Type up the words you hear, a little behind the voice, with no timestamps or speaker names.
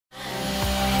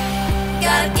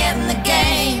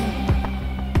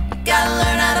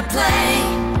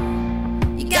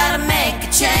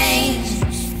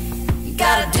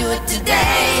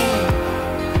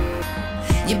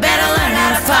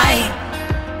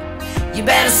You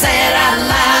better say it out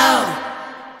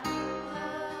loud.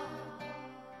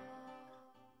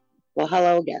 Well,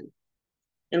 hello again,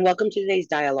 and welcome to today's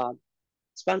dialogue,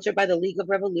 sponsored by the League of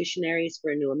Revolutionaries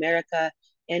for a New America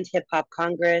and Hip Hop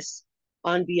Congress.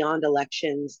 On Beyond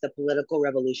Elections, the political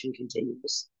revolution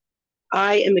continues.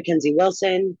 I am Mackenzie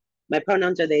Wilson. My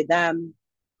pronouns are they, them.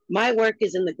 My work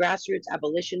is in the grassroots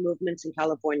abolition movements in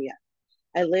California.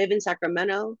 I live in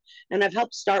Sacramento, and I've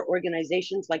helped start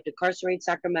organizations like Decarcerate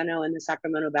Sacramento and the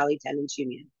Sacramento Valley Tenants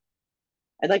Union.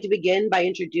 I'd like to begin by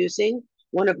introducing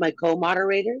one of my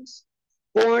co-moderators.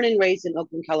 Born and raised in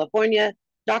Oakland, California,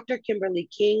 Dr. Kimberly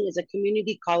King is a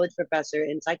community college professor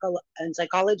in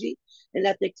psychology and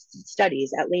ethics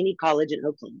studies at Laney College in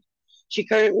Oakland. She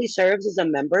currently serves as a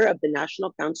member of the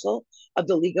National Council of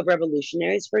the League of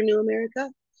Revolutionaries for New America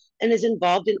and is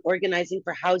involved in organizing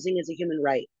for housing as a human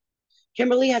right.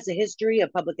 Kimberly has a history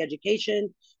of public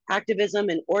education, activism,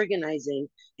 and organizing,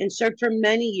 and served for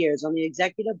many years on the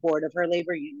executive board of her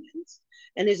labor unions,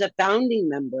 and is a founding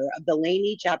member of the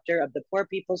Laney chapter of the Poor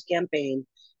People's Campaign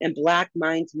and Black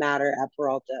Minds Matter at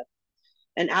Peralta,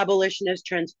 an abolitionist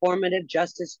transformative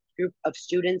justice group of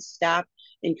students, staff,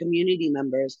 and community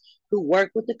members who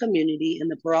work with the community and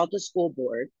the Peralta School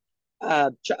Board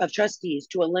of Trustees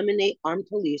to eliminate armed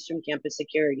police from campus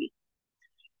security.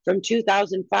 From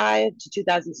 2005 to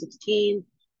 2016,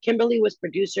 Kimberly was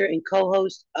producer and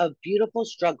co-host of Beautiful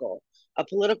Struggle, a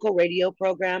political radio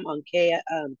program on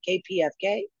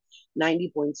KPFK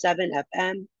 90.7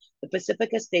 FM, the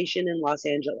Pacifica station in Los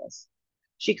Angeles.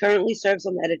 She currently serves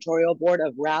on the editorial board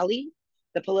of Rally,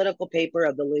 the political paper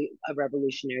of the League of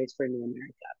Revolutionaries for New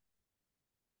America.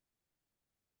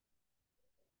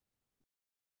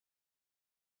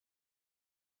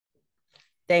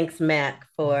 Thanks, Mac,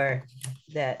 for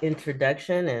that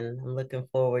introduction, and I'm looking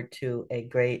forward to a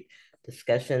great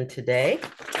discussion today.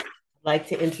 I'd like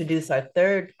to introduce our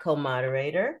third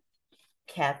co-moderator,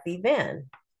 Kathy Van.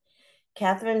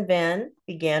 Catherine Van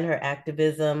began her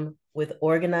activism with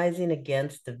organizing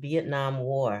against the Vietnam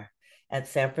War at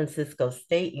San Francisco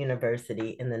State University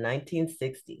in the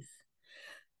 1960s.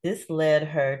 This led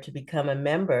her to become a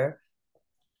member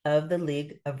of the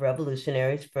League of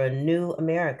Revolutionaries for a New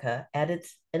America at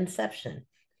its inception.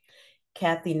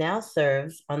 Kathy now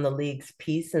serves on the League's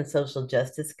Peace and Social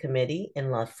Justice Committee in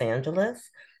Los Angeles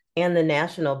and the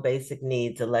National Basic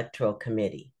Needs Electoral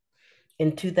Committee.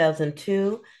 In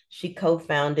 2002, she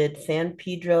co-founded San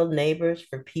Pedro Neighbors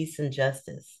for Peace and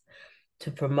Justice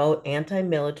to promote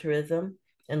anti-militarism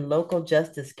and local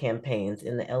justice campaigns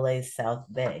in the LA South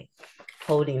Bay,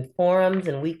 holding forums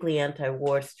and weekly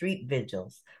anti-war street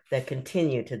vigils that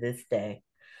continue to this day.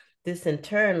 This in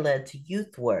turn led to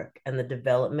youth work and the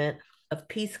development of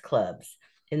peace clubs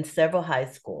in several high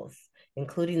schools,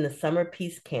 including the summer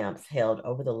peace camps held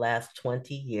over the last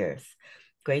 20 years.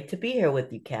 Great to be here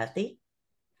with you, Kathy.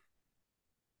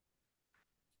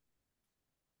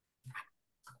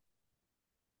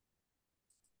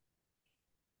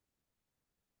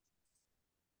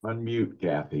 Unmute,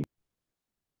 Kathy.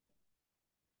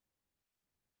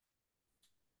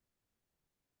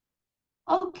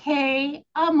 Okay,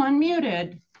 I'm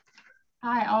unmuted.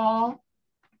 Hi, all.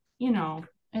 You know,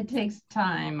 it takes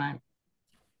time. I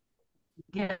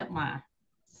get my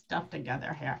stuff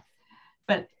together here.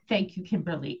 But thank you,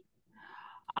 Kimberly.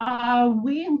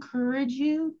 We encourage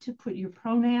you to put your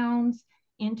pronouns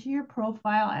into your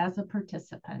profile as a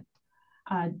participant.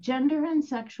 Gender and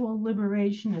sexual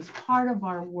liberation is part of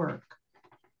our work.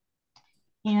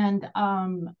 And,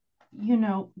 you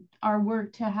know, our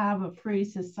work to have a free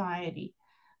society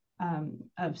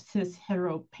of cis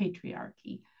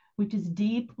heteropatriarchy, which is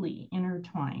deeply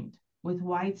intertwined with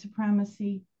white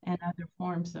supremacy and other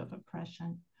forms of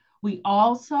oppression. We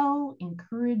also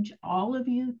encourage all of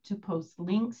you to post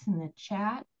links in the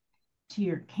chat to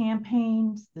your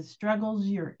campaigns, the struggles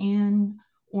you're in,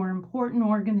 or important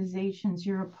organizations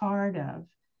you're a part of,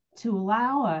 to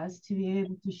allow us to be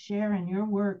able to share in your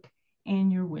work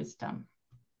and your wisdom.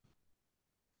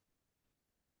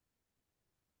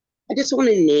 I just want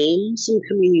to name some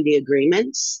community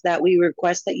agreements that we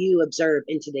request that you observe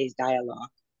in today's dialogue.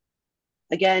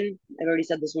 Again, I've already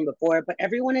said this one before, but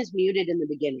everyone is muted in the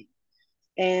beginning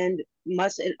and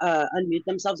must unmute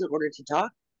themselves in order to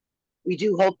talk. We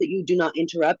do hope that you do not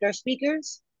interrupt our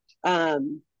speakers,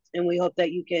 and we hope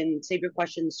that you can save your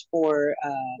questions for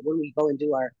when we go and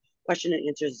do our question and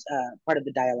answers part of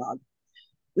the dialogue.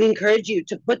 We encourage you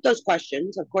to put those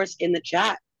questions, of course, in the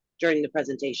chat during the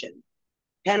presentation.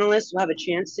 Panelists will have a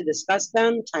chance to discuss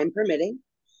them, time permitting.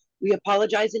 We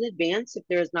apologize in advance if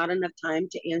there is not enough time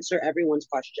to answer everyone's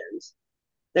questions.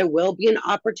 There will be an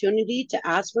opportunity to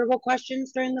ask verbal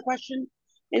questions during the question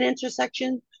and answer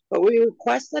section, but we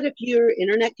request that if your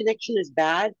internet connection is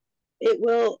bad, it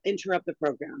will interrupt the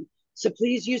program. So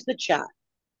please use the chat.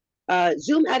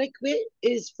 Zoom etiquette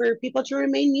is for people to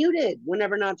remain muted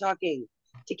whenever not talking,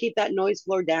 to keep that noise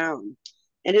floor down.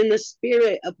 And in the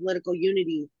spirit of political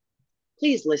unity,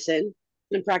 please listen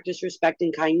and practice respect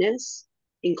and kindness,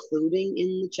 including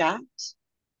in the chat.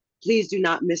 Please do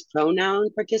not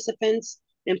mispronoun participants,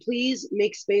 and please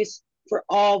make space for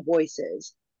all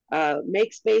voices.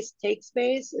 Make space, take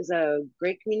space is a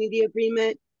great community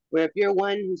agreement where if you're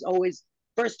one who's always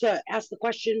first to ask the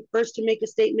question, first to make a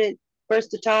statement,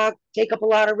 first to talk, take up a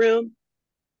lot of room,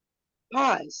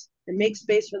 pause and make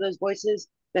space for those voices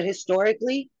that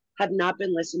historically have not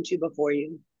been listened to before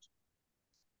you.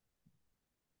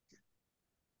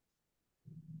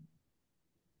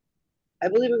 I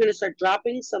believe we're going to start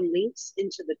dropping some links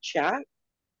into the chat.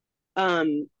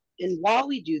 And while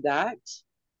we do that,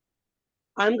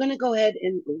 I'm going to go ahead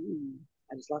and,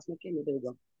 I just lost my camera, there we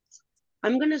go.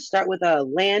 I'm going to start with a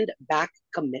land back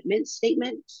commitment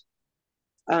statement.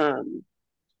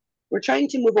 We're trying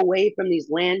to move away from these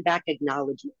land back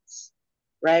acknowledgements,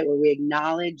 right? Where we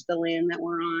acknowledge the land that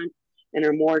we're on and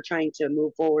are more trying to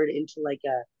move forward into like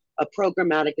a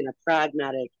programmatic and a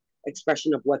pragmatic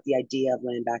expression of what the idea of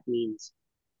land back means.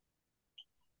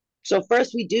 So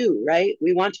first we do, right?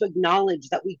 We want to acknowledge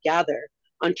that we gather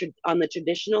on the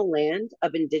traditional land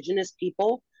of indigenous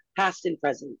people, past and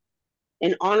present,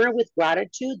 and honor with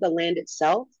gratitude the land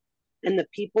itself and the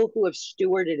people who have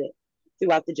stewarded it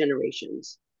throughout the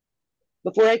generations.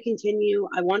 Before I continue,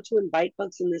 I want to invite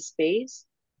folks in this space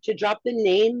to drop the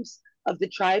names of the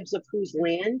tribes of whose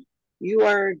land you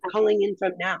are calling in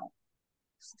from now.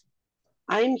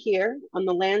 I'm here on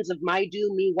the lands of Maidu,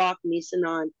 Miwok,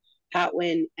 Misanan,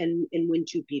 Patwin, and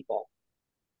Wintu people.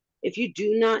 If you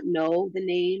do not know the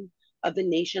name of the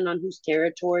nation on whose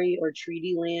territory or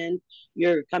treaty land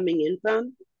you're coming in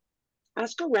from,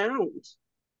 ask around.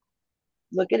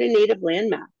 Look at a native land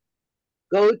map.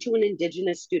 Go to an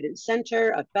Indigenous student center,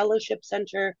 a fellowship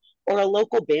center, or a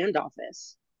local band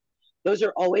office. Those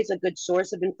are always a good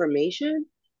source of information,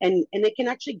 and it can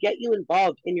actually get you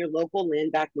involved in your local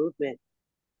land back movement.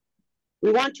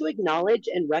 We want to acknowledge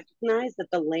and recognize that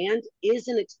the land is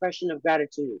an expression of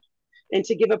gratitude and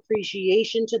to give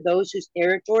appreciation to those whose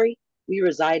territory we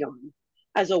reside on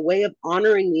as a way of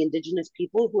honoring the Indigenous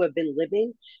people who have been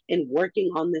living and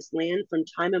working on this land from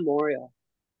time immemorial.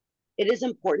 It is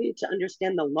important to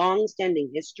understand the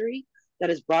long-standing history that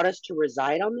has brought us to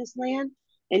reside on this land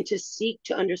and to seek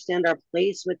to understand our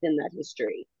place within that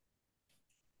history.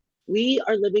 We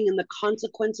are living in the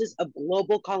consequences of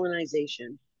global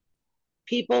colonization.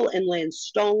 People and land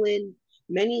stolen,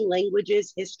 many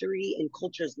languages, history, and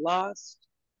cultures lost.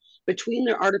 Between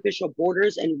their artificial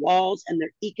borders and walls and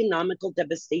their economical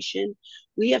devastation,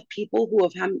 we have people who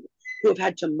have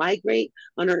had to migrate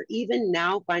and are even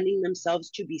now finding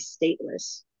themselves to be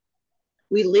stateless.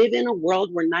 We live in a world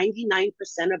where 99%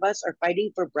 of us are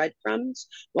fighting for breadcrumbs,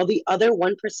 while the other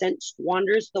 1%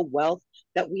 squanders the wealth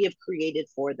that we have created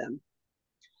for them.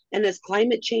 And as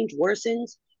climate change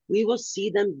worsens, we will see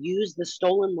them use the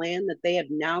stolen land that they have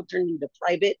now turned into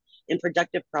private and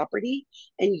productive property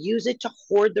and use it to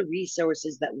hoard the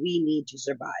resources that we need to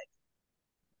survive.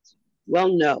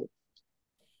 Well, no.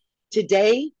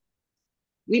 Today,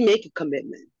 we make a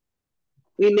commitment.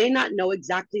 We may not know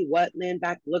exactly what land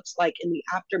back looks like in the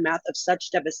aftermath of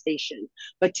such devastation,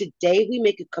 but today we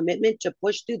make a commitment to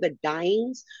push through the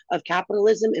dyings of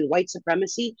capitalism and white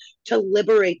supremacy to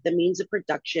liberate the means of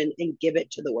production and give it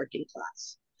to the working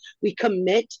class. We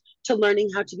commit to learning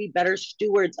how to be better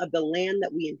stewards of the land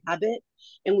that we inhabit,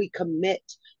 and we commit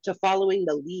to following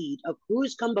the lead of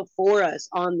who's come before us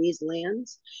on these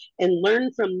lands and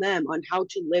learn from them on how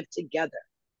to live together.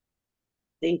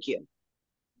 Thank you.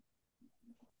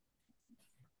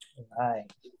 All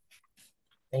right.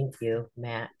 Thank you,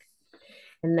 Mac.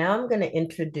 And now I'm going to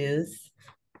introduce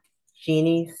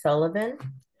Jeannie Sullivan,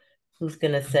 who's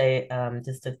going to say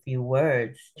just a few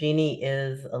words. Jeannie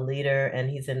is a leader,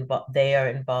 and they are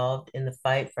involved in the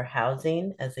fight for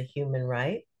housing as a human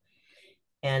right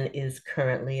and is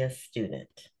currently a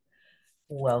student.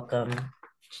 Welcome,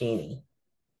 Jeannie.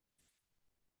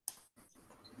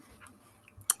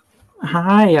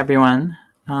 Hi, everyone.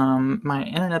 My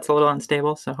internet's a little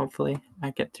unstable, so hopefully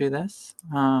I get through this.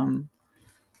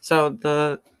 So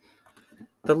the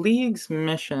League's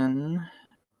mission,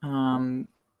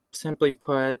 simply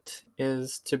put,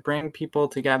 is to bring people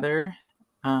together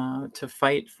to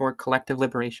fight for collective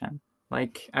liberation,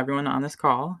 like everyone on this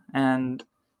call. And,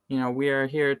 we are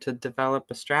here to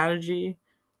develop a strategy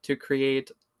to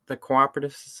create the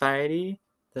cooperative society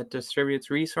that distributes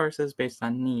resources based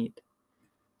on need.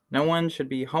 No one should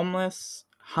be homeless,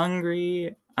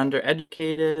 hungry,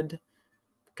 undereducated,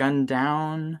 gunned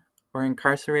down, or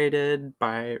incarcerated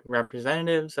by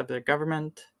representatives of their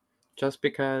government just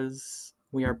because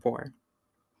we are poor.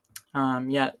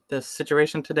 Yet this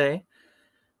situation today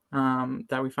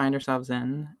that we find ourselves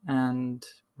in, and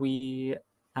we,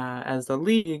 as the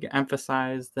League,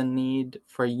 emphasize the need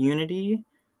for unity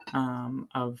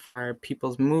of our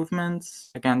people's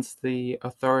movements against the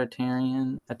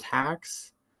authoritarian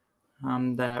attacks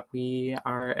that we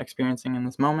are experiencing in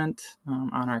this moment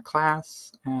on our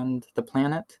class and the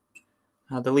planet.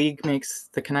 The League makes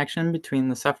the connection between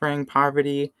the suffering,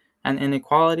 poverty, and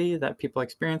inequality that people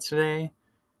experience today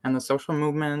and the social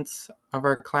movements of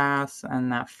our class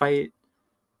and that fight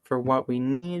for what we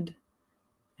need,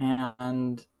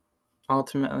 and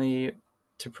ultimately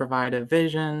to provide a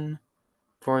vision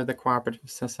for the cooperative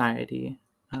society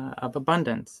of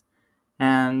abundance.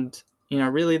 And,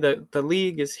 really the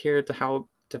League is here to help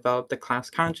develop the class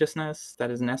consciousness that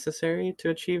is necessary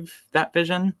to achieve that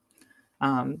vision.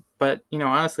 But,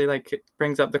 honestly, it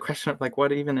brings up the question of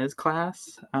what even is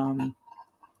class?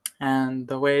 And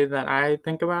the way that I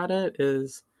think about it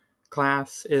is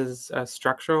class is a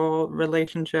structural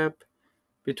relationship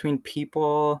between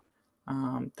people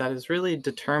that is really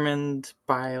determined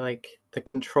by the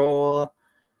control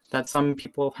that some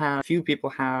people have, few people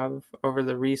have over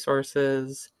the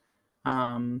resources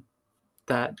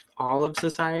that all of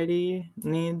society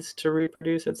needs to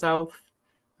reproduce itself.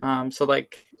 So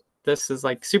this is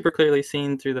super clearly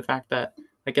seen through the fact that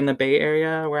in the Bay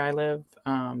Area where I live,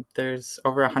 there's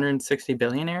over 160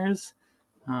 billionaires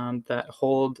that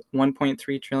hold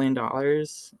 $1.3 trillion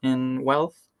in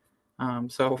wealth.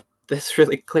 So this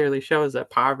really clearly shows that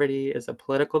poverty is a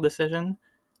political decision,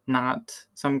 not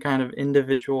some kind of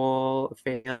individual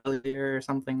failure or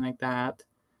something like that.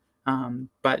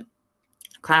 But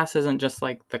class isn't just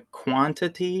the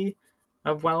quantity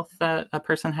of wealth that a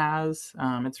person has.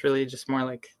 It's really just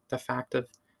more the fact of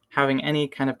having any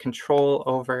kind of control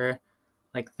over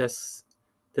this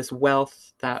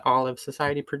wealth that all of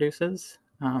society produces.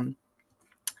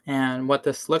 And what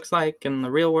this looks like in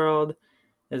the real world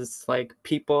is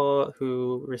people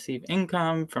who receive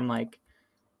income from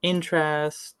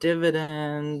interest,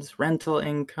 dividends, rental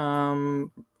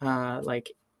income,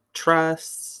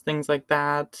 trusts, things like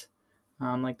that.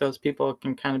 Those people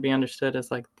can kind of be understood as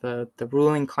the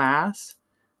ruling class.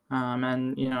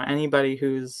 And anybody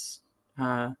who's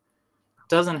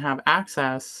doesn't have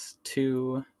access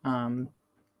to kind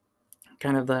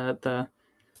of the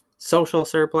social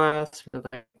surplus or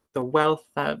the wealth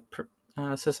that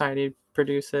society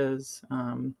produces,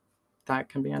 that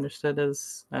can be understood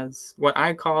as what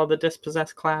I call the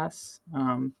dispossessed class,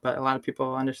 but a lot of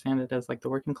people understand it as the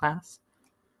working class.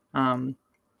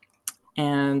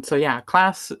 And so, yeah,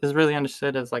 class is really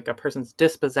understood as a person's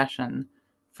dispossession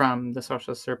from the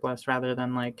social surplus rather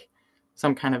than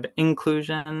some kind of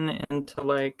inclusion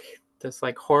into this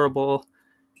horrible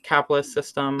capitalist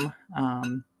system.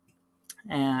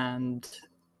 And,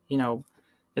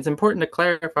 it's important to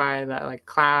clarify that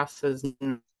class is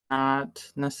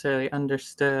not necessarily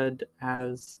understood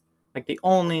as the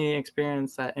only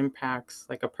experience that impacts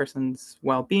a person's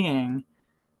well-being.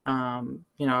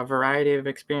 A variety of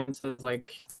experiences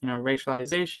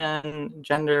racialization,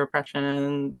 gender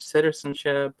oppression,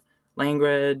 citizenship,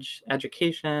 language,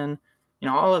 education,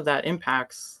 all of that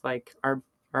impacts our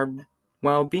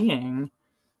well-being.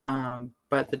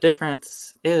 But the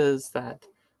difference is that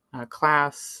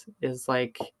class is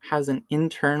has an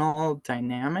internal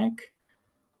dynamic,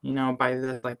 by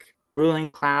the ruling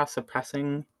class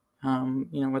oppressing,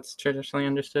 what's traditionally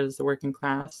understood as the working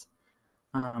class.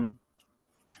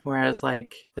 Whereas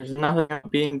there's nothing about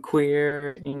being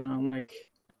queer, me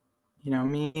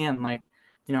and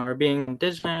or being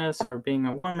indigenous or being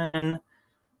a woman,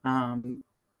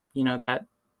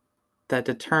 that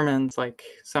determines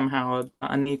somehow an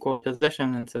unequal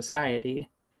position in society.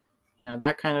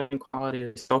 That kind of inequality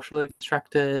is socially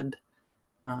constructed,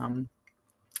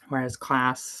 whereas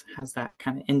class has that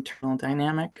kind of internal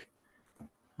dynamic.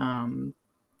 So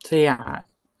yeah,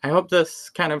 I hope this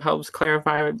kind of helps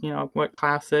clarify, what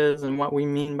class is and what we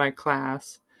mean by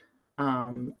class.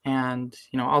 And,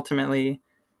 ultimately,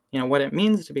 what it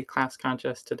means to be class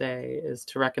conscious today is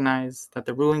to recognize that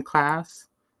the ruling class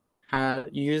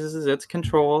uses its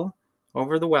control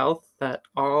over the wealth that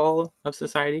all of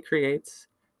society creates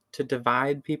to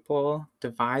divide people,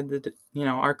 divide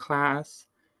our class,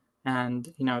 and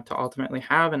to ultimately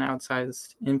have an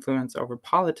outsized influence over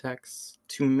politics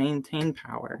to maintain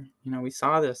power. We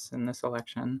saw this in this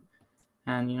election,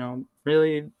 and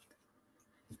really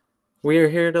we are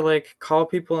here to like call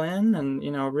people in and,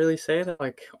 you know, really say that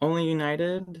like only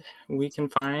united we can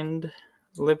find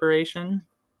liberation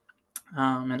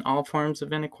and all forms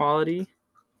of inequality.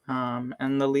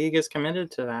 And the League is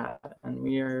committed to that. And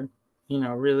we are, you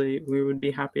know, really, we would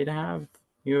be happy to have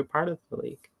you a part of the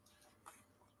League.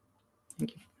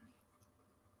 Thank you.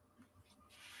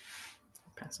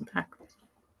 Pass it back.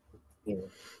 Yeah.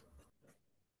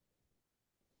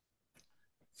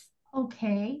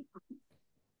 Okay.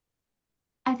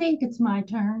 I think it's my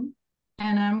turn,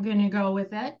 and I'm going to go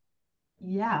with it.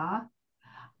 Yeah.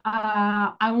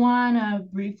 I want to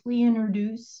briefly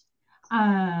introduce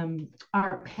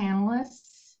our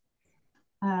panelists.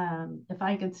 If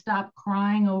I could stop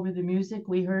crying over the music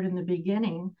we heard in the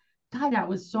beginning. God, that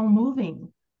was so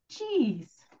moving. Jeez.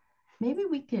 Maybe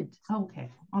we could, okay,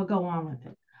 I'll go on with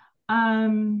it.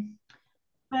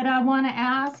 But I want to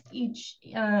ask each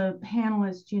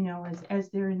panelist, you know,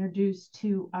 as they're introduced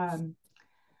to,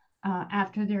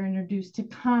 after they're introduced, to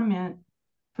comment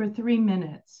for 3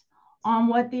 minutes on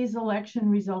what these election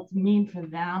results mean for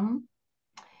them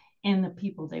and the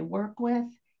people they work with,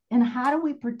 and how do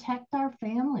we protect our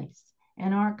families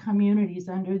and our communities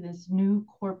under this new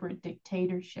corporate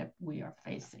dictatorship we are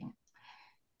facing.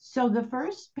 So the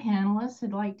first panelist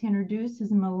I'd like to introduce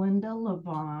is Melinda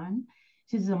Levon.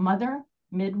 She's a mother,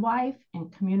 midwife,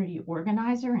 and community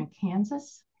organizer in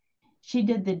Kansas. She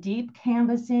did the deep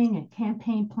canvassing and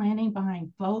campaign planning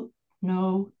behind Vote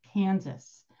No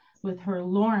Kansas with her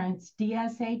Lawrence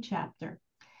DSA chapter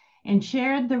and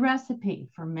shared the recipe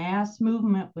for mass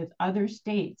movement with other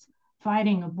states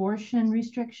fighting abortion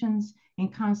restrictions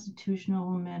and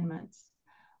constitutional amendments.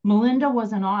 Melinda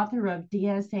was an author of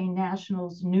DSA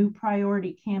National's new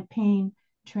priority campaign,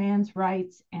 Trans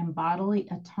Rights and Bodily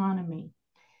Autonomy.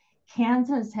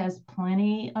 Kansas has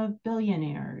plenty of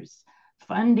billionaires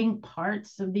funding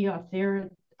parts of the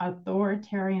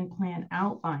authoritarian plan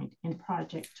outlined in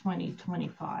Project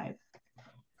 2025.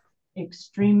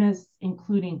 Extremists,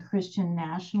 including Christian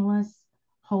nationalists,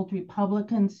 hold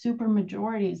Republican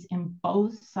supermajorities in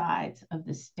both sides of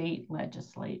the state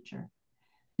legislature.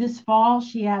 This fall,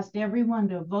 she asked everyone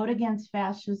to vote against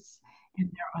fascists and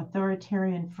their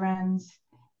authoritarian friends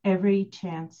every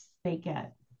chance they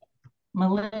get.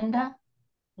 Melinda,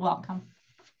 welcome.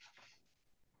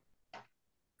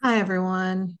 Hi,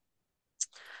 everyone.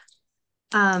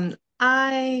 The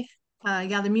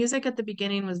music at the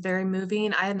beginning was very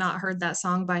moving. I had not heard that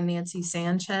song by Nancy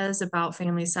Sanchez about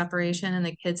family separation and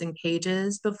the kids in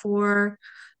cages before.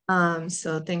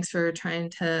 So thanks for trying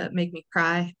to make me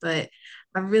cry. But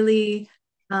I really,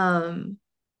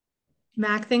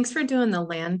 Mac, thanks for doing the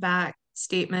land back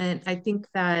statement. I think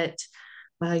that,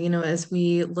 as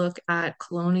we look at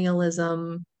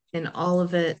colonialism in all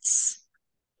of its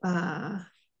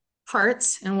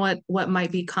parts and what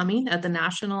might be coming at the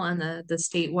national and the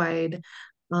statewide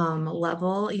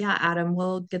level. Yeah, Adam,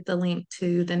 we'll get the link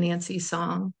to the Nancy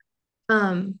song.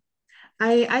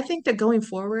 I think that going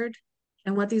forward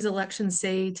and what these elections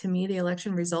say to me, the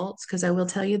election results, because I will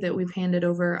tell you that we've handed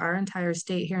over our entire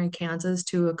state here in Kansas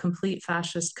to a complete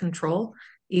fascist control,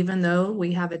 even though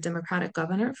we have a Democratic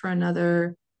governor for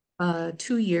another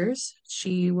 2 years.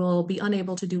 She will be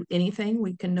unable to do anything.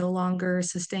 We can no longer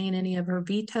sustain any of her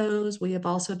vetoes. We have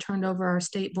also turned over our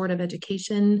state board of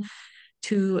education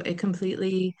to a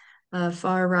completely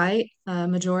far right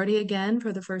majority again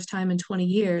for the first time in 20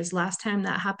 years. Last time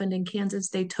that happened in Kansas,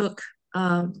 they took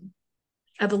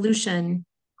evolution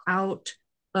out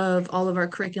of all of our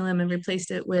curriculum and replaced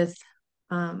it with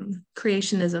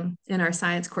creationism in our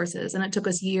science courses. And it took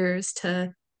us years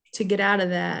to get out of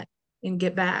that and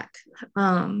get back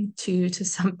to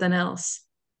something else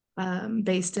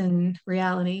based in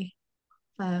reality.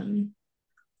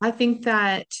 I think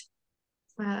that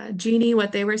Jeannie,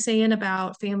 what they were saying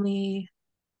about family,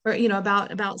 or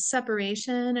about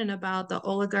separation and about the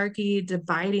oligarchy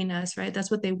dividing us, right?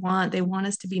 That's what they want. They want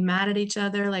us to be mad at each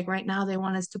other. Like right now, they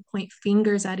want us to point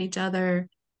fingers at each other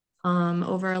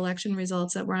over election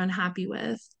results that we're unhappy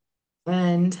with.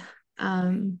 And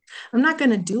I'm not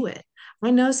going to do it.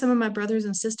 I know some of my brothers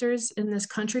and sisters in this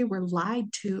country were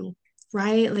lied to,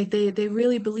 right? Like they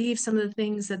really believe some of the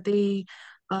things that they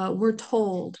were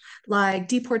told, like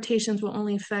deportations will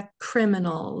only affect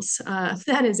criminals.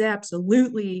 That is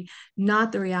absolutely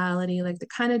not the reality. Like the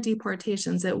kind of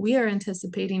deportations that we are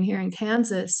anticipating here in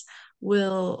Kansas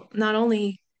will not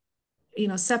only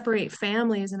separate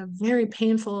families in a very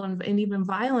painful and even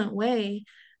violent way.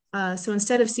 So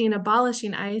instead of seeing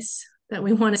abolishing ICE that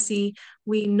we want to see,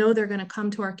 we know they're going to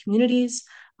come to our communities.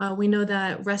 We know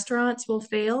that restaurants will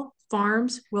fail,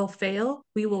 farms will fail.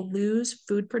 We will lose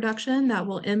food production that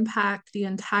will impact the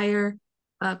entire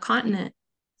continent.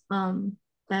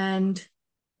 And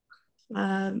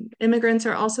immigrants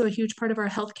are also a huge part of our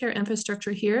healthcare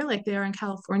infrastructure here, like they are in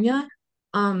California.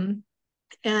 And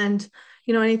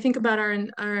when you think about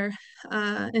our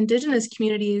indigenous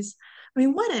communities, I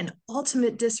mean, what an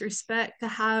ultimate disrespect to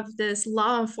have this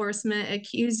law enforcement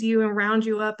accuse you and round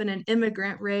you up in an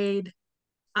immigrant raid.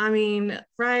 I mean,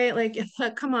 right? Like,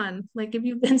 come on, like if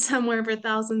you've been somewhere for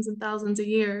thousands and thousands of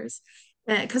years,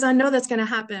 because I know that's going to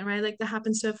happen, right? Like that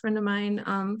happens to a friend of mine,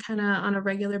 kind of on a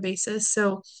regular basis.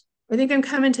 So I think I'm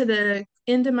coming to the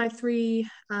end of my 3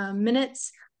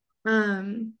 minutes.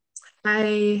 Um,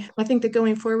 I think that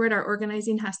going forward, our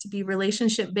organizing has to be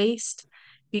relationship based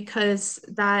because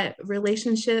that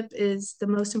relationship is the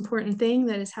most important thing.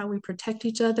 That is how we protect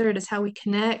each other. It is how we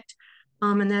connect.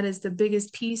 And that is the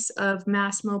biggest piece of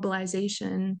mass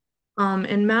mobilization.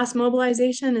 And mass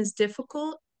mobilization is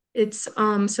difficult. It's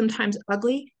sometimes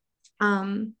ugly,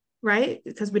 right?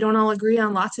 Because we don't all agree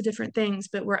on lots of different things,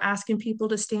 but we're asking people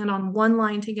to stand on one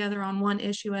line together on one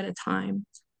issue at a time,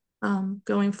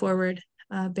 going forward,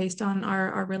 based on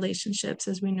our relationships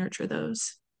as we nurture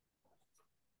those.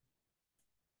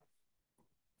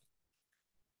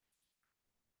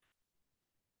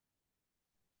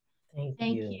 Thank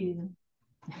Thank you. you.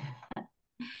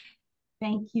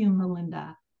 Thank you,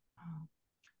 Melinda,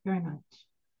 very much.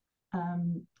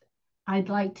 I'd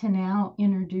like to now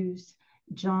introduce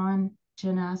John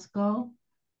Janasco.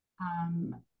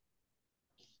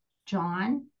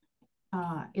 John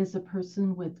is a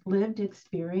person with lived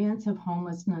experience of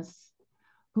homelessness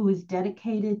who is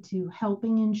dedicated to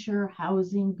helping ensure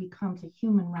housing becomes a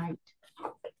human right.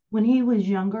 When he was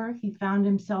younger, he found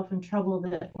himself in trouble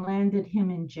that landed him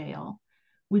in jail,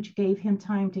 which gave him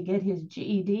time to get his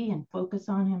GED and focus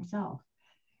on himself.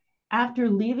 After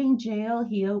leaving jail,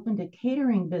 he opened a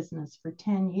catering business for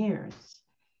 10 years.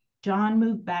 John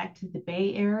moved back to the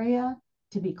Bay Area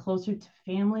to be closer to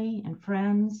family and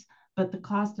friends, but the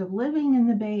cost of living in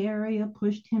the Bay Area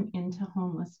pushed him into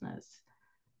homelessness.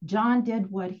 John did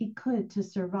what he could to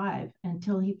survive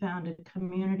until he found a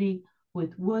community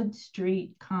with Wood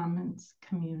Street Commons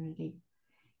community.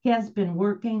 He has been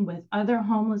working with other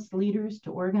homeless leaders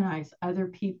to organize other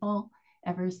people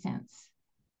ever since.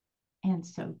 And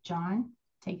so, John,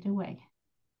 take it away.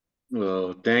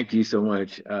 Well, thank you so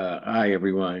much. Hi,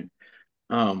 everyone.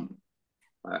 I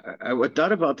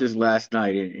thought about this last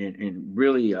night and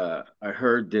really I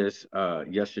heard this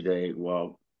yesterday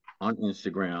while on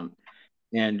Instagram.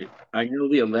 And I know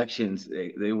the elections,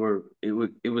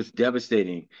 it was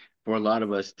devastating for a lot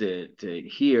of us to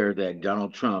hear that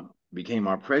Donald Trump became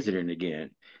our president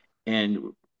again.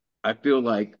 And I feel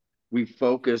like we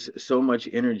focus so much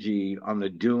energy on the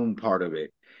doom part of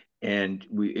it. And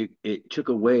it took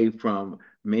away from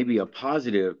maybe a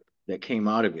positive that came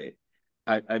out of it.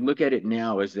 I look at it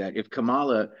now as that if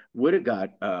Kamala would have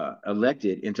got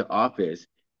elected into office,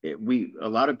 a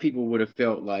lot of people would have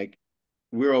felt like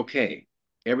we're okay.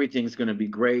 Everything's going to be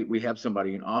great. We have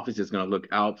somebody in office that's going to look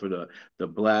out for the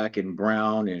black and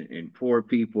brown and poor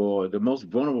people, the most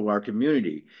vulnerable of our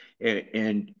community.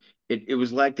 And it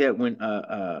was like that when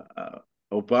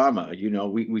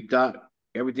Obama, we thought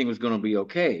everything was going to be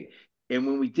okay. And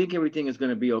when we think everything is going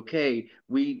to be okay,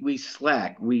 we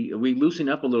slack, we loosen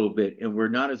up a little bit, and we're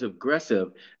not as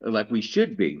aggressive like we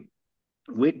should be.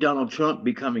 With Donald Trump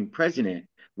becoming president,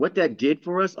 what that did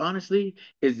for us, honestly,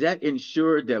 is that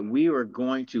ensured that we are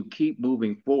going to keep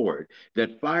moving forward,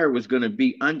 that fire was going to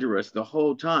be under us the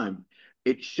whole time.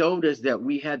 It showed us that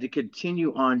we had to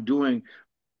continue on doing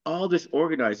all this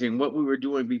organizing, what we were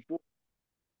doing before,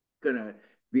 going to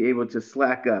be able to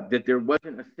slack up, that there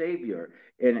wasn't a savior.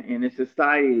 And in a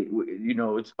society,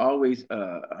 it's always,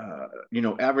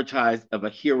 advertised of a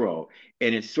hero.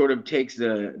 And it sort of takes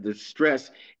the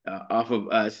stress off of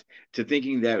us to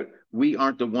thinking that we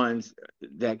aren't the ones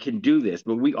that can do this,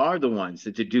 but we are the ones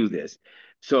to do this.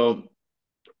 So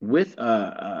with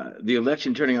the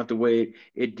election turning out the way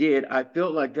it did, I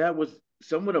felt like that was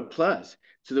somewhat a plus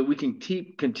so that we can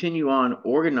continue on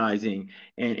organizing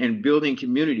and building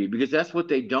community, because that's what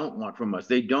they don't want from us.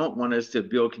 They don't want us to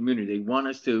build community. They want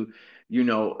us to,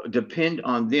 depend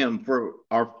on them for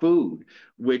our food,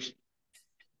 which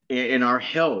and our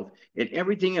health and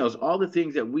everything else, all the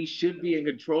things that we should be in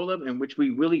control of and which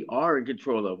we really are in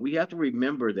control of. We have to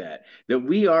remember that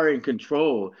we are in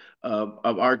control of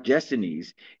our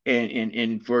destinies.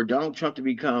 And for Donald Trump to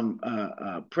become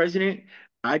president,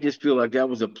 I just feel like that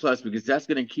was a plus, because that's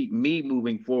going to keep me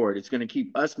moving forward. It's going to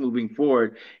keep us moving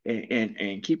forward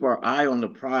and keep our eye on the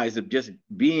prize of just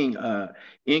being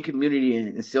in community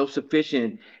and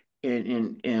self-sufficient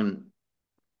and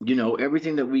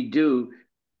everything that we do,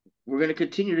 we're going to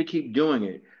continue to keep doing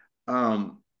it.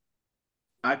 Um,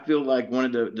 I feel like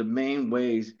one of the main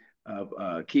ways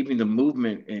of keeping the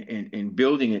movement and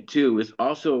building it too is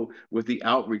also with the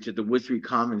outreach that the Wood Street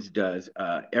Commons does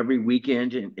every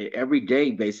weekend and every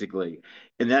day, basically.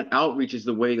 And that outreach is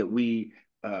the way that we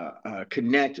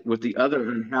connect with the other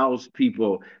unhoused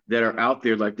people that are out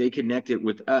there, like they connected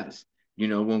with us, you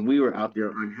know, when we were out there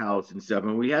unhoused and stuff.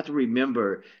 And we have to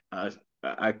remember,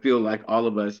 I feel like all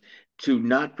of us, to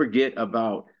not forget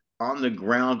about on the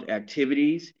ground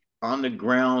activities, on the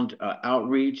ground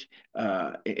outreach,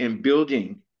 and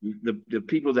building the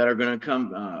people that are going to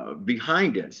come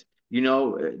behind us. You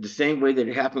know, the same way that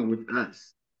it happened with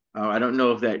us. I don't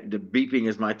know if that the beeping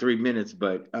is my 3 minutes,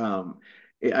 but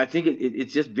I think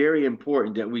it's just very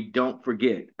important that we don't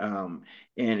forget.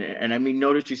 And I mean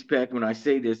no disrespect when I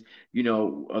say this. You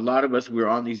know, a lot of us we're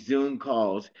on these Zoom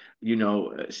calls. You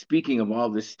know, speaking of all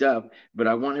this stuff, but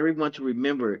I want everyone to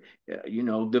remember, you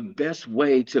know, the best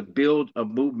way to build a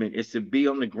movement is to be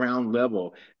on the ground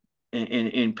level and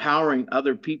empowering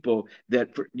other people that,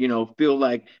 you know, feel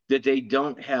like that they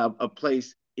don't have a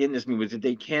place in this movement, that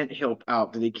they can't help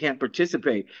out, that they can't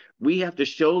participate. We have to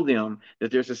show them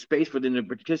that there's a space for them to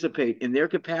participate in their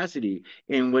capacity,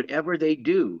 in whatever they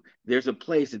do. There's a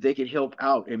place that they can help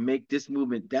out and make this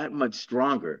movement that much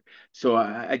stronger. So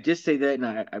I just say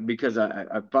that, and because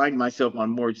I find myself on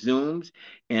more Zooms,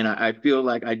 and I feel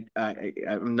like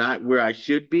I'm not where I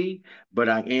should be, but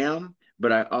I am.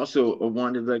 But I also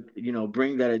wanted to, like, you know,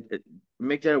 bring that,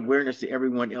 make that awareness to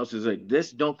everyone else. Is like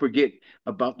this. Don't forget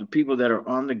about the people that are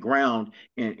on the ground,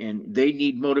 and they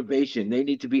need motivation. They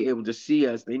need to be able to see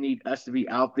us. They need us to be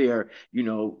out there, you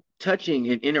know, touching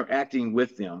and interacting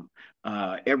with them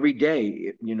every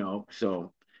day. You know,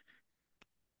 so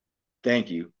thank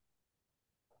you.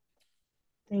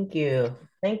 Thank you.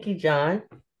 Thank you, John,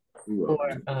 You're for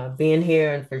welcome. being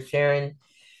here and for sharing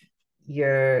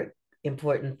your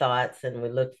important thoughts. And we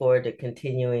look forward to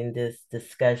continuing this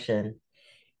discussion.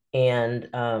 And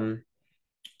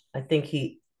I think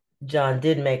John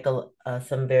did make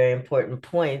some very important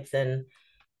points. And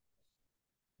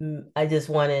I just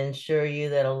want to ensure you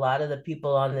that a lot of the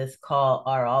people on this call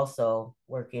are also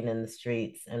working in the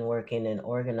streets and working in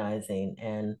organizing.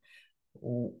 And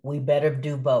we better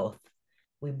do both.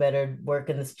 We better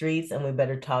work in the streets and we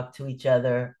better talk to each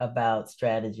other about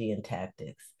strategy and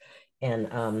tactics.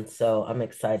 And so I'm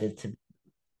excited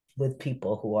with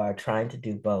people who are trying to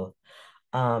do both.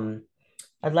 I'd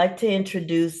like to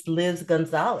introduce Liz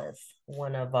Gonzalez,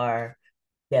 one of our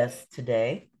guests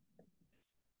today.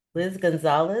 Liz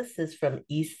Gonzalez is from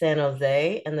East San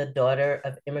Jose and the daughter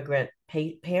of immigrant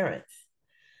parents.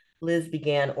 Liz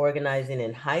began organizing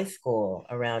in high school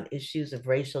around issues of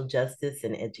racial justice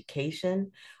and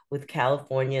education with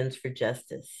Californians for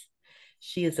Justice.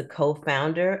 She is a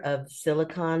co-founder of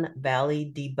Silicon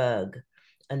Valley Debug,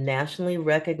 a nationally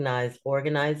recognized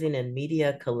organizing and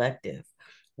media collective,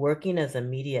 working as a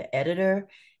media editor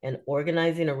and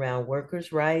organizing around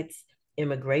workers' rights,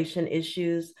 immigration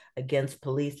issues, against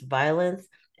police violence,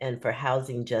 and for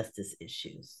housing justice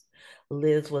issues.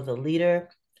 Liz was a leader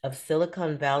of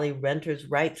Silicon Valley Renters'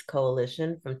 Rights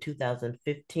Coalition from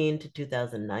 2015 to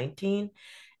 2019,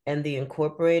 and the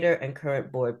incorporator and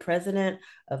current board president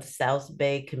of South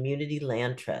Bay Community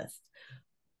Land Trust.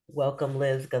 Welcome,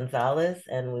 Liz Gonzalez,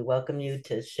 and we welcome you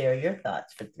to share your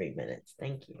thoughts for 3 minutes.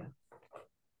 Thank you.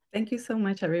 Thank you so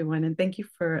much, everyone. And thank you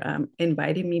for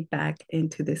inviting me back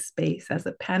into this space as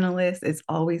a panelist. It's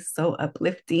always so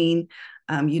uplifting.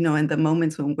 You know, in the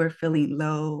moments when we're feeling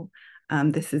low,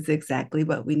 this is exactly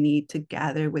what we need to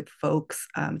gather with folks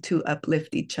to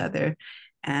uplift each other.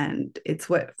 And it's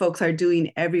what folks are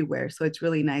doing everywhere. So it's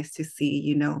really nice to see,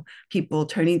 you know, people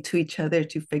turning to each other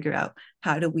to figure out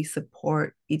how do we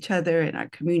support each other in our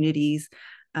communities,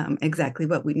 exactly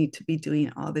what we need to be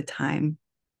doing all the time.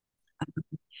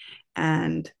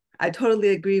 And I totally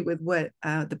agree with what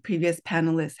the previous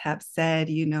panelists have said.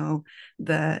 You know,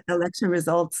 the election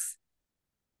results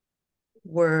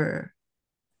were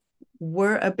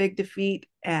a big defeat,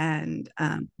 and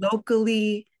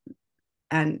locally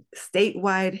and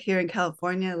statewide here in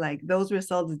California, like those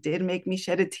results did make me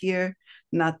shed a tear,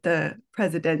 not the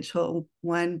presidential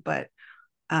one, but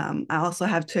I also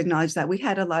have to acknowledge that we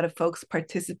had a lot of folks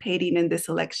participating in this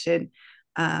election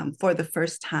for the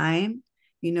first time.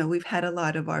 You know, we've had a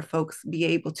lot of our folks be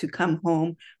able to come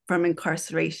home from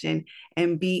incarceration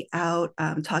and be out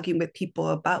talking with people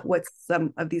about what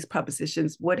some of these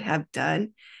propositions would have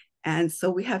done. And so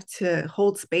we have to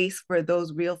hold space for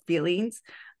those real feelings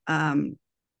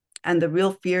and the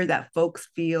real fear that folks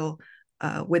feel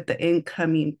with the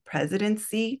incoming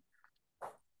presidency.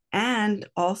 And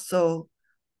also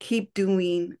keep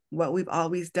doing what we've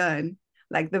always done.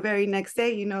 Like the very next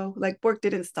day, like work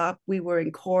didn't stop. We were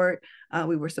in court,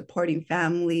 we were supporting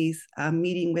families,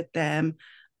 meeting with them.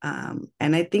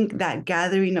 And I think that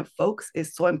gathering of folks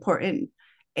is so important.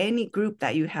 Any group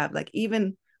that you have, like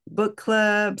even book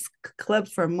clubs,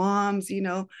 clubs for moms,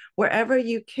 wherever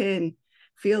you can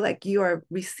feel like you are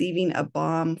receiving a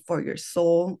balm for your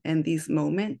soul in these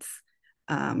moments,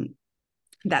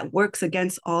 that works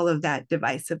against all of that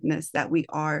divisiveness that we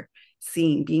are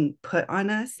seeing being put on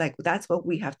us. Like that's what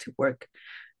we have to work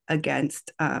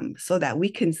against, so that we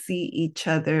can see each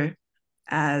other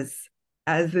as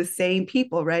the same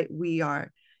people, right? We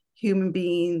are human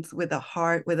beings with a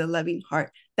heart, with a loving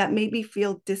heart that maybe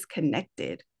feel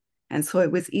disconnected. And so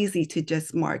it was easy to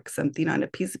just mark something on a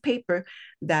piece of paper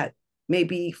that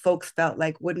maybe folks felt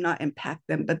like would not impact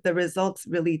them, but the results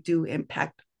really do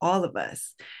impact all of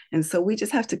us. And so we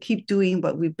just have to keep doing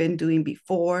what we've been doing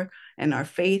before, and our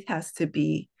faith has to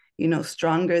be,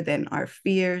 stronger than our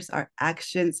fears. Our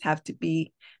actions have to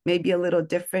be maybe a little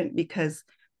different, because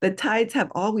the tides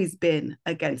have always been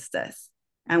against us,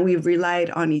 and we've relied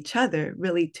on each other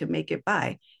really to make it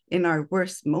by in our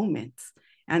worst moments.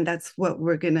 And that's what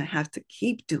we're going to have to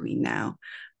keep doing now.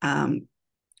 And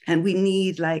we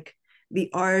need like the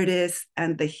artists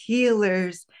and the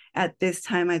healers at this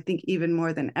time, I think even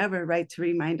more than ever, right? To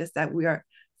remind us that we are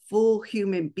full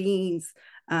human beings,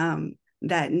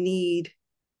 that need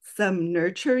some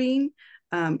nurturing,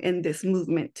 in this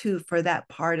movement too, for that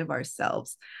part of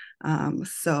ourselves.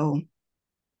 So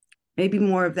maybe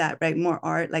more of that, right? More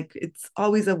art. Like it's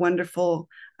always a wonderful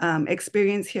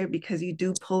experience here, because you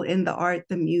do pull in the art,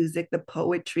 the music, the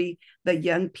poetry, the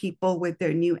young people with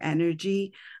their new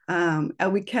energy.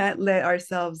 And we can't let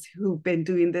ourselves who've been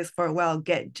doing this for a while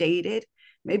get jaded.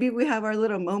 Maybe we have our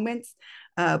little moments,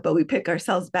 but we pick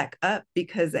ourselves back up,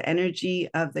 because the energy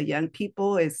of the young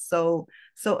people is so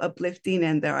uplifting,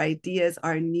 and their ideas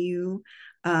are new.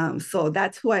 So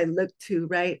that's who I look to,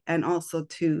 right? And also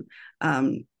to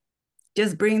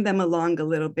just bring them along a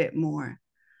little bit more.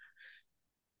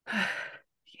 Yeah.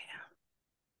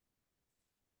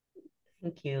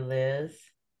 Thank you, Liz.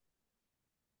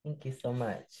 Thank you so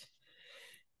much.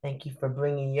 Thank you for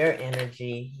bringing your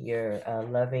energy, your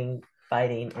loving,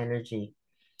 fighting energy.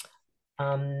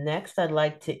 Next, I'd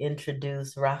like to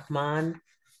introduce Rahman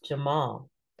Jamal.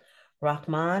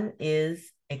 Rahman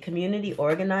is a community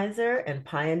organizer and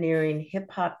pioneering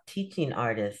hip-hop teaching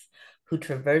artist who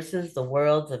traverses the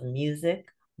worlds of music,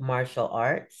 martial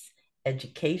arts,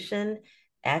 education,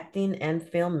 acting, and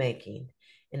filmmaking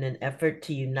in an effort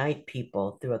to unite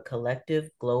people through a collective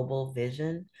global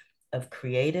vision of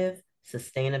creative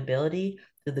sustainability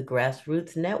through the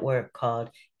grassroots network called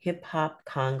Hip Hop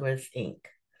Congress, Inc.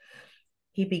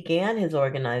 He began his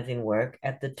organizing work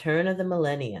at the turn of the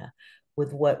millennia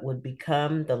with what would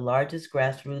become the largest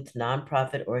grassroots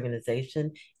nonprofit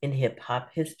organization in hip hop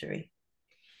history.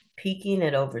 Peaking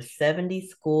at over 70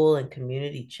 school and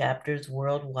community chapters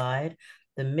worldwide,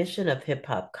 the mission of Hip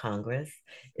Hop Congress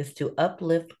is to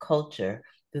uplift culture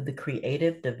through the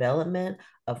creative development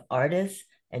of artists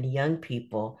and young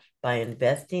people by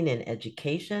investing in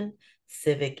education,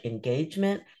 civic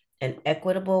engagement, and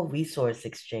equitable resource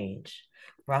exchange.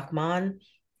 Rahman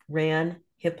ran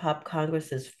Hip Hop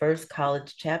Congress's first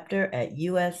college chapter at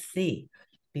USC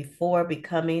before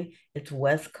becoming its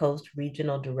West Coast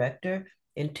regional director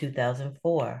in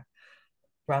 2004.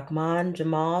 Rahman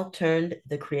Jamal turned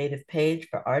the creative page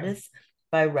for artists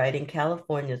by writing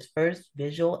California's first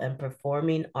visual and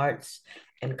performing arts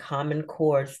and Common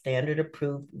Core standard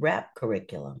approved rap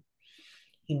curriculum.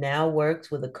 He now works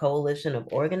with a coalition of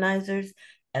organizers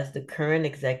as the current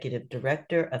executive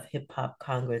director of Hip Hop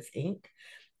Congress, Inc.,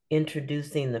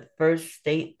 introducing the first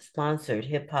state-sponsored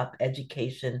hip hop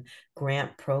education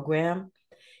grant program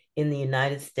in the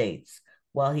United States,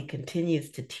 while he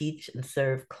continues to teach and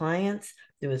serve clients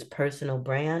through his personal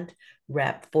brand,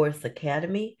 Rap Force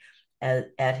Academy,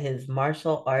 at his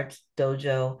martial arts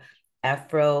dojo,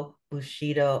 Afro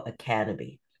Bushido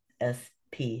Academy,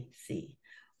 SPC.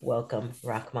 Welcome,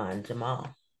 Rahman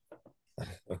Jamal.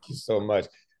 Thank you so much.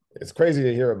 It's crazy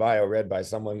to hear a bio read by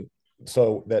someone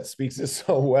that speaks it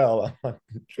so well. I'm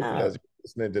tripping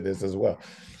listening to this as well.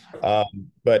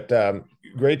 But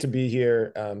great to be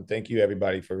here. Thank you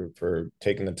everybody for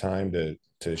taking the time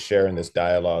to share in this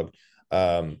dialogue.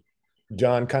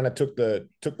 John kind of took the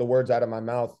words out of my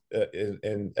mouth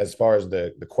in as far as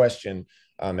the question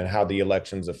and how the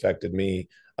elections affected me.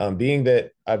 Being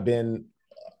that I've been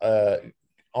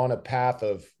on a path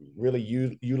of really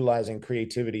utilizing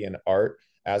creativity and art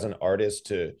as an artist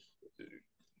to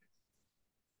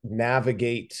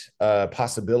navigate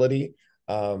possibility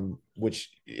which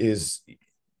is,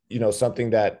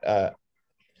 something that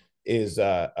is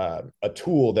a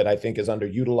tool that I think is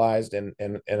underutilized,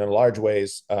 and in large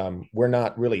ways, we're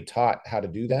not really taught how to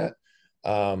do that.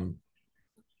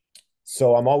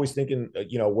 So I'm always thinking,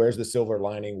 where's the silver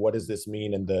lining? What does this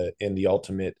mean in the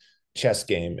ultimate chess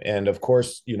game? And of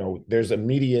course, there's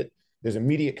immediate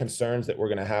concerns that we're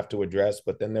going to have to address,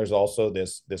 but then there's also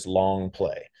this long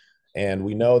play. And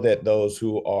we know that those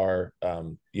who are,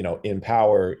 in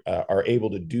power are able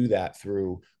to do that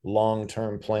through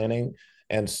long-term planning.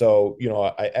 And so,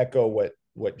 I echo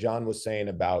what John was saying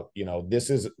about, this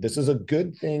is a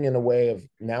good thing in a way of,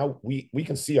 now we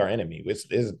can see our enemy.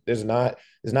 It's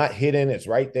not hidden, it's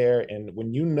right there. And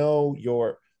when you know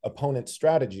your opponent's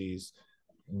strategies,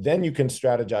 then you can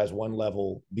strategize one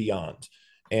level beyond.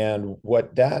 And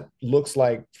what that looks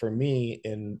like for me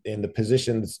in the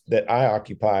positions that I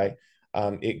occupy,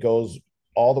 it goes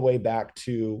all the way back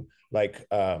to like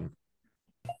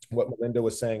what Melinda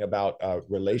was saying about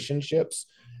relationships,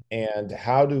 and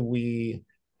how do we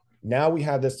now we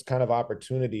have this kind of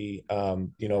opportunity,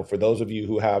 for those of you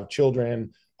who have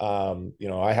children, I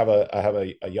have a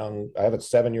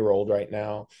 7-year-old right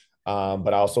now,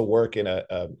 but I also work in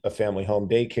a family home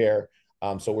daycare.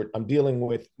 So I'm dealing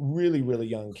with really, really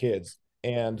young kids.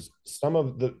 And some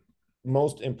of the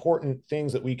most important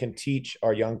things that we can teach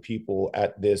our young people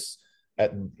at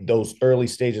those early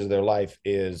stages of their life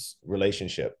is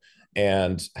relationship,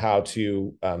 and how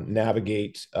to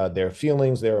navigate their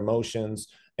feelings, their emotions,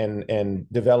 and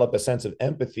develop a sense of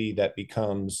empathy that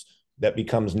becomes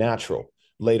natural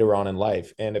later on in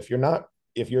life. And if you're not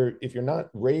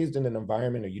raised in an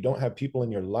environment, or you don't have people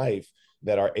in your life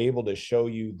that are able to show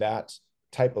you that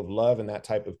type of love and that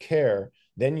type of care,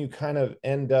 then you kind of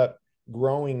end up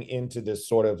growing into this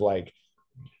sort of like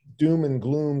doom and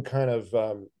gloom kind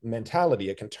of mentality.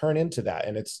 It can turn into that,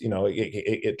 and it's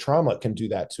trauma can do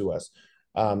that to us.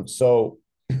 So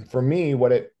for me,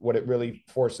 what it really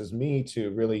forces me to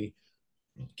really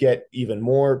get even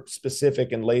more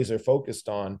specific and laser focused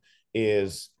on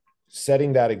is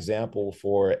setting that example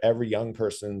for every young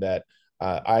person that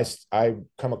I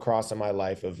come across in my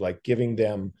life, of like giving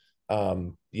them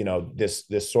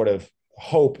this sort of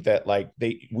hope that like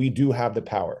we do have the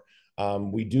power.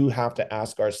 We do have to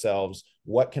ask ourselves,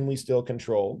 what can we still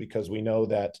control? Because we know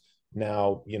that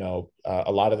now,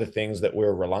 a lot of the things that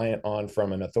we're reliant on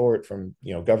from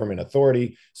government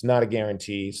authority, it's not a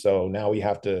guarantee. So now we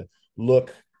have to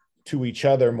look to each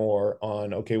other more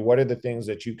on, okay, what are the things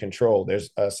that you control? There's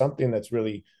something that's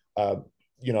really,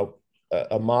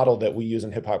 a model that we use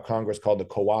in Hip Hop Congress called the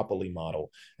co-opoly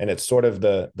model. And it's sort of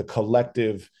the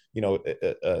collective,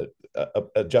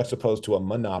 juxtaposed to a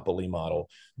monopoly model,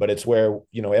 but it's where,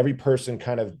 every person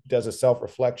kind of does a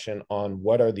self-reflection on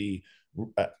what are the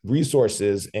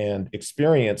resources and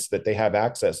experience that they have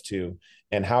access to,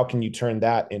 and how can you turn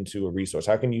that into a resource?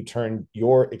 How can you turn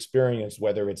your experience,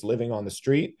 whether it's living on the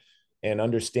street and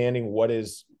understanding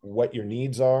what your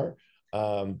needs are,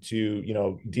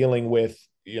 to dealing with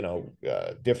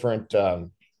different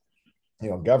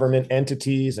government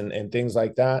entities and things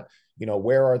like that.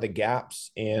 Where are the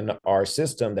gaps in our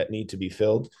system that need to be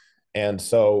filled? And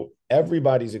so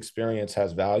everybody's experience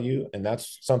has value, and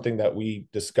that's something that we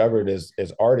discovered as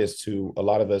artists, who a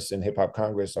lot of us in Hip Hop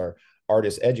Congress are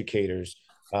artist educators,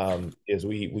 is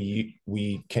we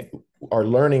are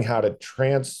learning how to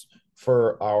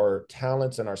transfer our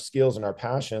talents and our skills and our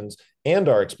passions and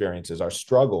our experiences, our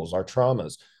struggles, our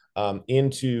traumas,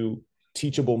 into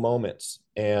teachable moments.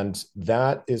 And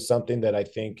that is something that I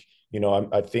think,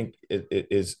 I think it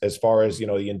is, as far as,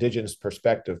 the indigenous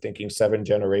perspective, thinking 7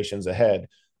 generations ahead,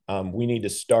 we need to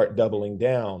start doubling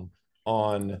down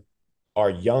on our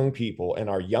young people and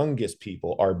our youngest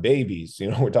people, our babies.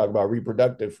 We're talking about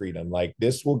reproductive freedom. Like,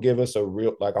 this will give us a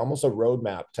real, like almost a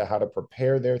roadmap to how to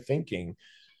prepare their thinking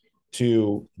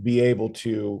to be able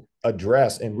to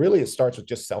address. And really it starts with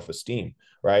just self-esteem,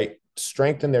 right?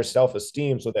 Strengthen their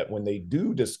self-esteem so that when they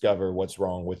do discover what's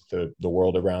wrong with the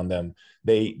world around them,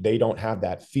 they don't have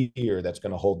that fear that's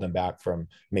going to hold them back from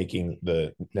making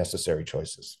the necessary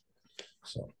choices.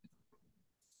 So.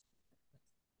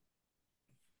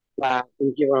 Wow,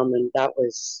 thank you, Roman. That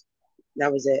was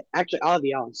it. Actually, all of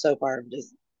y'all so far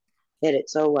just hit it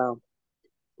so well.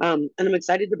 And I'm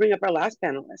excited to bring up our last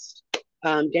panelist,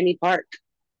 Denny Park.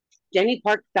 Denny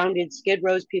Park founded Skid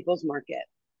Row's People's Market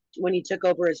when he took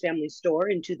over his family's store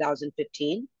in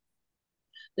 2015.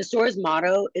 The store's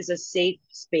motto is a safe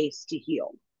space to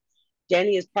heal.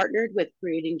 Danny is partnered with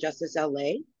Creating Justice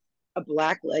LA, a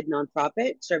Black-led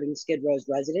nonprofit serving Skid Row's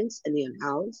residents and the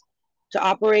unhoused, to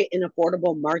operate an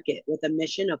affordable market with a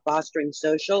mission of fostering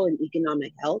social and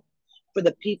economic health for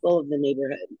the people of the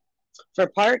neighborhood. For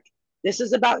Park, this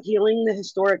is about healing the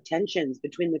historic tensions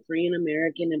between the Korean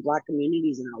American and Black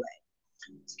communities in LA.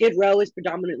 Skid Row is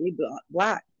predominantly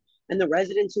Black, and the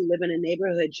residents who live in a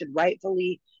neighborhood should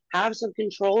rightfully have some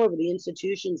control over the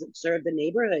institutions that serve the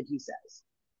neighborhood, he says.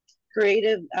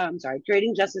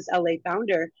 Creating Justice LA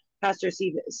founder, Pastor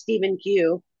Stephen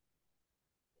Q.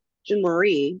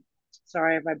 Marie,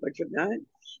 sorry if I butchered that,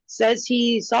 says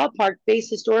he saw Park face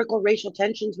historical racial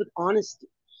tensions with honesty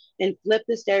and flip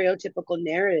the stereotypical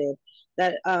narrative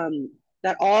that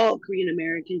all Korean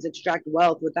Americans extract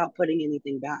wealth without putting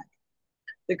anything back.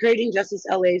 The Creating Justice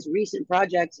LA's recent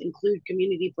projects include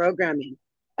community programming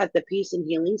at the Peace and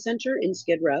Healing Center in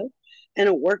Skid Row and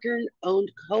a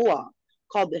worker-owned co-op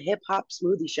called the Hip Hop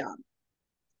Smoothie Shop.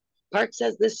 Park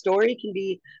says this story can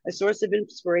be a source of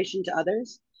inspiration to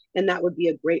others, and that would be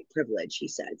a great privilege, he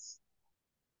says.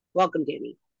 Welcome,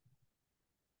 Danny.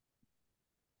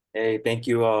 Hey, thank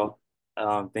you all.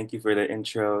 Thank you for the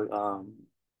intro.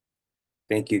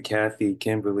 Thank you, Kathy,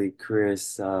 Kimberly,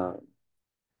 Chris.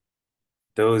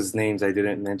 Those names I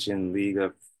didn't mention, League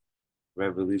of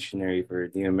Revolutionary for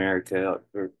New America,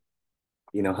 for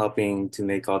helping to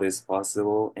make all this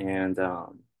possible. And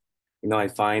I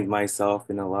find myself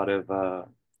in a lot of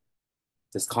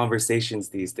just conversations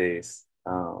these days.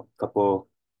 A couple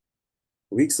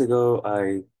weeks ago,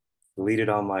 I deleted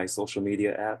all my social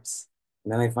media apps,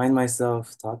 and then I find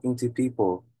myself talking to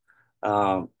people.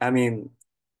 I mean,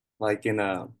 like in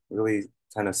a really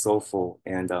kind of soulful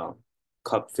and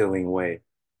cup filling way,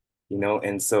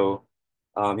 and so,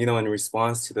 in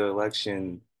response to the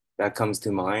election, that comes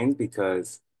to mind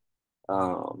because,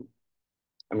 um,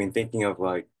 I mean, thinking of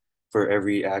like, for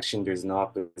every action, there's an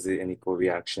opposite and equal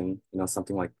reaction,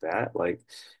 something like that. Like,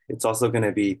 it's also going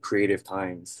to be creative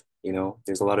times,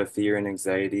 there's a lot of fear and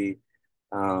anxiety,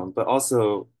 but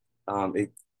also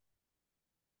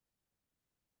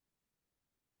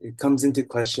it comes into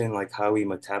question like how we uh,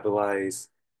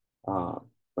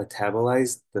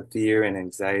 metabolize the fear and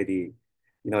anxiety.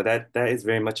 That is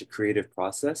very much a creative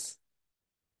process.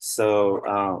 So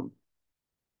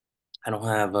I don't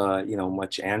have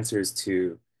much answers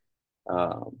to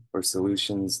or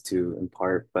solutions to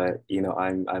impart, but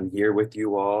I'm here with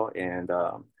you all and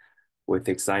with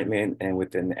excitement and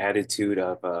with an attitude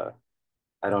of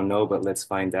I don't know, but let's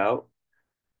find out.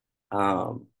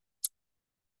 Um,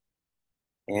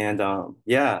 and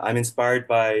yeah, I'm inspired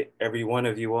by every one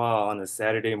of you all on a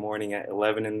Saturday morning at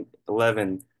 11 and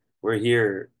 11. We're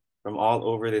here from all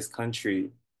over this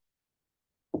country,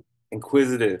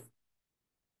 inquisitive,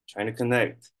 trying to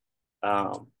connect,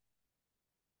 um,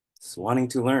 just wanting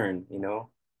to learn.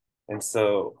 And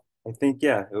so I think,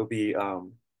 yeah, it will be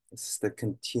it's the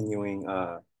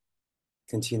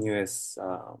continuous,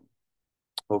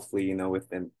 hopefully,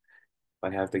 within, if I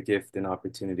have the gift and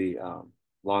opportunity,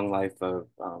 long life of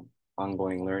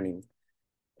ongoing learning.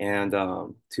 And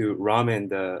to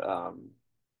Ramen,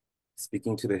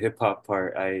 speaking to the hip hop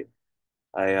part, I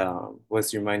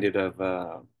was reminded of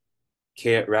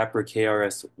rapper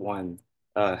KRS-One,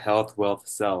 Health, Wealth,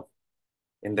 Self.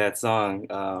 In that song,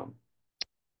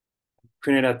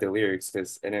 printed out the lyrics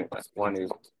because I didn't want to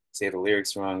say the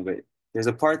lyrics wrong, but there's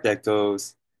a part that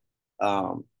goes,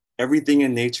 um, everything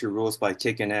in nature rules by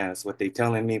kicking ass, what they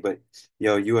telling me, but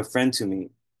yo, you a friend to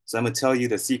me. So I'm gonna tell you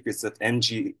the secrets of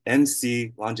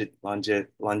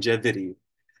longevity.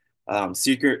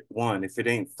 Secret one, if it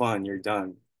ain't fun, you're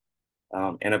done.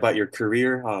 And about your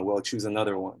career, well, choose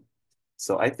another one.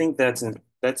 So I think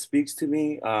that speaks to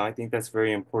me. I think that's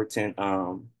very important.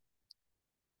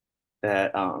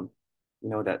 That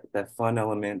that fun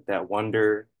element, that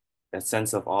wonder, that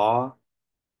sense of awe.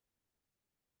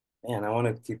 Man, I want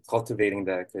to keep cultivating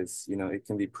that because it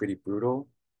can be pretty brutal.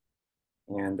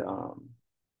 And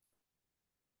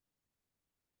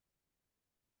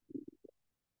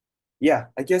yeah,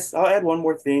 I guess I'll add one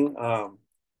more thing.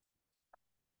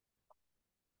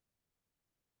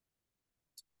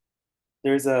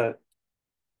 There's a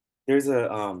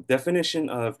definition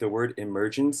of the word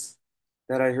emergence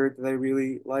that I heard that I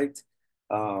really liked.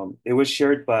 It was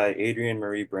shared by Adrienne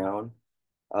Marie Brown,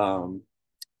 um,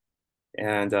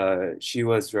 and she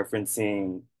was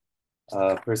referencing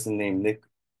a person named Nick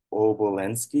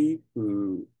Obolensky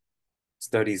who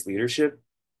studies leadership.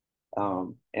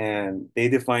 And they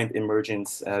defined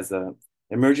emergence is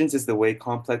the way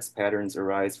complex patterns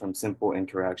arise from simple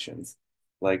interactions,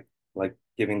 like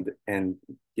giving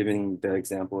the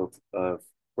example of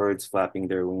birds flapping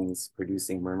their wings,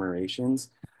 producing murmurations.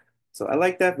 So I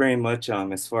like that very much.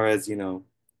 As far as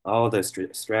all the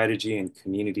strategy and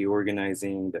community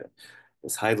organizing,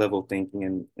 this high level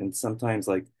thinking, and sometimes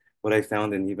like what I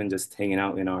found in even just hanging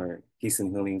out in our Peace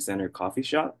and Healing Center coffee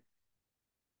shop,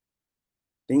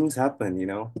 things happen, you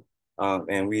know,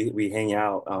 and we hang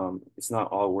out. It's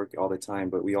not all work all the time,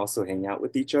 but we also hang out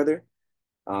with each other,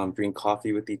 drink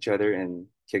coffee with each other, and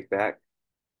kick back.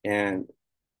 And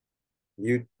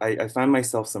I find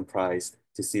myself surprised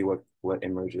to see what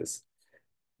emerges.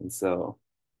 And so,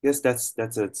 I guess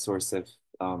that's a source of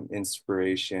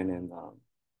inspiration, and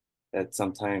that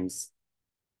sometimes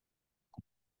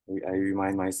I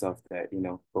remind myself that, you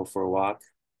know, go for a walk,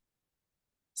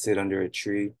 sit under a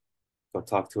tree, go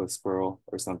talk to a squirrel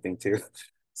or something too.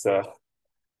 So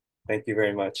thank you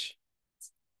very much.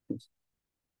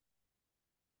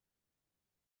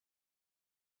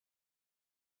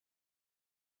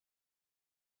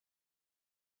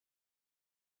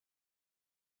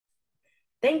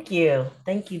 Thank you.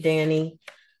 Thank you, Danny.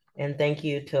 And thank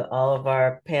you to all of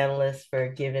our panelists for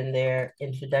giving their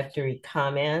introductory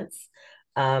comments.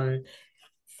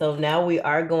 So now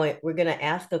we're going to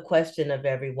ask a question of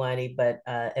everybody, but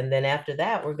and then after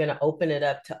that, we're going to open it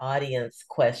up to audience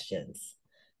questions.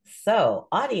 So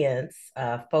audience,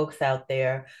 folks out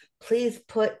there, please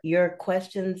put your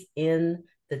questions in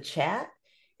the chat.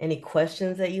 Any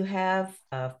questions that you have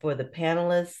for the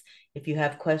panelists, if you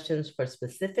have questions for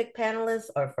specific panelists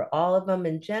or for all of them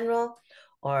in general,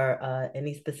 or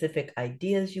any specific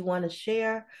ideas you want to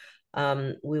share,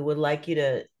 we would like you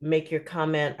to make your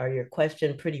comment or your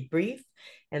question pretty brief,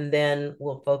 and then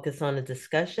we'll focus on the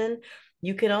discussion.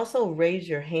 You can also raise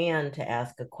your hand to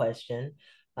ask a question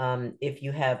if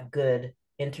you have good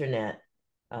internet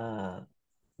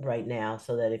right now,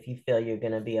 so that if you feel we're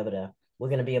going to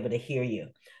be able to hear you.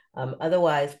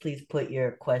 Otherwise, please put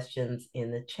your questions in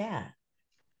the chat.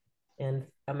 And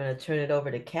I'm going to turn it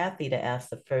over to Kathy to ask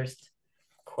the first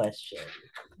question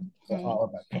for all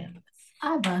of our panelists.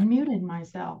 I've unmuted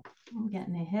myself. I'm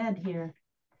getting ahead here.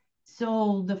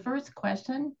 So the first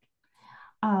question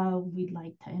we'd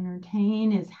like to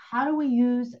entertain is, how do we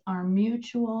use our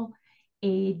mutual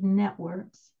aid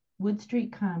networks, Wood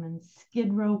Street Commons,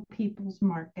 Skid Row People's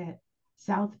Market,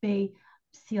 South Bay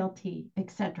CLT,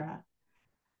 etc.,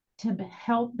 to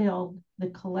help build the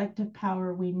collective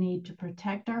power we need to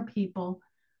protect our people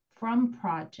from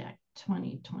Project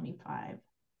 2025?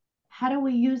 How do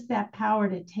we use that power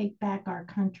to take back our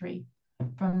country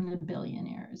from the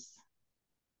billionaires?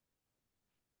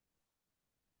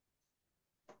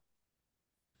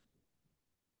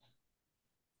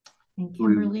 And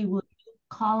Kimberly, will you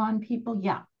call on people?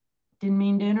 Yeah. Didn't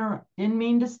mean to interrupt. Didn't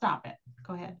mean to stop it.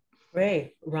 Go ahead.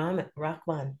 Great. Rahman,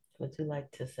 would you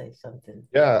like to say something?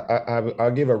 Yeah,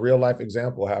 I'll give a real life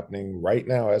example happening right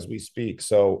now as we speak.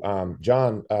 So,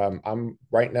 John, I'm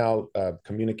right now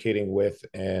communicating with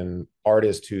an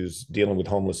artist who's dealing with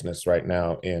homelessness right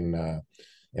now in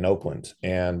Oakland,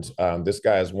 and this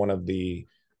guy is one of the.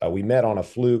 We met on a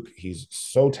fluke. He's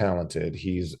so talented.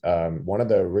 He's one of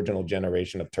the original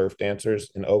generation of turf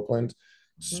dancers in Oakland.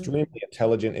 Extremely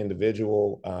intelligent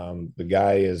individual. The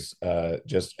guy is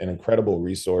just an incredible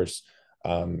resource.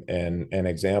 And an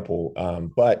example,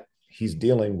 but he's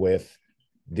dealing with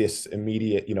this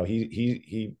immediate, you know,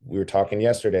 we were talking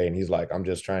yesterday and he's like, I'm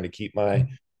just trying to keep my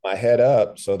head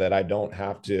up so that I don't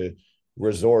have to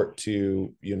resort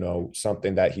to, you know,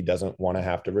 something that he doesn't want to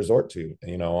have to resort to,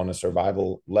 you know, on a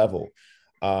survival level.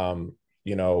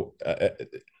 You know,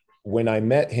 when I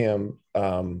met him,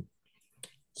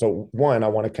 so one, I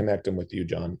want to connect him with you,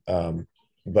 John.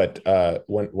 But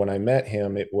when I met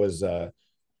him, it was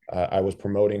I was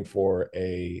promoting for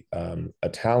a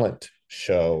talent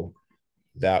show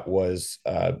that was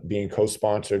being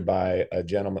co-sponsored by a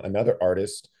gentleman, another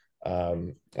artist, a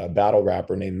battle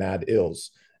rapper named Mad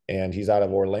Ills, and he's out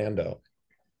of Orlando.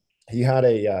 He has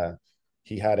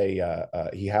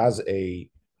a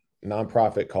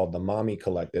nonprofit called the Mommy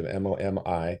Collective,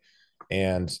 MOMI,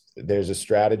 and there's a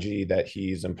strategy that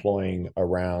he's employing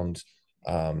around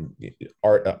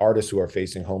artists who are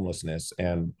facing homelessness.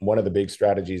 And one of the big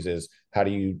strategies is, how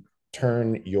do you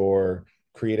turn your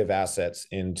creative assets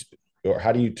into, or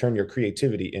how do you turn your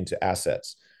creativity into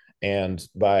assets? And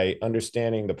by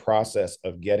understanding the process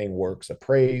of getting works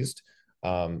appraised,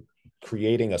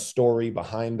 creating a story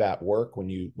behind that work, when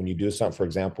you do something, for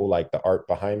example, like the art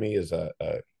behind me is a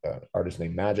artist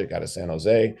named Magic out of San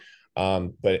Jose.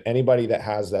 But anybody that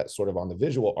has that sort of on the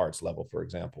visual arts level, for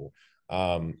example,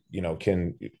 you know,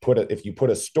 can if you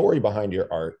put a story behind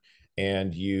your art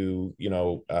and you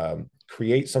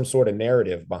create some sort of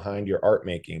narrative behind your art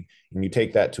making, and you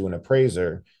take that to an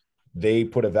appraiser, they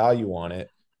put a value on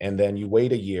it, and then you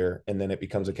wait a year and then it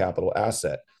becomes a capital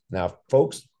asset. Now,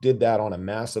 folks did that on a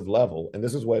massive level, and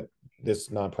this is what this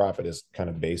nonprofit is kind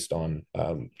of based on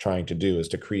trying to do, is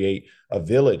to create a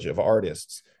village of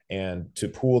artists and to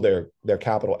pool their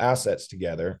capital assets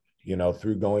together,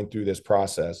 through going through this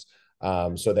process,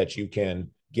 so that you can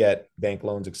get bank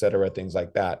loans, et cetera, things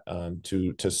like that,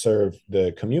 to serve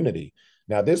the community.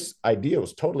 Now, this idea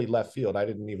was totally left field. I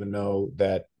didn't even know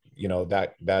that,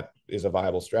 that is a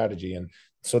viable strategy. And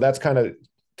so that's kind of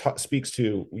speaks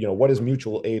to, what does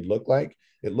mutual aid look like?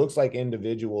 It looks like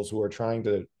individuals who are trying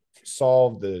to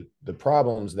solve the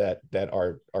problems that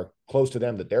are close to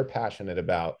them, that they're passionate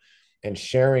about, and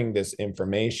sharing this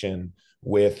information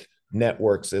with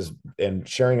networks and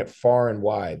sharing it far and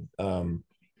wide.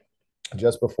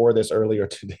 Just before this, earlier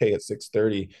today at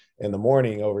 6:30 in the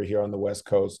morning over here on the West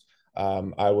Coast,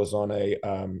 I was on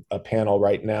a panel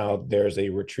right now. There's a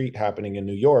retreat happening in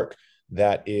New York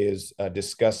that is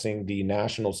discussing the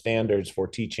national standards for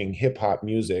teaching hip hop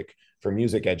music for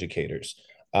music educators.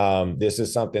 This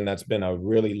is something that's been a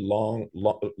really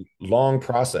long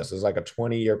process. It's like a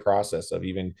 20-year process of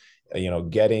even,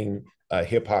 getting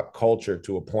hip hop culture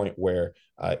to a point where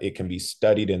it can be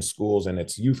studied in schools, and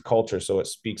it's youth culture. So it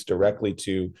speaks directly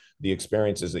to the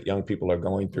experiences that young people are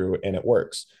going through, and it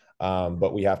works.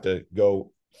 But we have to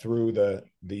go through the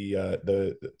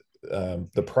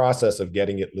process of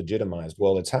getting it legitimized.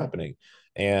 Well, it's happening.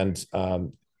 And,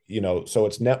 so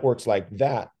it's networks like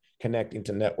that connecting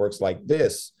to networks like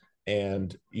this,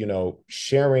 and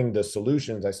sharing the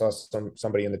solutions. I saw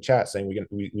somebody in the chat saying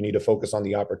we need to focus on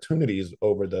the opportunities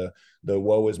over the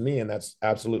woe is me, and that's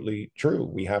absolutely true.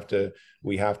 We have to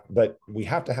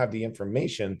have the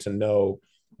information to know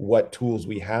what tools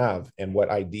we have and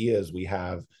what ideas we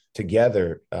have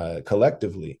together,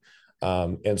 collectively.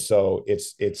 And so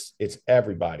it's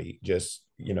everybody just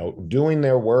doing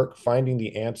their work, finding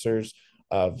the answers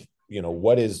of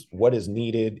what is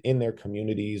needed in their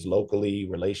communities, locally,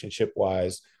 relationship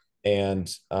wise, and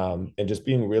just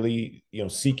being really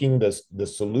seeking the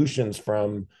solutions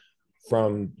from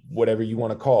whatever you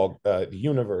want to call the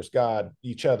universe, God,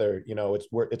 each other.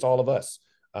 It's all of us,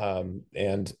 and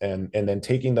then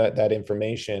taking that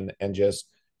information and just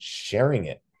sharing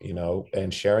it,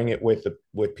 and sharing it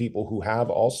with people who have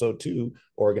also too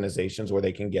organizations where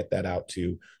they can get that out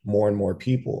to more and more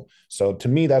people. So to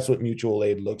me, that's what mutual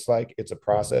aid looks like. It's a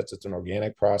process, it's an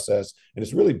organic process, and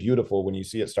it's really beautiful when you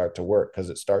see it start to work,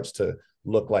 because it starts to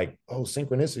look like, oh,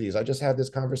 synchronicities. I just had this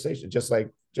conversation, just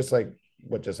like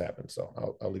what just happened.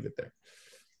 So I'll leave it there.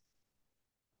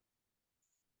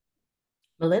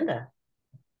 Melinda.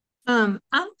 I'm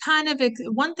kind of,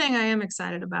 one thing I am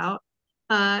excited about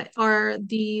are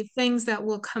the things that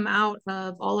will come out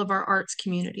of all of our arts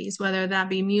communities, whether that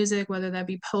be music, whether that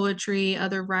be poetry,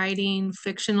 other writing,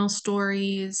 fictional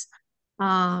stories,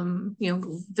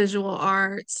 visual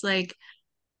arts, like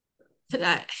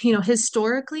that,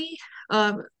 historically,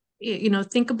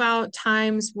 think about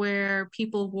times where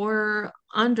people were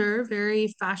under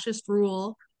very fascist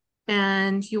rule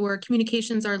and your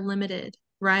communications are limited,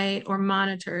 right, or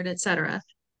monitored, etc.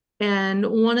 And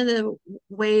one of the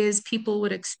ways people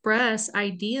would express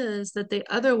ideas that they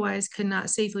otherwise could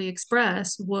not safely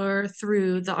express were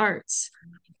through the arts,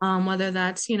 whether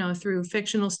that's, through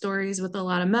fictional stories with a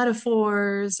lot of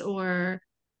metaphors, or,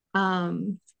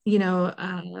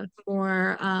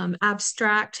 more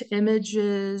abstract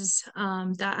images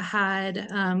that had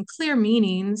clear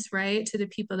meanings, right, to the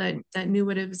people that knew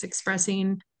what it was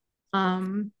expressing.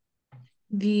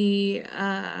 The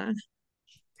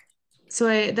So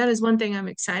that is one thing I'm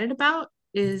excited about,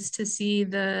 is to see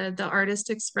the artists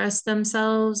express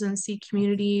themselves and see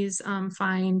communities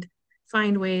find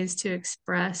ways to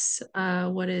express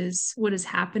what is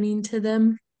happening to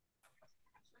them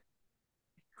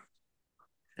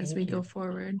as we go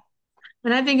forward.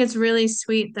 And I think it's really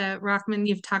sweet that, Rockman,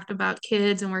 you've talked about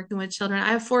kids and working with children. I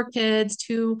have 4 kids,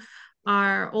 2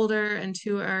 are older and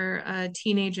 2 are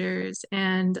teenagers.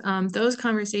 And those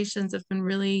conversations have been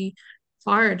really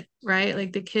hard, right?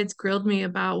 Like the kids grilled me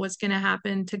about what's going to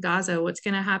happen to Gaza, what's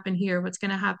going to happen here, what's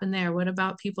going to happen there, what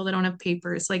about people that don't have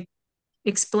papers? Like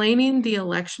explaining the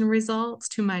election results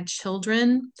to my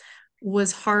children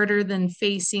was harder than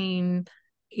facing,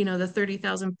 the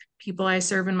 30,000 people I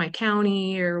serve in my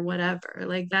county or whatever.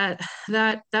 Like that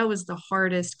was the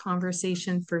hardest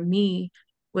conversation for me,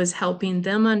 was helping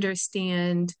them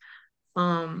understand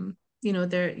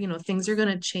things are going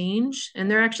to change, and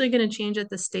they're actually going to change at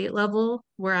the state level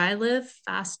where I live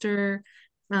faster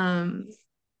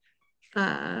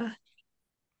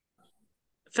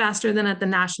faster than at the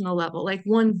national level. Like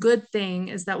one good thing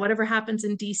is that whatever happens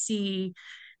in DC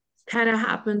kind of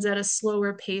happens at a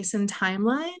slower pace and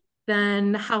timeline.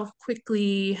 then how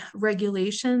quickly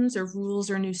regulations or rules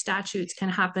or new statutes can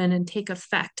happen and take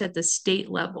effect at the state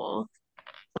level.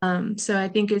 So I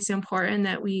think it's important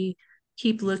that we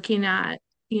keep looking at,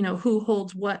 who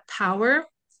holds what power.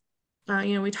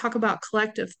 We talk about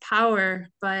collective power,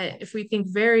 but if we think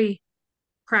very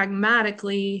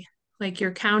pragmatically, like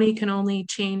your county can only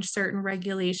change certain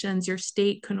regulations, your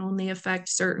state can only affect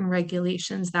certain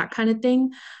regulations, that kind of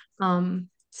thing.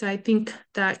 So I think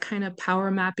that kind of power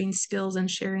mapping skills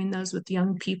and sharing those with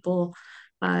young people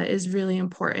is really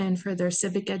important for their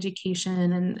civic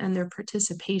education and their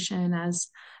participation as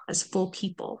full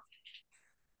people.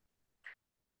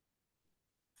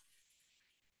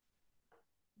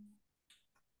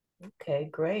 Okay,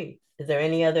 great. Is there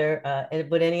any other,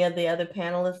 would any of the other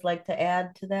panelists like to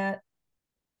add to that?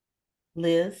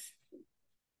 Liz?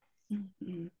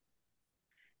 Mm-hmm.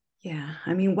 Yeah,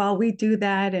 I mean, while we do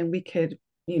that and we could,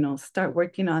 start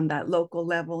working on that local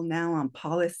level now on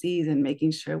policies and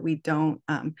making sure we don't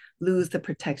lose the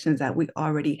protections that we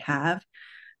already have.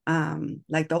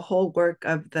 Like the whole work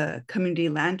of the community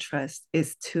land trust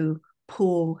is to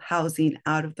pull housing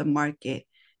out of the market.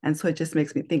 And so it just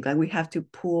makes me think like we have to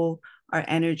pull our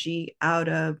energy out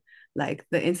of like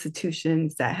the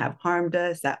institutions that have harmed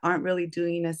us, that aren't really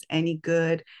doing us any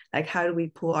good. Like, how do we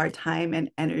pull our time and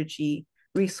energy,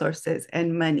 resources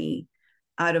and money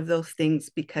out of those things,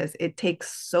 because it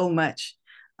takes so much.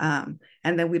 And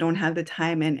then we don't have the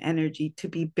time and energy to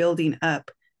be building up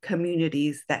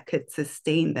communities that could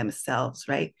sustain themselves,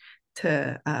 right?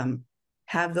 To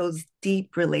have those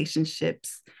deep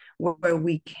relationships where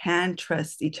we can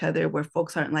trust each other, where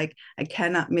folks aren't like, I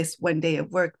cannot miss one day of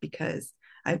work because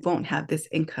I won't have this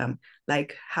income.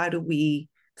 Like, how do we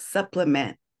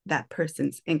supplement that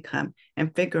person's income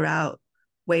and figure out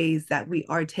ways that we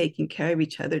are taking care of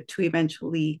each other to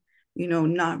eventually,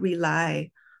 not rely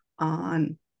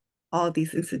on all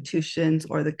these institutions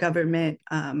or the government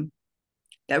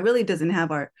that really doesn't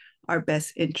have our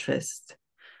best interest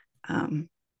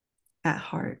at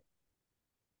heart.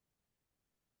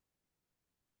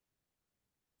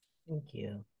 Thank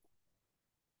you.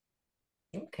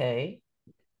 Okay.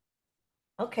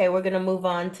 Okay, we're going to move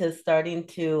on to starting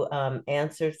to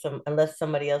answer some, unless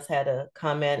somebody else had a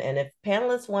comment. And if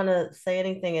panelists want to say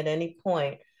anything at any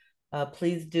point,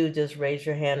 please do just raise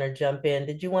your hand or jump in.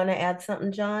 Did you want to add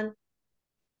something, John?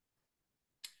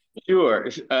 Sure.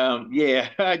 Yeah,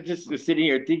 I just was sitting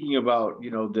here thinking about,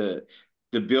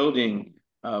 the building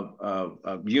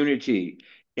of unity,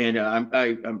 and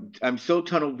I'm so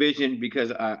tunnel vision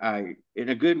because I in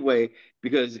a good way,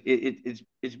 because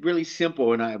it's really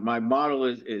simple, and my model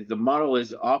is the model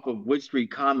is off of Wood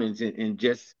Street Commons, and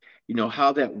just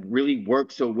how that really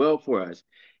works so well for us,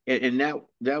 and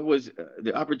that was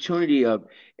the opportunity of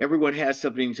everyone has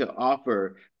something to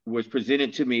offer was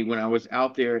presented to me when I was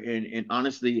out there, and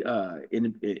honestly,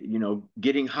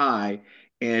 getting high,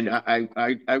 and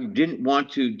I didn't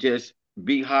want to just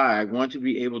be high. I want to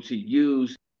be able to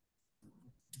use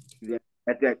that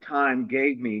at that time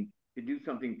gave me to do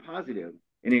something positive.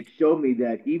 And it showed me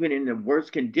that even in the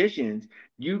worst conditions,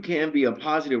 you can be a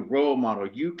positive role model.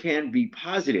 You can be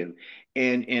positive.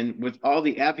 And with all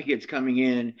the advocates coming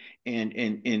in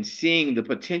and seeing the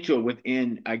potential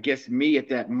within, I guess, me at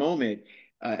that moment,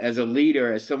 as a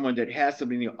leader, as someone that has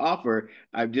something to offer,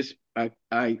 I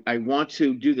want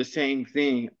to do the same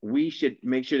thing. We should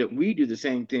make sure that we do the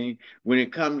same thing when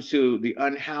it comes to the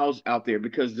unhoused out there,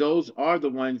 because those are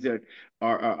the ones that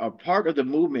are part of the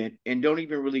movement and don't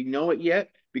even really know it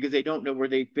yet because they don't know where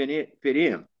they fit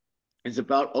in. It's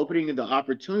about opening the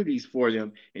opportunities for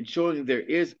them and showing them there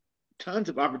is tons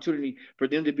of opportunity for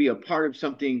them to be a part of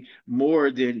something more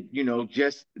than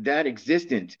just that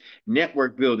existence.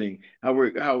 Network building,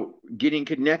 how getting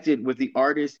connected with the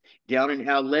artists down in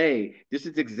LA. This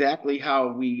is exactly how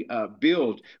we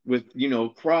build with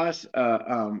cross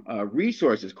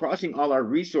resources, crossing all our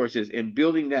resources and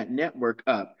building that network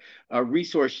up.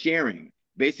 Resource sharing,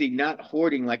 basically not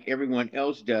hoarding like everyone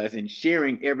else does, and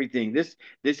sharing everything.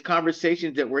 This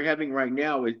conversations that we're having right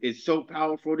now is so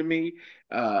powerful to me.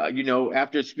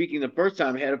 After speaking the first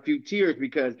time, I had a few tears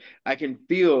because I can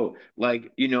feel like,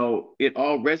 it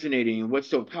all resonating. And what's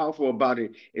so powerful about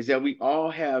it is that we all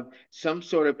have some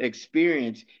sort of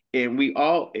experience, and we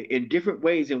all in different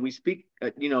ways, and we speak,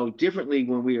 differently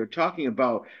when we are talking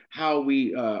about how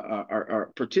we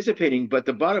are participating. But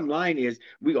the bottom line is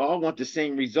we all want the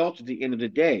same results at the end of the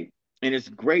day. And it's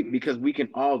great because we can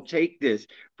all take this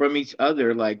from each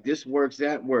other, like this works,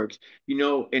 that works,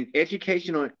 and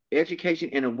education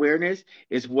and awareness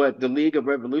is what the League of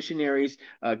Revolutionaries,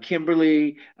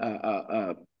 Kimberly,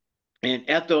 and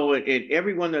Ethel and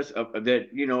everyone that's that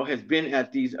has been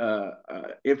at these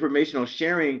informational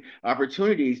sharing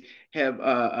opportunities have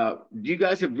you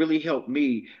guys have really helped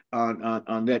me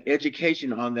on that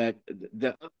education on that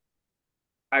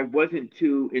I wasn't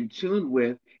too in tune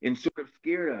with and sort of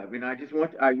scared of. And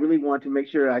I really want to make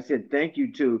sure I said thank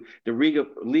you to the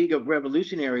League of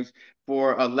Revolutionaries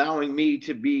for allowing me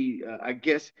to be, I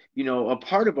guess, a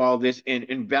part of all this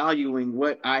and valuing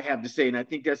what I have to say. And I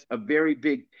think that's a very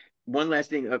big, one last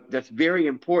thing that's very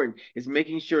important is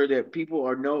making sure that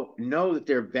people know that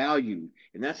they're valued.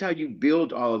 And that's how you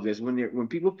build all of this. When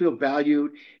people feel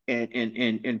valued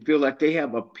and feel like they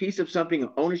have a piece of something,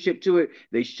 ownership to it,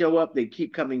 they show up, they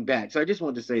keep coming back. So I just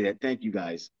wanted to say that. Thank you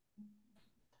guys.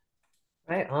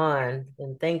 Right on.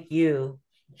 And thank you,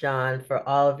 John, for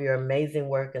all of your amazing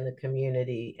work in the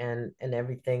community and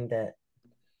everything that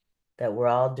we're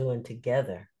all doing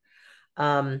together.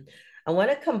 I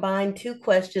want to combine two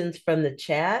questions from the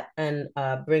chat and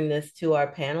bring this to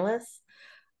our panelists.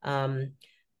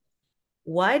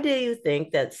 Why do you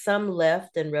think that some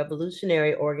left and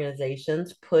revolutionary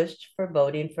organizations pushed for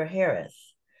voting for Harris?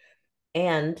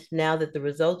 And now that the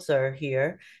results are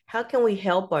here, how can we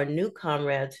help our new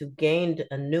comrades who gained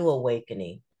a new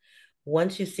awakening?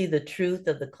 Once you see the truth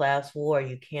of the class war,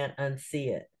 you can't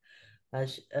unsee it.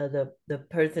 The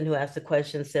person who asked the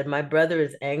question said, my brother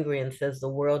is angry and says the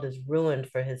world is ruined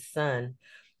for his son.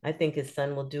 I think his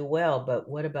son will do well, but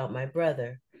what about my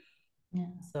brother? Yeah.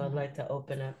 So I'd like to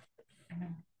open up.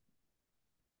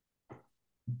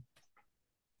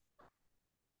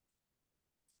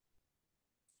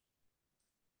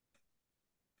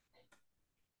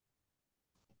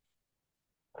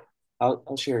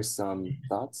 I'll share some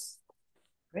thoughts.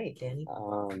 Great, Danny.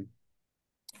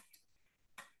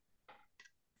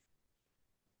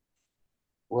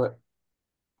 What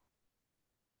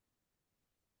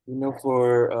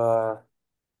for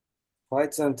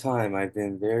quite some time, I've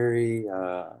been very,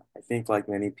 I think like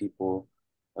many people,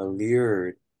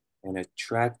 allured and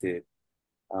attracted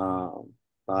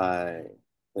by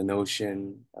the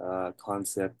notion,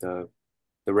 concept of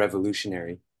the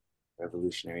revolutionary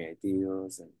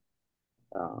ideals, and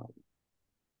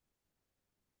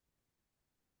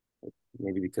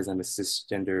maybe because I'm a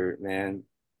cisgender man,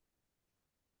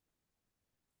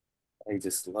 I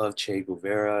just love Che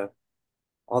Guevara.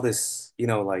 All this,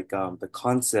 like the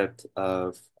concept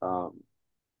of the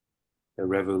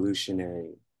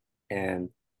revolutionary, and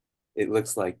it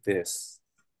looks like this.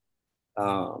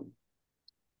 And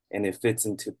it fits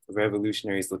into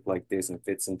revolutionaries look like this and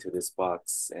fits into this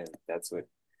box, and that's what.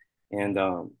 And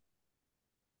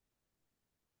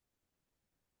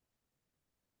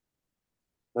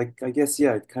like I guess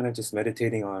yeah, kind of just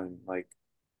meditating on like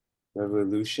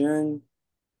revolution.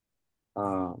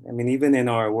 I mean, even in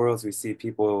our worlds, we see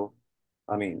people.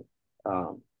 I mean,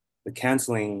 the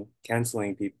canceling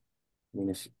people. I mean,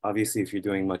 if obviously if you're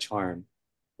doing much harm,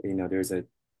 there's a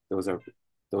those are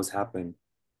those happen.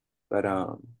 But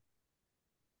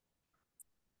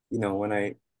when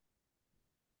I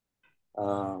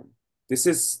this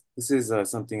is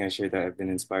something I shared that I've been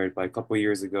inspired by. A couple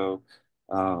years ago,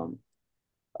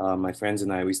 my friends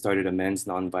and I, we started a men's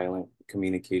nonviolent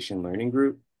communication learning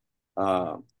group.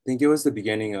 I think it was the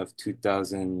beginning of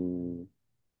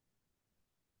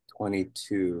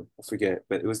 2022. I forget,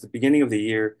 but it was the beginning of the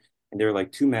year, and there were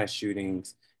like two mass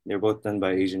shootings. They're both done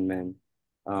by Asian men.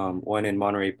 One in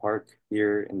Monterey Park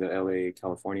here in the LA,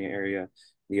 California area.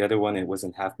 The other one, it was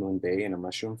in Half Moon Bay in a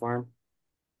mushroom farm.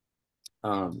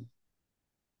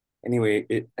 Anyway,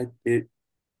 it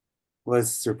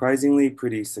was surprisingly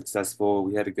pretty successful.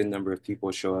 We had a good number of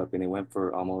people show up, and it went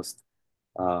for almost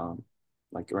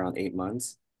like around 8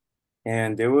 months.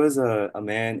 And there was a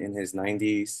man in his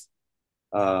 90s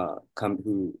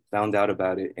who found out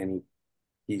about it, and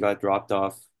he got dropped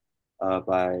off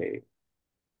by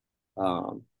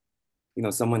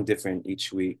someone different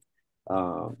each week.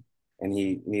 And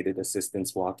he needed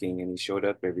assistance walking, and he showed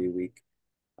up every week.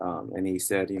 And he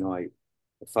said, I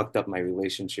fucked up my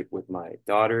relationship with my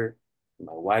daughter.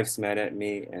 My wife's mad at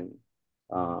me, and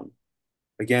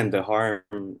again, the harm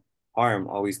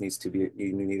always needs to be,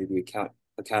 you need to be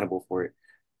accountable for it.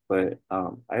 But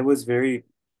I was very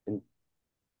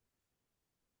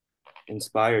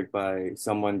inspired by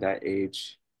someone that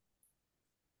age,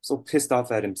 so pissed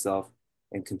off at himself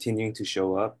and continuing to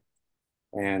show up.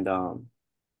 And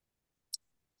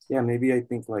yeah, maybe I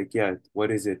think like, yeah, what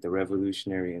is it, the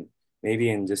revolutionary, and maybe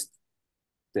in just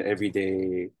the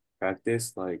everyday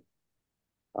practice, like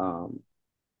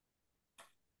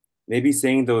maybe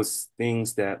saying those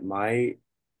things that might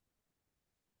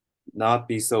not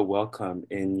be so welcome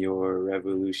in your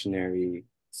revolutionary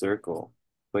circle.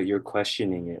 but you're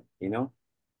questioning it, you know,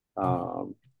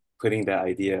 putting that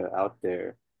idea out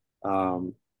there.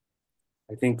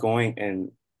 I think going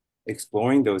and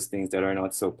exploring those things that are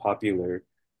not so popular,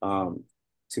 to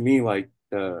me, like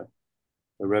the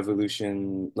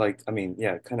revolution, like, I mean,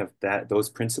 yeah, kind of that, those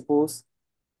principles,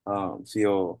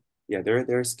 feel, yeah,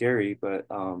 they're scary, but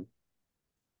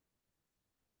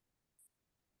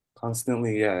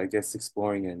constantly, yeah, I guess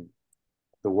exploring in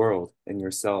the world and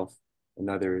yourself and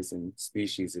others and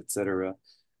species, etc.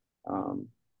 Um,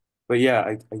 but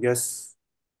yeah, I guess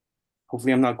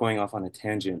hopefully I'm not going off on a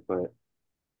tangent, but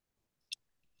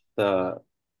the,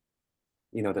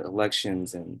 you know, the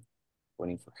elections and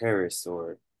voting for Harris,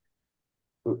 or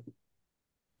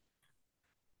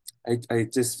I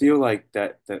just feel like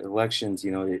that the elections,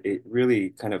 you know, it really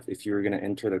kind of, if you were going to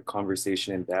enter the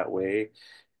conversation in that way,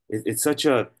 it's such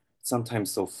a,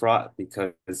 sometimes so fraught,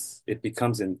 because it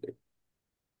becomes in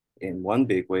one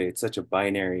big way, it's such a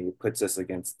binary, it puts us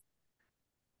against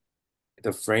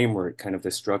the framework, kind of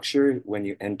the structure when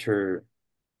you enter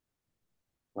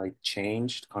like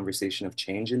change, conversation of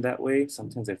change in that way.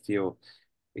 Sometimes I feel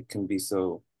it can be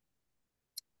so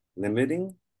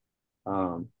limiting.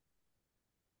 Um,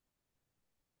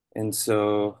 and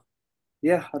so,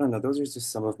 yeah, I don't know. Those are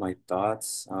just some of my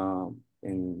thoughts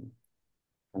in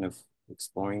kind of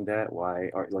exploring that, why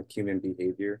art, like human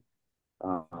behavior,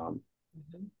 um,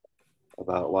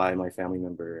 about why my family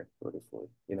member voted for,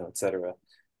 you know, etc.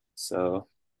 So,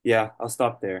 yeah, I'll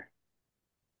stop there.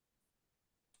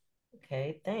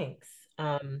 Okay, thanks.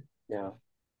 Yeah.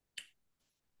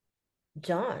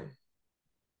 John.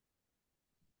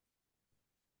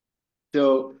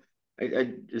 So I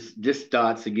just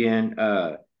thoughts again.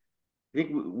 I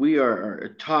think we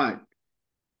are taught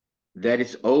that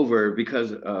it's over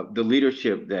because of the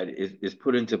leadership that is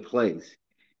put into place.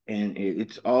 And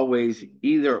it's always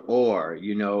either or,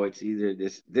 you know, it's either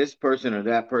this person or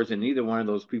that person. Neither one of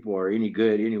those people are any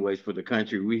good anyways for the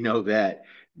country. We know that.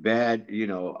 Bad, you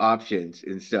know, options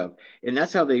and stuff. And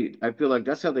that's how they, I feel like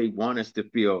that's how they want us to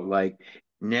feel like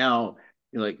now,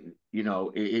 like, you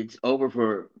know, it's over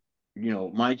for, you know,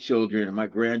 my children and my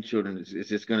grandchildren. It's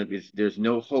just going to be, there's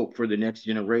no hope for the next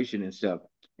generation and stuff,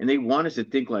 and they want us to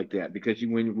think like that because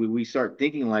when we start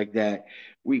thinking like that,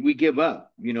 we give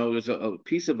up. You know, there's a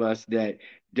piece of us that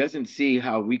doesn't see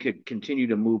how we could continue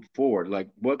to move forward. Like,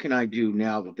 what can I do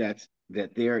now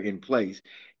that they're in place?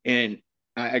 And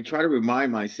I try to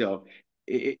remind myself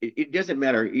it doesn't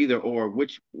matter either or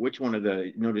which one of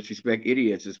the, no disrespect,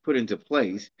 idiots is put into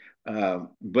place,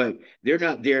 but they're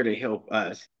not there to help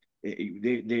us.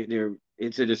 They're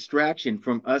it's a distraction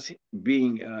from us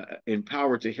being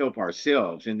empowered to help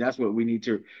ourselves, and that's what we need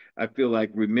to, I feel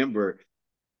like, remember,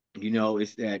 you know,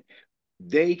 is that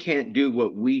they can't do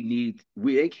what we need.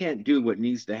 They can't do what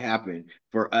needs to happen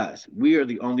for us. We are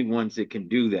the only ones that can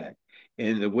do that.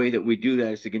 And the way that we do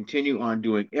that is to continue on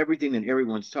doing everything that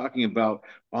everyone's talking about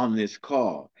on this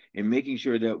call and making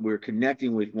sure that we're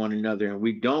connecting with one another and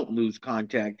we don't lose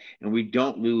contact and we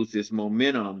don't lose this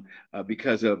momentum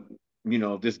because of, you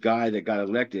know, this guy that got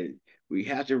elected. We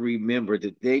have to remember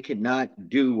that they cannot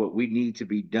do what we need to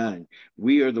be done.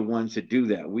 We are the ones that do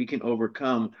that. We can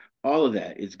overcome all of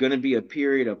that. It's going to be a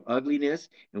period of ugliness,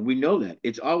 and we know that.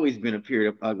 It's always been a period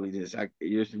of ugliness.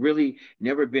 There's really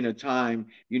never been a time,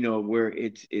 you know, where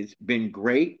it's been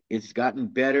great. It's gotten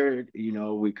better. You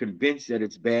know, we're convinced that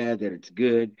it's bad, that it's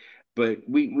good, but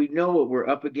we know what we're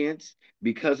up against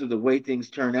because of the way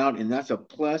things turn out, and that's a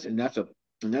plus, and that's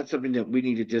something that we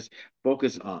need to just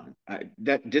focus on.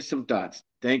 That just some thoughts.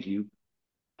 Thank you.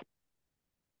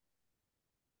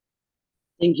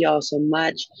 Thank you all so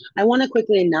much. I want to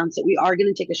quickly announce that we are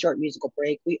going to take a short musical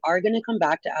break. We are going to come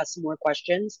back to ask some more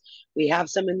questions. We have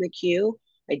some in the queue.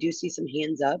 I do see some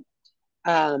hands up.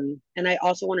 And I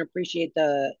also want to appreciate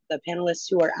the panelists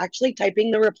who are actually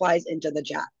typing the replies into the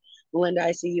chat. Melinda,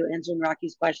 I see you answering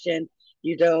Rocky's question.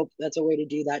 You dope. That's a way to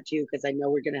do that too, because I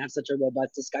know we're going to have such a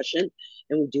robust discussion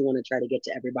and we do want to try to get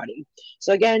to everybody.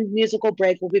 So again, musical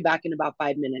break. We'll be back in about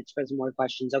 5 minutes for some more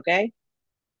questions, okay?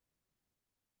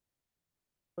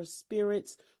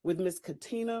 Spirits with Miss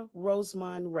Katina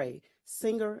Rosemond Ray,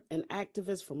 singer and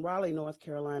activist from Raleigh, North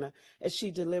Carolina, as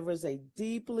she delivers a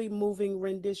deeply moving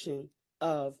rendition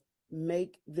of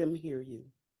Make Them Hear You.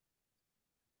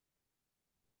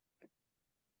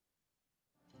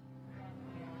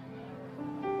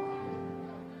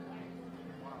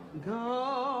 Go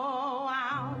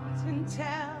out and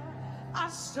tell our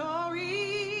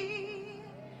story.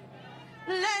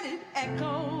 Let it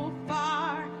echo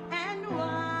far and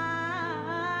wide.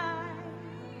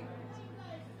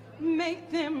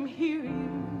 Make them hear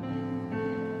you.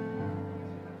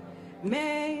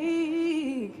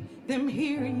 Make them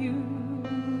hear you.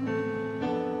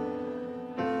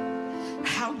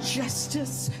 How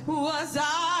justice was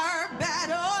our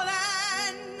battle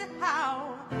and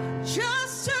how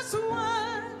justice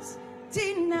was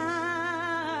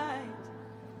denied.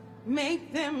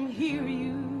 Make them hear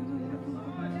you.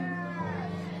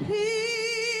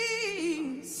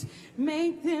 Please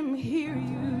make them hear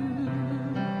you.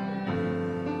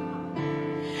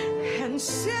 And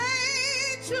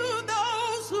say to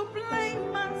those who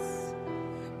blame us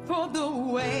for the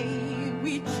way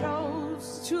we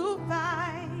chose to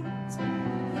fight,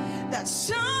 that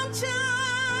sometimes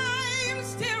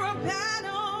there are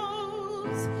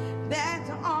battles that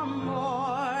are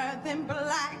more than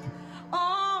black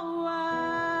or white.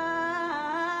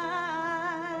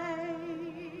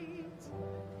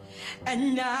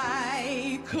 And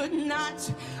I could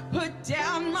not put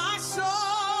down my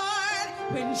sword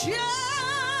when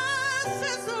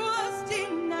justice was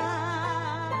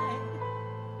denied.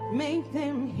 Make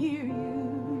them hear you.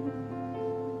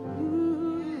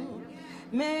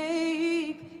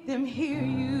 Make them hear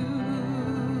you.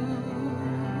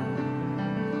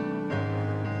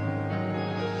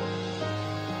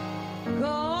 Go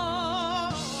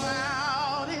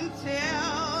out and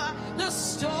tell the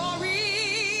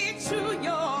story to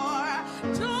your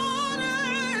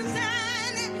daughters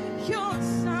and your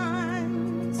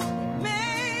sons.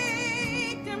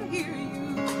 Make them hear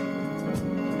you.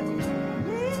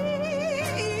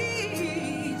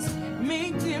 Please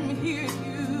make them hear you.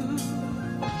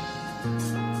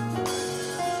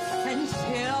 And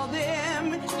tell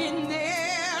them in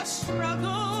their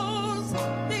struggles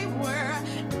they were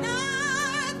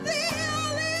not the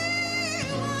only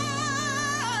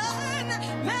one.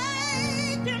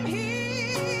 Make them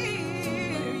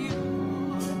hear you.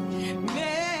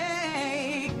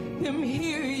 Make them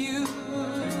hear you.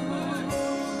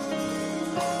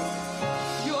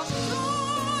 Your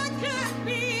sword could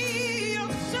be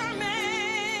your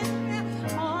sermon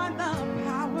on the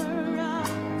power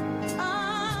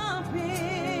of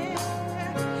it.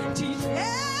 Teach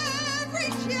every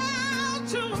child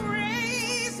to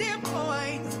raise their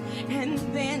voice, and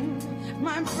then,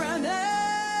 my brother,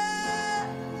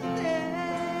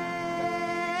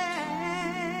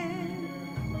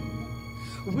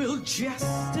 will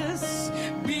justice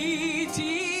be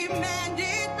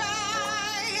demanded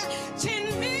by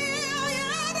 10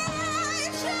 million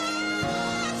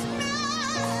righteous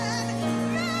men?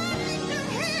 Make them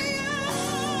hear you.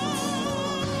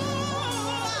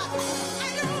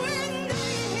 And when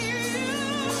they hear you,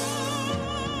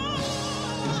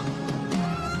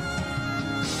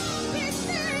 be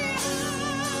serious.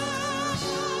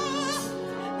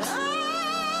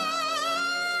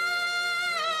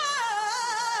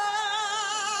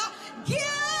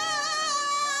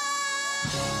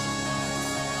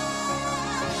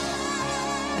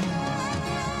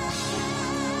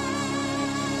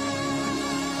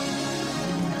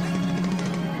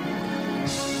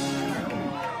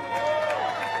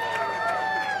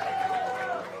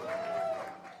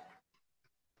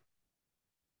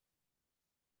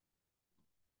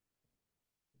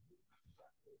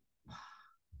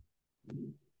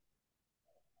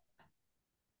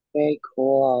 Very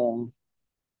cool.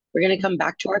 We're going to come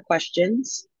back to our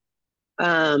questions.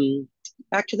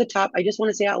 Back to the top, I just want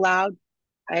to say out loud,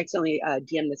 I accidentally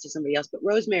DM'd this to somebody else, but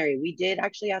Rosemary, we did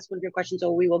actually ask one of your questions,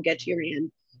 so we will get to your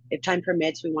hand. If time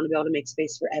permits, we want to be able to make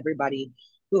space for everybody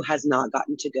who has not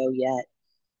gotten to go yet.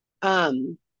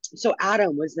 So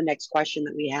Adam was the next question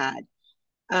that we had.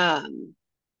 And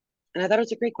I thought it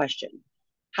was a great question.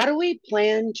 How do we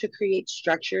plan to create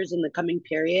structures in the coming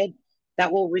period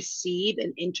that will receive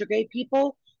and integrate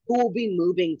people who will be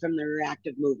moving from the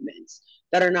reactive movements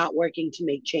that are not working to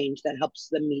make change that helps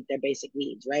them meet their basic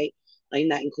needs, right?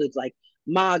 And that includes like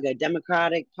MAGA,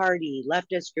 Democratic Party,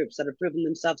 leftist groups that have proven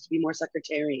themselves to be more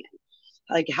sectarian.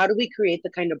 Like, how do we create the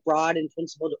kind of broad and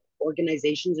principled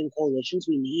organizations and coalitions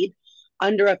we need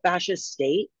under a fascist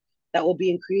state that will be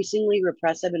increasingly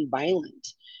repressive and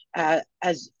violent,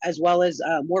 as well as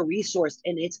more resourced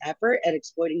in its effort at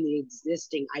exploiting the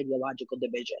existing ideological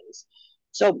divisions?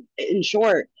 So in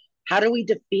short, how do we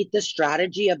defeat the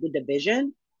strategy of the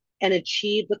division and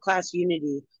achieve the class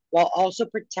unity while also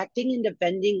protecting and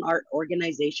defending our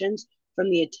organizations from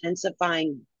the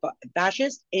intensifying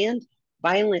fascist and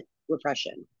violent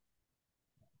repression?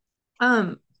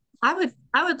 I would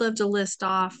love to list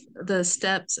off the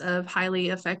steps of highly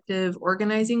effective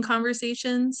organizing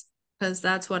conversations, because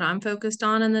that's what I'm focused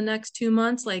on in the next 2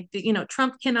 months. Like,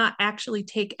 Trump cannot actually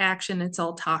take action. It's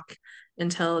all talk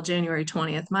until January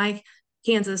 20th.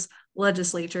 Kansas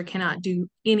legislature cannot do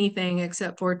anything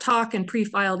except for talk and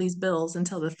pre-file these bills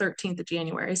until the 13th of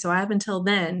January. So I have until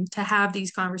then to have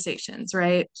these conversations,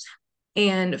 right?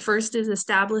 And first is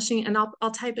establishing, and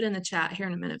I'll type it in the chat here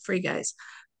in a minute for you guys,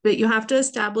 but you have to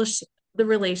establish the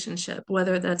relationship,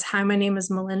 whether that's, hi, my name is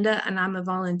Melinda and I'm a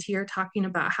volunteer talking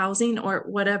about housing or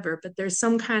whatever, but there's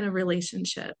some kind of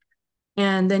relationship.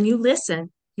 And then you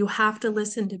listen. You have to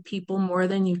listen to people more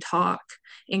than you talk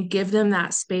and give them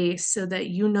that space so that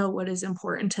you know what is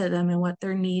important to them and what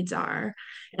their needs are.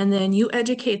 And then you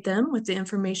educate them with the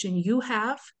information you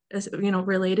have, as you know,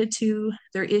 related to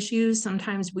their issues.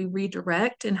 Sometimes we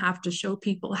redirect and have to show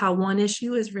people how one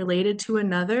issue is related to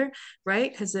another,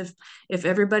 right? Because if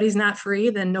everybody's not free,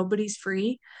 then nobody's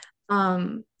free.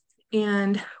 And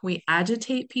we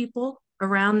agitate people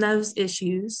around those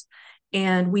issues,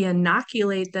 and we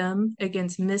inoculate them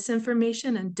against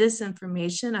misinformation and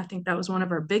disinformation. I think that was one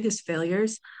of our biggest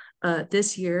failures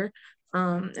this year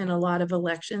in a lot of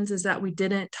elections, is that we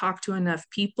didn't talk to enough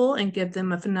people and give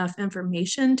them enough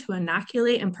information to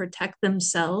inoculate and protect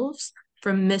themselves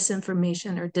from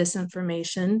misinformation or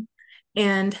disinformation.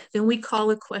 And then we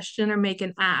call a question or make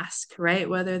an ask, right?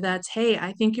 Whether that's, hey,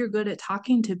 I think you're good at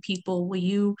talking to people. Will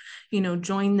you,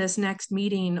 join this next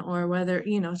meeting? Or whether,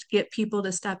 get people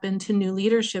to step into new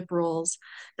leadership roles,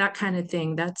 that kind of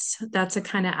thing. That's a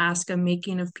kind of ask I'm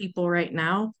making of people right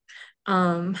now.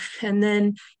 And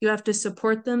then you have to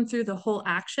support them through the whole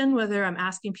action, whether I'm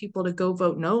asking people to go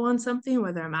vote no on something,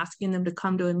 whether I'm asking them to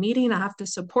come to a meeting. I have to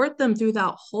support them through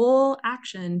that whole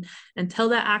action until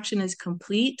that action is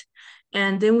complete.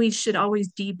 And then we should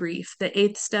always debrief. The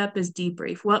 8th step is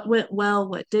debrief. What went well,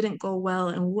 what didn't go well,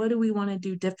 and what do we want to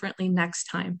do differently next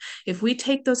time? If we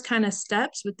take those kind of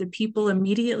steps with the people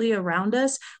immediately around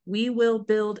us, we will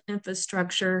build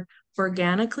infrastructure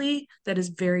organically that is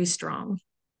very strong.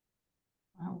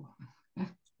 Oh,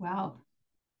 wow.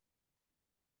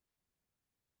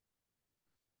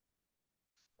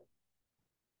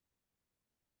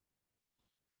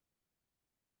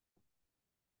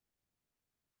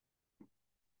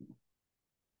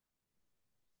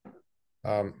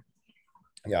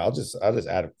 Yeah, I'll just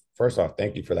add, first off,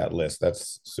 thank you for that list.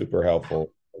 That's super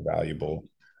helpful, valuable.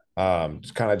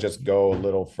 Just kind of just go a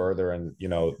little further, and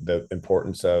the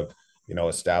importance of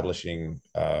establishing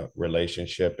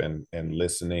relationship and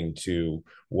listening to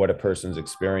what a person's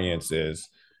experience is.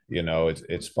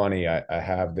 It's funny. I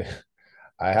have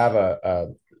a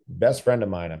best friend of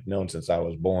mine I've known since I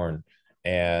was born,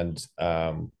 and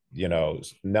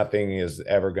nothing is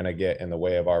ever going to get in the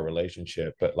way of our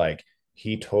relationship. But like,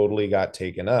 he totally got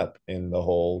taken up in the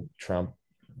whole Trump,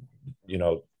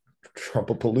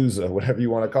 Trumpapalooza, whatever you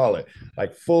want to call it,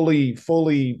 like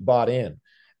fully bought in.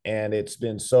 And it's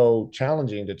been so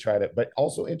challenging to try to, but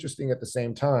also interesting at the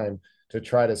same time, to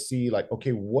try to see like,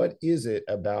 okay, what is it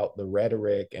about the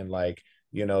rhetoric and like,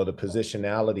 the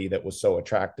positionality that was so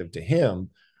attractive to him,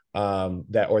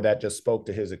 that just spoke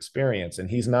to his experience. And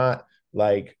he's not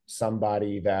like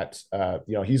somebody that,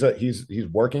 he's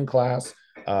working class.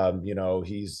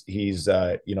 He's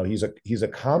a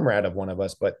comrade of one of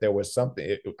us, but there was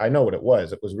something, I know what it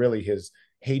was. It was really his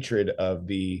hatred of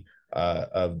the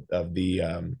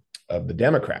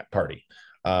Democrat Party,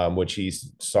 which he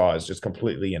saw as just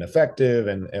completely ineffective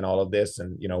and all of this.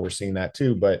 And, we're seeing that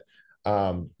too. But,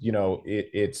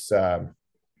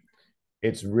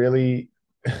 it's really,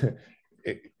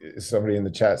 somebody in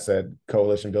the chat said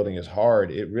coalition building is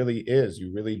hard. It really is.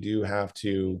 You really do have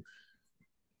to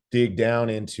dig down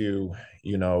into,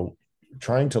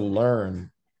 trying to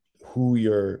learn who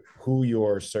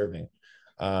you're serving,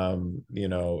 and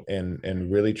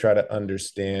really try to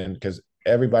understand, because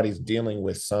everybody's dealing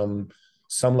with some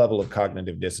level of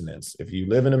cognitive dissonance. If you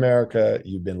live in America,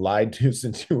 you've been lied to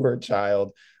since you were a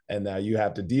child, and now you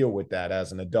have to deal with that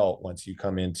as an adult once you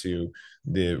come into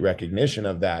the recognition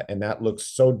of that. And that looks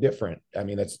so different. I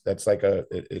mean, that's like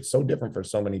it's so different for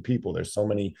so many people. There's so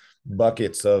many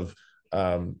buckets of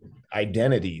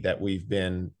identity that we've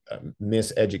been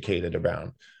miseducated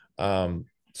around.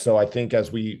 So I think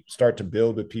as we start to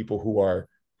build with people who are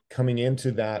coming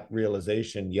into that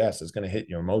realization, yes, it's going to hit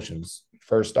your emotions.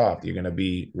 First off, you're going to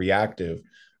be reactive.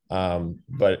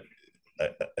 But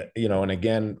and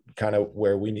again, kind of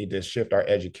where we need to shift our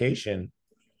education,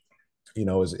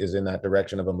 is in that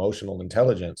direction of emotional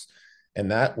intelligence. And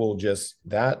that will just,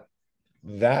 that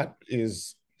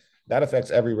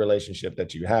affects every relationship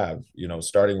that you have,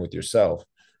 starting with yourself.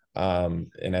 And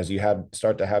as you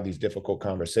start to have these difficult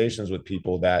conversations with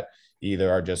people that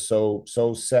either are just so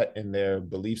set in their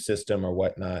belief system or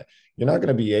whatnot, you're not going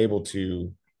to be able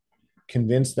to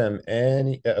convince them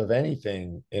of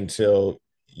anything until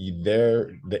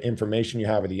the information you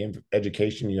have or the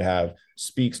education you have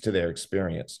speaks to their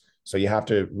experience. So you have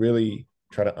to really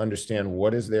try to understand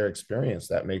what is their experience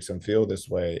that makes them feel this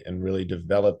way, and really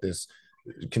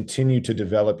continue to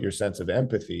develop your sense of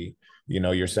empathy,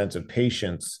 your sense of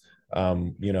patience,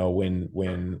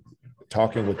 when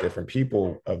talking with different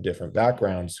people of different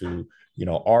backgrounds who,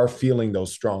 are feeling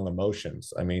those strong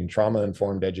emotions. I mean,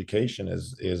 trauma-informed education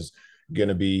is going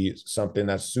to be something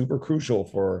that's super crucial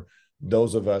for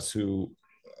those of us who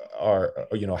are,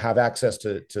 have access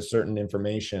to certain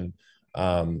information,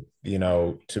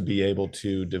 to be able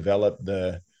to develop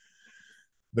the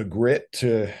grit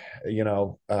to,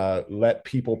 let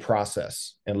people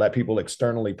process and let people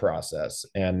externally process,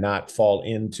 and not fall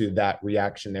into that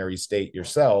reactionary state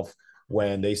yourself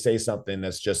when they say something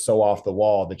that's just so off the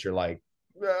wall that you're like,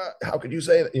 how could you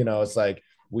say that? It's like,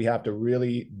 we have to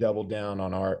really double down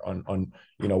on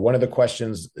one of the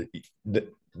questions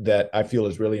that I feel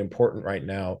is really important right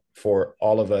now for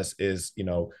all of us is,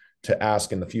 to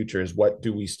ask in the future is, what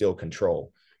do we still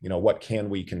control? What can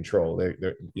we control?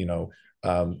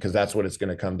 Because that's what it's going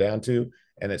to come down to.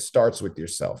 And it starts with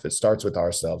yourself. It starts with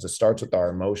ourselves. It starts with our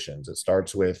emotions. It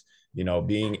starts with,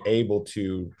 being able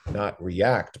to not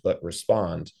react, but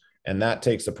respond. And that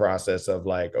takes a process of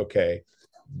like, okay,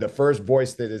 the first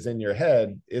voice that is in your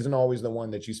head isn't always the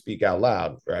one that you speak out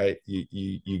loud, right?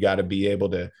 You got to be able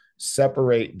to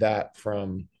separate that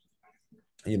from,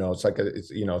 it's like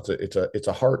it's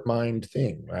a heart mind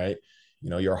thing, right?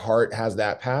 Your heart has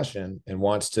that passion and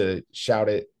wants to shout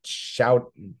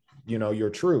your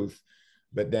truth,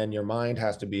 but then your mind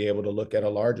has to be able to look at a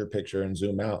larger picture and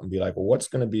zoom out and be like, well, what's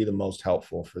going to be the most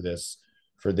helpful for this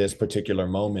particular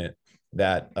moment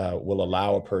that will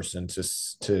allow a person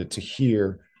to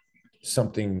hear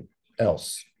something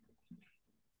else.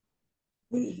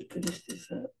 Finish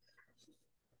this up.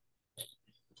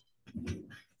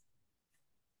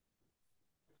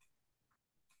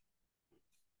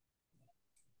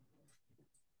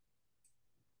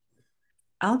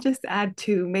 I'll just add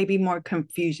to maybe more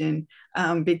confusion,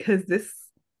 because this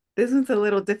one's a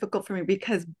little difficult for me,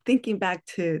 because thinking back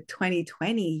to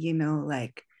 2020,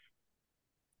 like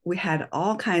we had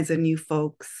all kinds of new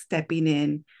folks stepping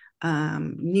in,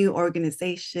 new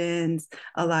organizations,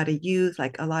 a lot of youth,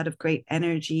 like a lot of great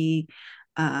energy,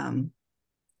 and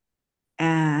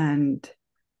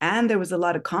there was a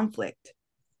lot of conflict,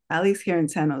 at least here in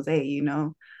San Jose,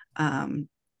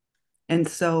 and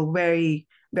so very,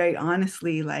 very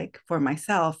honestly, like for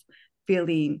myself,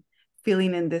 feeling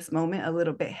in this moment a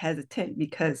little bit hesitant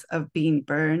because of being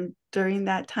burned during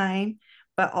that time,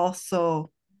 but also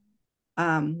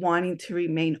wanting to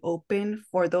remain open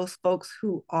for those folks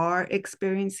who are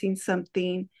experiencing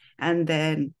something, and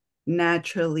then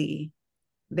naturally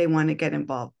they want to get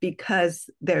involved because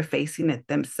they're facing it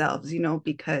themselves,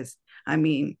 because I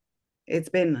mean, it's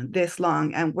been this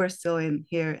long and we're still in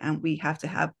here, and we have to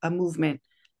have a movement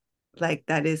like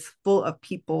that is full of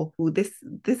people who this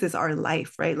is our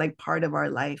life, right? Like part of our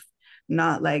life,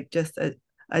 not like just a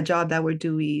job that we're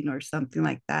doing or something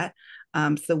like that.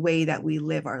 It's the way that we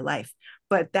live our life.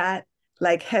 But that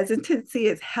like hesitancy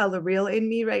is hella real in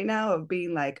me right now, of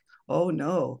being like, oh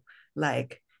no,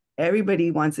 like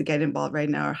everybody wants to get involved right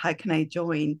now, or how can I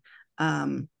join?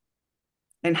 And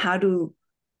how do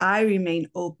I remain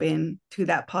open to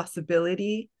that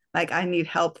possibility? Like I need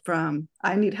help from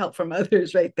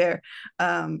others right there,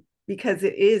 because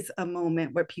it is a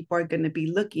moment where people are going to be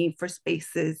looking for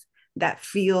spaces that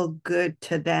feel good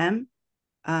to them,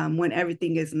 when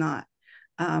everything is not.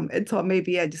 And so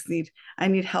maybe I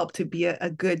need help to be a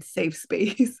good safe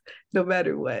space no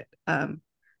matter what. So.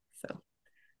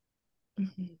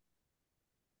 Mm-hmm.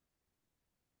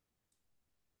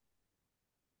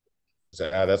 So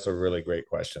that's a really great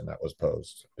question that was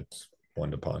posed. It's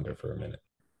one to ponder for a minute.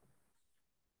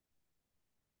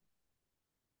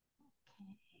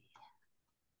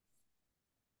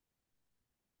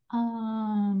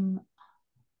 I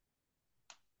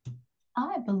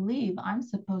believe I'm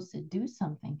supposed to do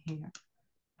something here,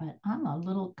 but I'm a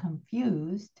little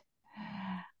confused.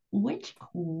 Which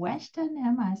question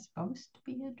am I supposed to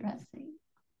be addressing?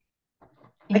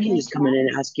 I can just come in and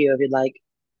ask you if you'd like.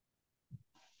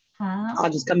 I'll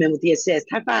just come in with the assist.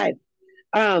 High five.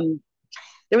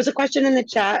 There was a question in the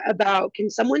chat about, can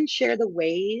someone share the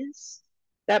ways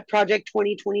that Project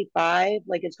 2025,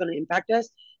 like it's going to impact us?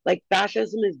 Like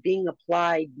fascism is being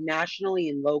applied nationally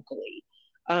and locally.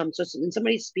 So can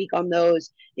somebody speak on those?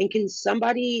 And can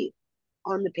somebody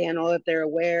on the panel, if they're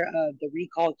aware of the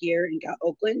recall here in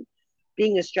Oakland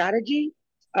being a strategy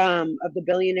of the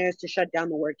billionaires to shut down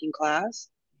the working class,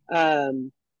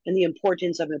 and the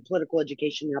importance of a political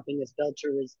education helping us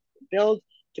build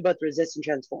to both resist and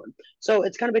transform. So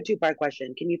it's kind of a two-part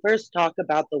question. Can you first talk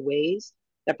about the ways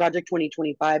that Project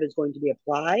 2025 is going to be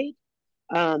applied?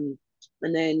 Um,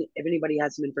 and then if anybody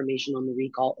has some information on the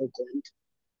Recall Oakland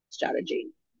strategy.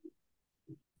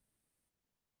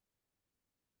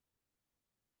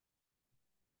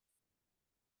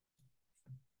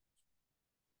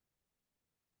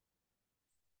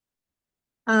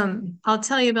 I'll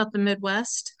tell you about the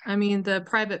Midwest. I mean, the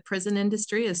private prison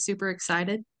industry is super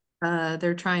excited.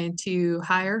 They're trying to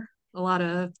hire a lot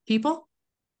of people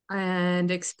and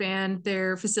expand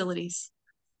their facilities.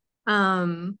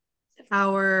 Our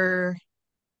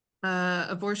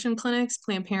abortion clinics,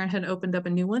 Planned Parenthood opened up a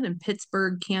new one in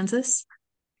Pittsburgh, Kansas.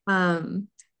 We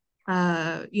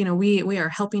are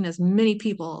helping as many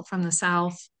people from the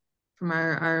South, from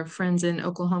our friends in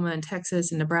Oklahoma and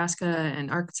Texas and Nebraska and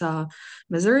Arkansas.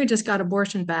 Missouri just got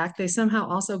abortion back. They somehow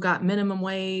also got minimum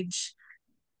wage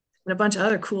and a bunch of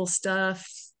other cool stuff.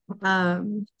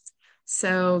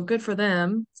 So good for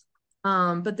them.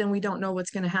 But then we don't know what's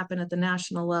going to happen at the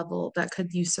national level that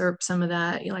could usurp some of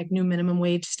that, like new minimum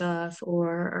wage stuff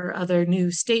or other new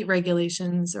state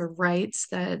regulations or rights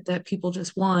that people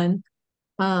just won.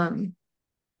 Um,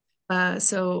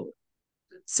 so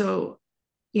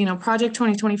Project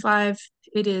 2025,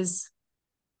 it is,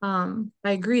 I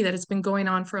agree that it's been going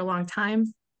on for a long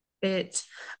time. It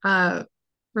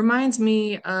reminds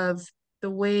me of the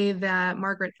way that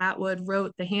Margaret Atwood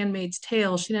wrote The Handmaid's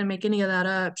Tale. She didn't make any of that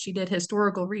up. She did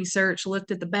historical research,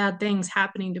 looked at the bad things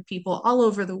happening to people all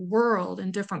over the world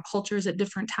in different cultures at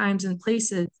different times and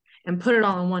places and put it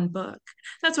all in one book.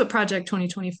 That's what Project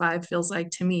 2025 feels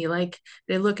like to me. Like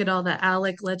they look at all the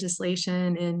ALEC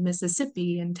legislation in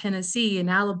Mississippi and Tennessee and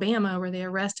Alabama, where they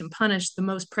arrest and punish the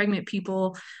most pregnant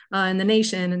people in the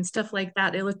nation and stuff like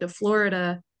that. They looked at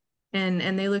Florida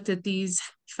and they looked at these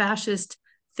fascist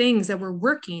things that were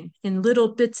working in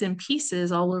little bits and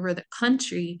pieces all over the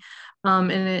country.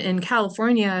 And in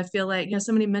California, I feel like,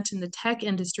 somebody mentioned the tech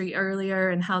industry earlier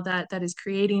and how that is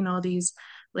creating all these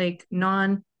like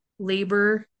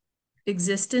non-labor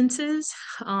existences,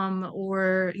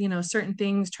 or certain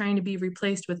things trying to be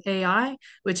replaced with AI,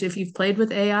 which if you've played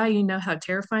with AI, you know how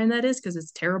terrifying that is because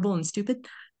it's terrible and stupid.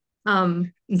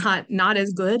 Not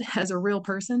as good as a real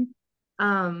person.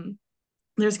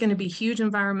 There's going to be huge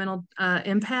environmental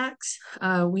impacts.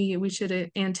 We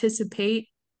should anticipate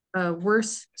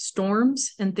worse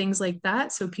storms and things like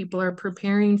that. So people are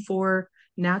preparing for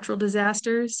natural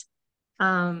disasters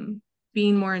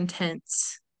being more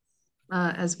intense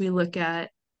as we look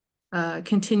at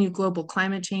continued global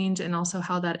climate change and also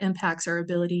how that impacts our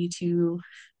ability to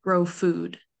grow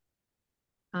food,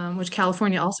 which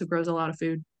California also grows a lot of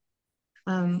food.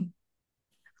 But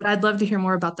I'd love to hear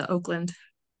more about the Oakland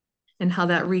and how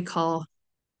that recall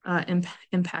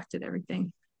impacted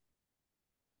everything.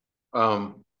 I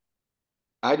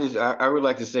would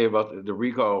like to say about the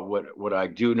recall what I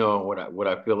do know and what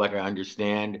I feel like I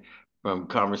understand from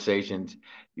conversations.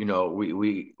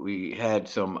 We had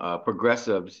some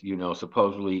progressives,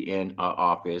 supposedly in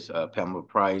office, Pamela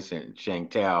Price and Shang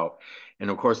Tao, and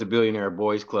of course the billionaire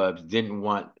boys clubs didn't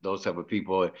want those type of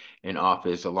people in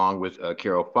office, along with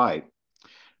Carol Fife.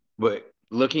 But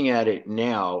looking at it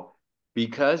now,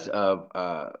 because of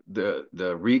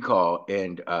the recall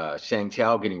and Shang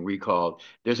Tao getting recalled,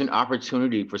 there's an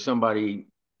opportunity for somebody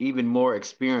even more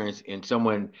experienced and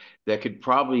someone that could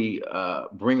probably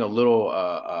bring a little,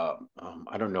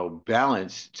 I don't know,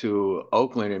 balance to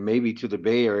Oakland and maybe to the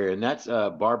Bay Area. And that's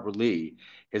Barbara Lee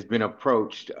has been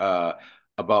approached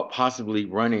about possibly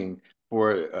running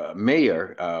for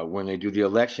mayor when they do the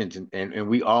elections. And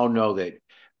we all know that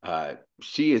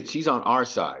she's on our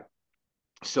side.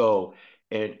 So,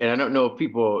 and I don't know if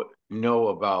people know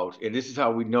about, and this is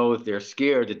how we know if they're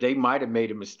scared that they might have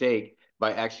made a mistake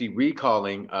by actually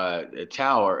recalling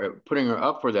Tower, putting her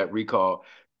up for that recall.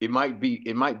 It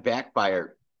might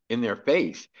backfire in their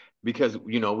face because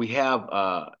we have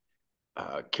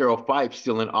Carol Fife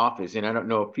still in office, and I don't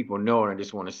know if people know, and I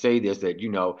just want to say this that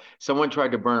someone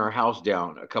tried to burn her house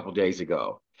down a couple days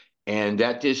ago, and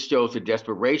that just shows the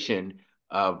desperation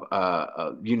of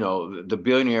the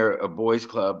billionaire boys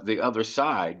club, the other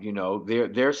side.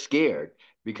 They're scared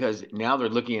because now they're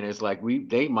looking at it as like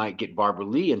they might get Barbara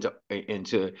Lee into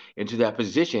that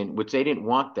position, which they didn't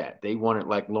want that. They wanted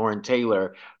like Lauren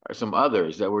Taylor or some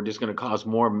others that were just going to cause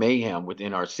more mayhem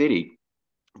within our city.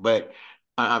 But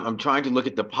I'm trying to look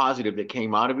at the positive that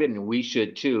came out of it, and we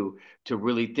should too, to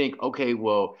really think, okay,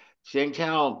 well, Shang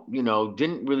Tao,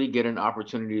 didn't really get an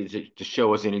opportunity to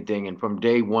show us anything. And from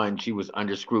day one, she was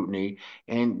under scrutiny,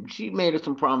 and she made us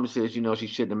some promises, she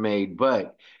shouldn't have made.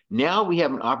 But Now we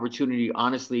have an opportunity,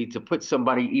 honestly, to put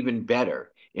somebody even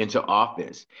better into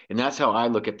office. And that's how I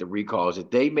look at the recalls. That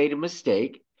they made a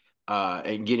mistake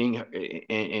and getting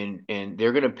and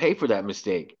they're going to pay for that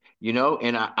mistake.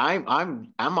 And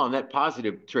I'm on that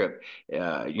positive trip.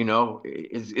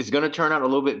 It's going to turn out a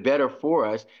little bit better for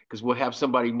us because we'll have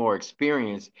somebody more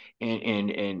experienced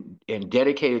and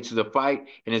dedicated to the fight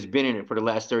and has been in it for the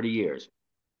last 30 years.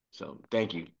 So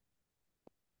thank you.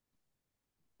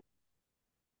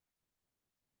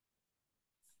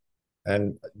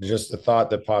 And just the thought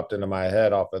that popped into my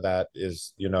head off of that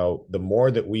is, the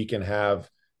more that we can have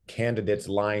candidates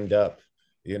lined up,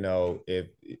 if,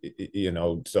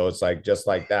 so it's like, just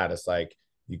like that, it's like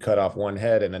you cut off one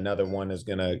head and another one is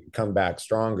going to come back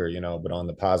stronger, but on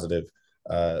the positive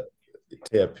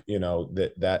tip,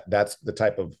 that's the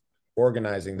type of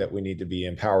organizing that we need to be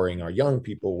empowering our young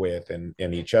people with and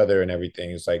each other and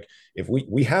everything. It's like, if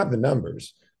we have the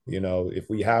numbers, if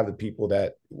we have the people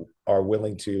that are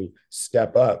willing to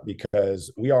step up,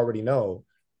 because we already know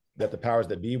that the powers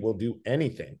that be will do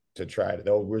anything to try to,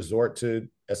 they'll resort to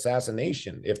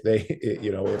assassination if they,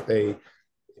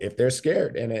 if they're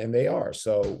scared, and they are.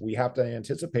 So we have to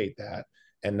anticipate that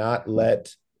and not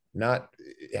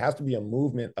it has to be a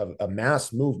movement, of a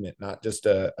mass movement, not just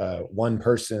a one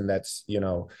person that's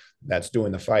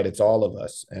doing the fight. It's all of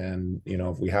us. And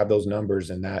if we have those numbers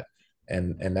and that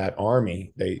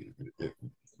army, they,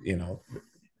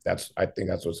 I think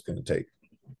that's what it's going to take.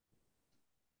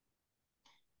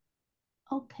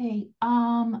 Okay,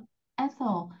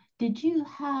 Ethel, did you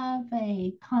have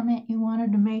a comment you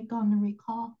wanted to make on the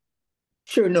recall?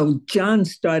 Sure. No, John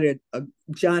and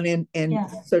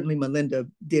certainly Melinda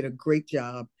did a great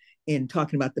job in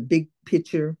talking about the big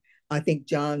picture. I think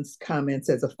John's comments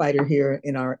as a fighter here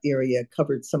in our area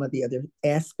covered some of the other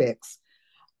aspects.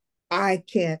 I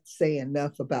can't say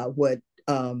enough about what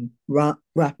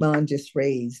Rahman just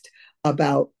raised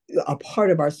about a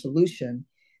part of our solution,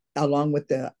 along with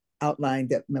the outline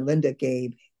that Melinda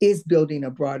gave, is building a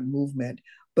broad movement.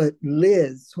 But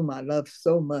Liz, whom I love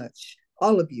so much,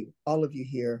 all of you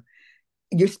here,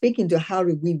 you're speaking to how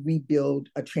do we rebuild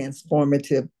a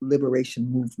transformative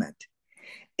liberation movement.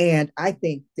 And I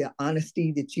think the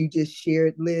honesty that you just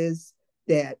shared, Liz,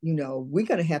 that, we're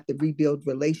going to have to rebuild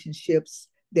relationships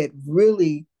that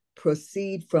really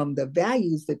proceed from the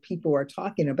values that people are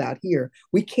talking about here.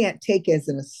 We can't take as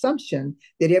an assumption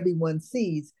that everyone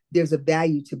sees there's a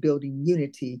value to building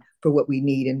unity for what we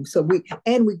need. And so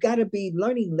we've got to be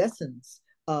learning lessons.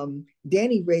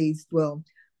 Danny raised, well,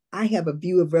 I have a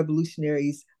view of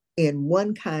revolutionaries in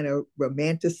one kind of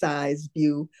romanticized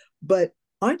view, but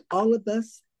aren't all of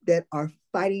us that are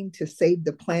fighting to save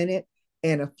the planet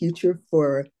and a future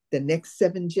for the next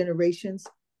 7 generations,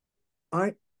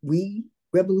 aren't we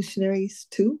revolutionaries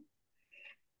too?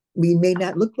 We may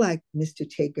not look like Mr.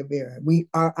 Che Guevara.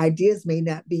 Our ideas may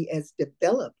not be as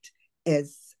developed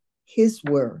as his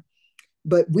were,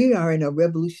 but we are in a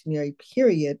revolutionary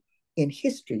period in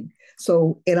history.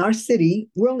 So in our city,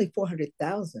 we're only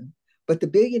 400,000, but the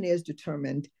billionaires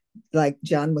determined, like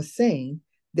John was saying,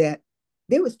 that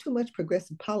there was too much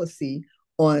progressive policy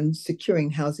on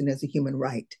securing housing as a human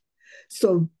right.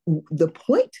 So the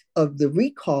point of the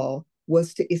recall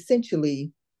was to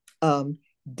essentially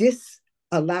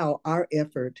disallow our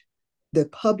effort, the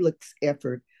public's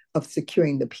effort of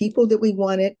securing the people that we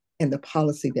wanted and the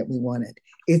policy that we wanted.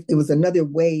 It was another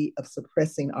way of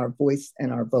suppressing our voice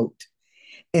and our vote.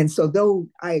 And so though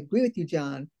I agree with you,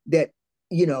 John, that,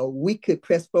 we could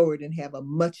press forward and have a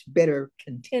much better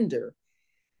contender,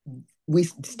 we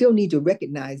still need to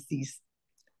recognize these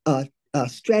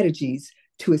strategies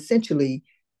to essentially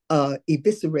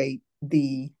eviscerate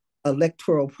the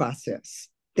electoral process.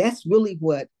 That's really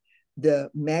what the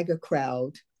MAGA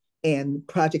crowd and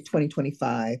Project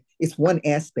 2025 is one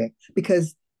aspect,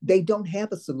 because they don't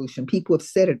have a solution. People have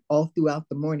said it all throughout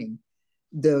the morning.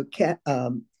 The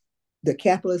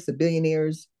capitalists, the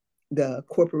billionaires, the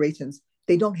corporations,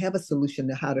 they don't have a solution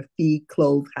to how to feed,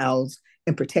 clothe, house,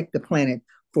 and protect the planet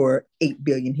for 8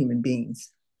 billion human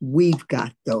beings. We've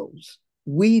got those.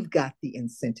 We've got the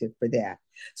incentive for that.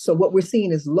 So what we're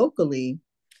seeing is locally,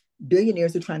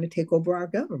 billionaires are trying to take over our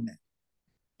government.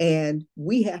 And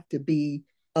we have to be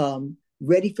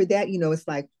ready for that. It's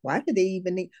like, why do they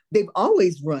even need? They've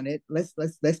always run it.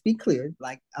 Let's be clear.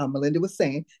 Like Melinda was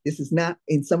saying, this is not,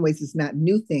 in some ways, it's not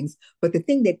new things. But the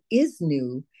thing that is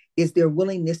new is their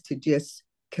willingness to just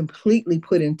completely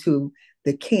put into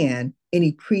the can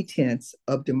any pretense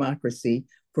of democracy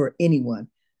for anyone.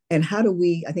 And how do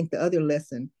we, I think the other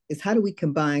lesson is, how do we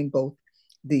combine both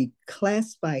the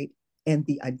class fight and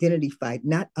the identity fight,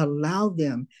 not allow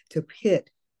them to pit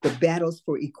the battles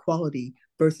for equality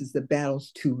versus the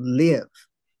battles to live.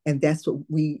 And that's what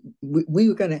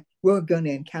we're gonna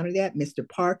encounter that. Mr.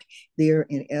 Park there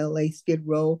in LA, Skid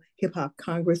Row, Hip Hop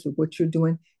Congress, with what you're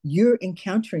doing, you're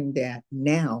encountering that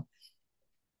now.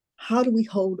 How do we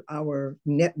hold our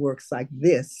networks like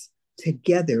this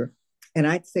together? And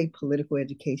I'd say political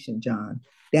education, John.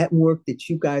 That work that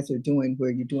you guys are doing,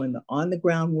 where you're doing the on the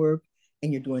ground work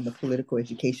and you're doing the political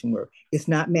education work. It's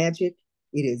not magic.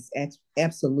 It is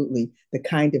absolutely the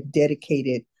kind of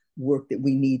dedicated work that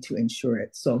we need to ensure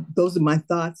it. So those are my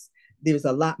thoughts. There's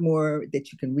a lot more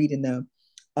that you can read in the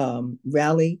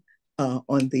rally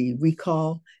on the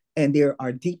recall, and there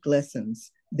are deep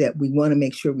lessons that we want to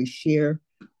make sure we share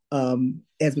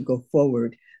as we go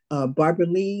forward. Barbara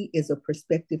Lee is a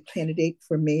prospective candidate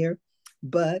for mayor,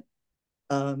 but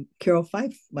Carol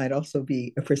Fife might also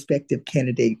be a prospective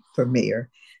candidate for mayor.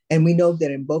 And we know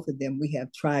that in both of them, we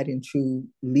have tried and true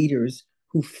leaders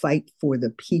who fight for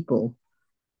the people.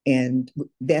 And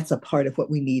that's a part of what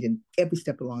we need in every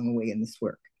step along the way in this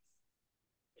work.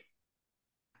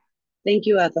 Thank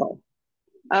you, Ethel.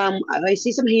 I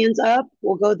see some hands up.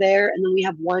 We'll go there. And then we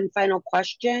have one final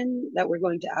question that we're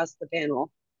going to ask the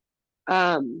panel.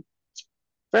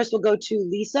 First, we'll go to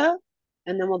Lisa,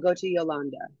 and then we'll go to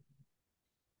Yolanda.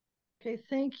 Okay,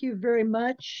 thank you very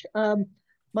much.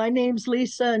 My name's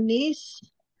Lisa Neese.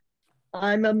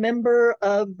 I'm a member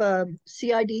of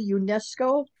CID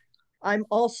UNESCO. I'm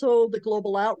also the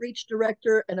Global Outreach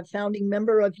Director and a founding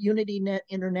member of UnityNet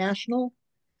International,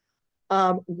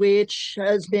 which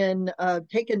has been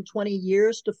taken 20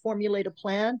 years to formulate a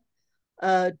plan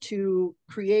to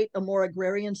create a more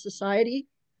agrarian society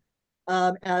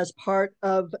as part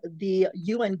of the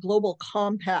UN Global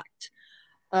Compact.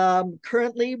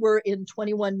 Currently, we're in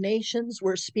 21 nations.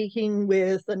 We're speaking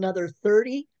with another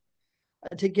 30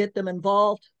 to get them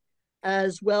involved,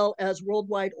 as well as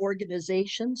worldwide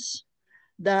organizations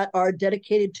that are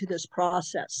dedicated to this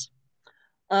process.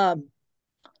 I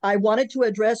wanted to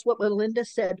address what Melinda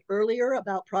said earlier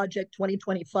about Project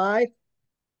 2025.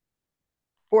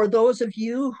 For those of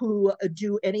you who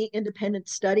do any independent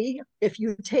study, if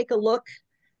you take a look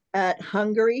at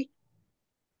Hungary,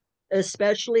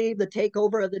 especially the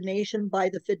takeover of the nation by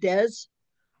the Fidesz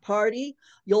party,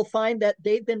 you'll find that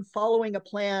they've been following a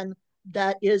plan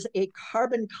that is a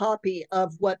carbon copy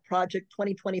of what Project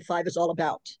 2025 is all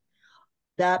about.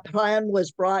 That plan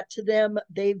was brought to them.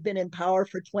 They've been in power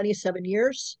for 27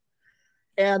 years.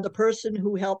 And the person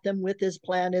who helped them with this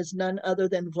plan is none other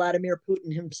than Vladimir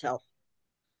Putin himself.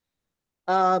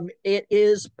 It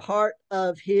is part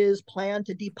of his plan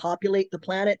to depopulate the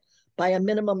planet by a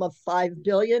minimum of 5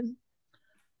 billion.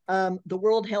 The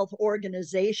World Health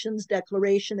Organization's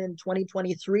declaration in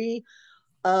 2023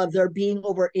 of there being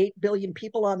over 8 billion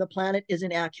people on the planet is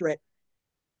inaccurate.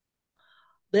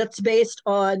 That's based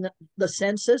on the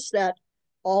census that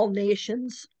all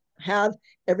nations have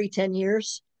every 10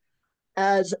 years,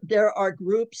 as there are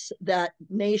groups that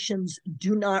nations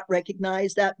do not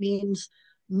recognize. That means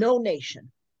no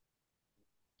nation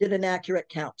did an accurate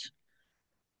count.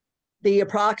 The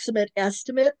approximate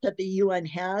estimate that the UN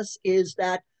has is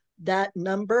that that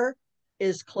number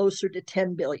is closer to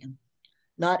 10 billion,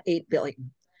 not 8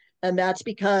 billion. And that's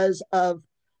because of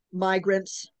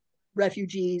migrants,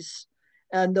 refugees,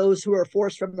 and those who are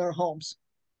forced from their homes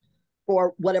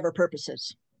for whatever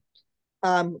purposes.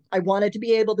 I wanted to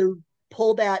be able to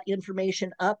pull that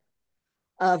information up.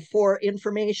 For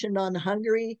information on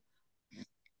Hungary,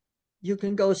 you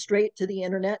can go straight to the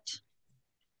internet,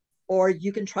 or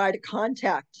you can try to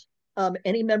contact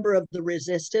any member of the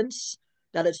resistance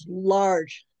that is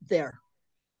large there.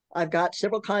 I've got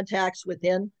several contacts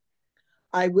within.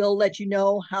 I will let you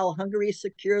know how Hungary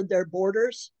secured their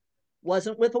borders.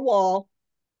 Wasn't with a wall,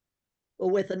 but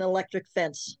with an electric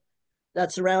fence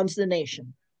that surrounds the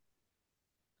nation.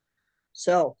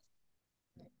 So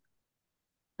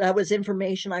that was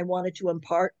information I wanted to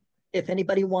impart. If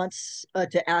anybody wants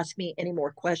to ask me any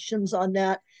more questions on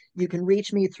that, you can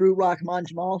reach me through Rahman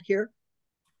Jamal here,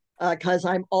 because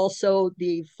I'm also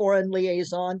the foreign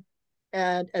liaison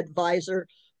and advisor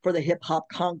for the Hip Hop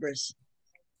Congress,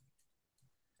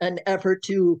 an effort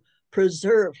to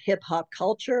preserve hip hop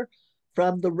culture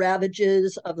from the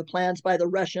ravages of the plans by the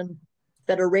Russian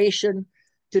Federation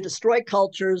to destroy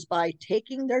cultures by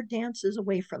taking their dances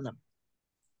away from them.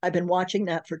 I've been watching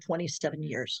that for 27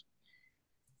 years.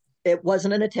 It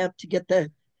wasn't an attempt to get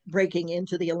the breaking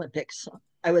into the Olympics.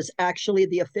 I was actually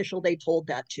the official they told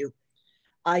that to.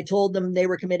 I told them they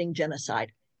were committing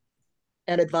genocide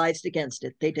and advised against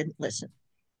it. They didn't listen.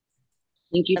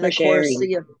 Thank you for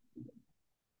sharing.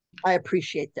 I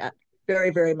appreciate that very,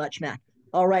 very much, Mac.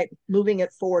 All right, moving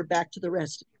it forward back to the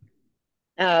rest.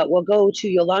 We'll go to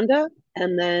Yolanda,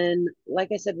 and then, like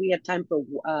I said, we have time for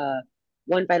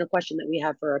one final question that we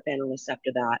have for our panelists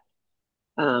after that.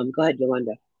 Go ahead,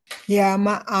 Yolanda. Yeah,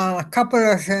 a couple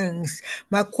of things.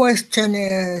 My question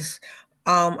is,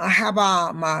 I have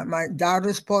my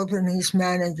daughter's boyfriend, his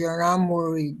manager, and I'm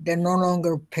worried. They no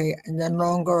longer pay, they no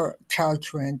longer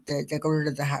charge rent. They got rid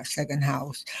of the second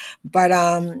house. But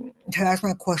so that's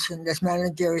my question. This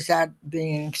manager is not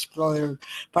being exploited.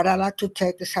 But I'd like to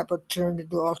take this opportunity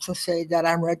to also say that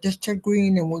I'm registered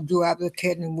green, and we do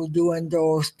advocate and we do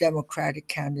endorse Democratic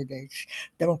candidates,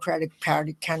 Democratic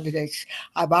Party candidates.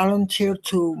 I volunteered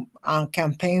to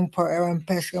campaign for Aaron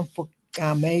Peskin for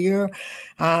mayor.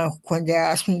 When they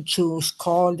asked me to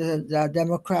call the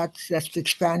Democrats that speak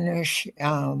Spanish,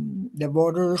 the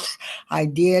voters, I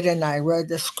did, and I read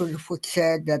the script which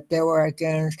said that they were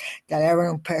against, that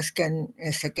Aaron Peskin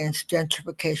is against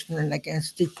gentrification and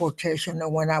against deportation.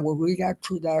 And when I would read out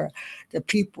to the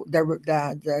people,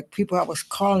 the people I was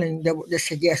calling, they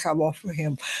said, yes, I vote for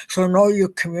him. So know your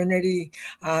community.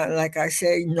 Like I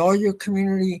say, know your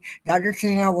community. The other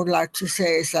thing I would like to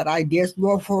say is that I did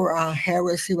vote for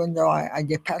Harris, even though I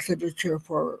did pass the picture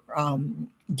for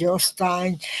Jill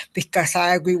Stein, because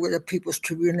I agree with the People's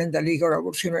Tribune and the League of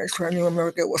Revolutionaries for New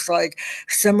America. It was like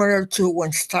similar to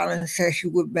when Stalin said he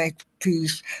would make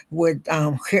peace with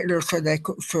Hitler so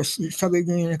so Soviet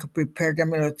Union could prepare the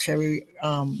military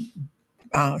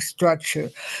structure.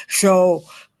 So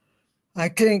I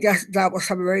think that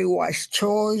was a very wise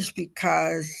choice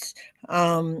because we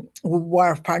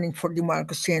were fighting for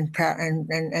democracy and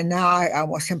now I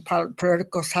was in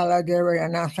political solidarity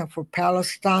announcement for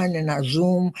Palestine and I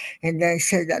Zoom and they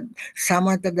said that some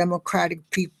of the Democratic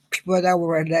people that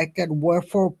were elected were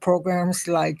for programs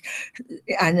like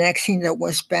annexing the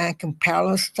West Bank and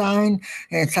Palestine.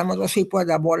 And some of those people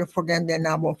that voted for them did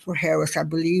not vote for Harris. I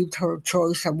believe her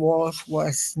choice of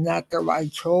was not the right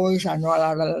choice. I know a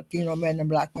lot of Latino men and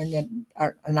Black men that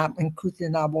are not included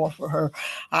in that vote for her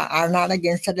are not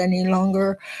against it any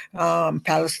longer.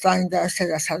 Palestine does it.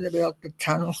 That's how they built the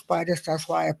tunnels by this. That's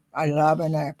why I love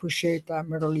and I appreciate the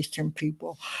Middle Eastern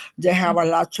people. They have a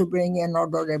lot to bring in,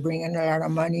 although they bring in a lot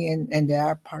of money and they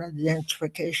are part of the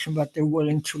gentrification, but they're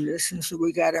willing to listen. So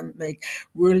we got to make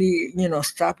really,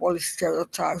 stop all the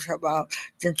stereotypes about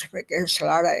gentrification. There's a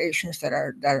lot of Asians that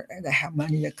have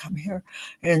money that come here,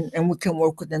 and we can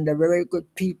work with them. They're very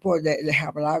good people. They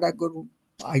have a lot of good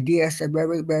ideas. They're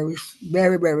very, very,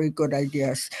 very, very good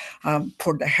ideas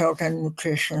for the health and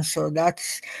nutrition. So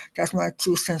that's my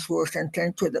 2 cents worth. And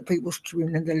thank you to the People's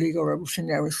Tribune and the League of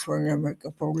Revolutionaries for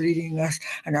America for leading us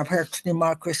and I've heard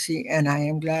democracy. And I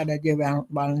am glad I did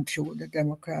volunteer with the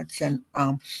Democrats and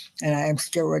I am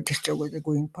still registered with the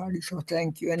Green Party. So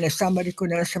thank you. And if somebody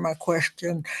could answer my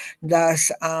question,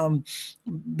 does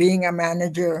being a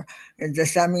manager,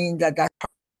 does that mean that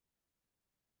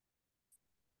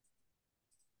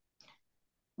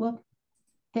Well,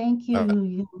 thank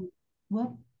you.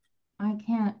 What? I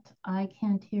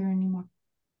can't hear anymore.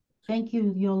 Thank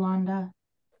you, Yolanda.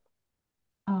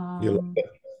 Yeah.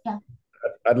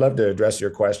 I'd love to address your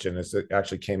question. It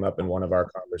actually came up in one of our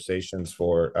conversations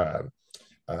for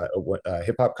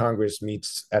Hip Hop Congress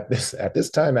meets at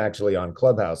this time actually on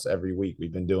Clubhouse every week.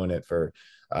 We've been doing it for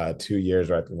 2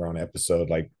 years. Right, we're on episode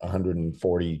like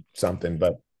 140 something,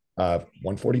 but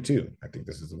 142. I think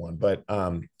this is the one.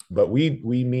 But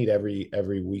we meet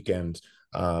every weekend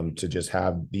to just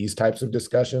have these types of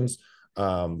discussions.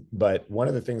 But one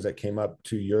of the things that came up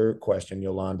to your question,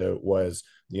 Yolanda, was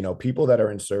people that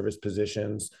are in service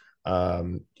positions.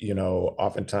 Oftentimes,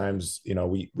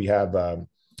 we have a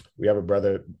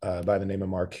brother by the name of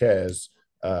Marquez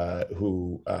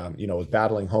who is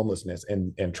battling homelessness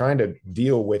and trying to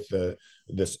deal with the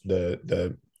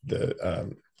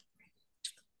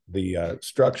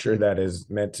structure that is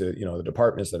meant to, the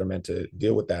departments that are meant to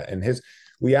deal with that. And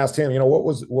we asked him,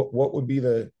 what would be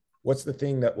what's the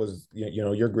thing that was,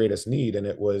 your greatest need? And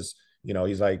it was,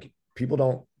 he's like, people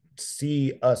don't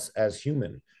see us as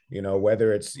human,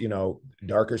 whether it's,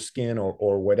 darker skin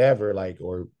or whatever, like,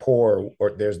 or poor,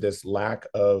 or there's this lack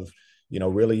of,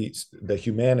 really the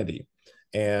humanity.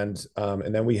 And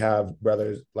then we have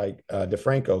brothers like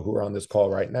DeFranco who are on this call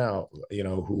right now,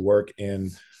 who work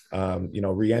in,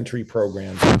 reentry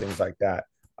programs and things like that.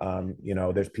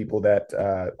 There's people that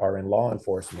are in law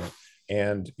enforcement.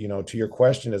 And, to your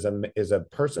question, is a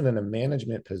person in a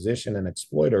management position an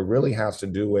exploiter really has to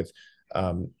do with,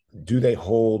 do they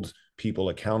hold people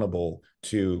accountable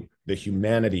to the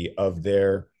humanity of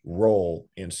their role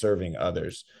in serving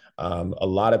others? A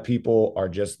lot of people are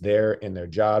just there in their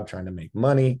job trying to make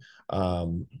money.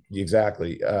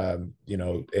 Exactly.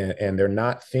 And they're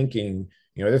not thinking,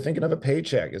 they're thinking of a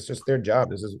paycheck. It's just their job.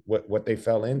 This is what they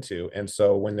fell into. And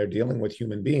so when they're dealing with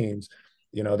human beings,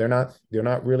 they're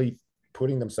not really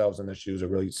putting themselves in their shoes or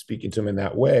really speaking to them in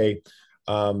that way.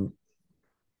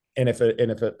 And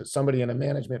if somebody in a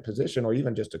management position or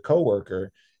even just a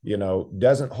coworker,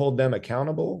 doesn't hold them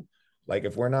accountable, like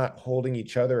if we're not holding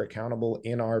each other accountable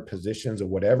in our positions of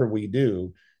whatever we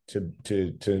do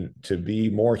to be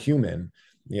more human,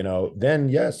 then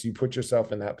yes, you put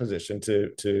yourself in that position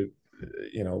to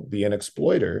be an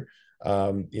exploiter.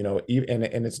 And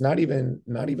it's not even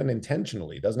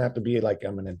intentionally. It doesn't have to be like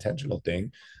I'm an intentional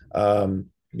thing.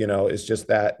 It's just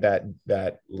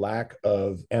that lack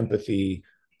of empathy,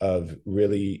 of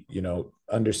really,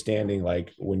 understanding,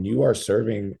 like when you're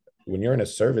in a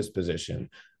service position,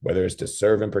 whether it's to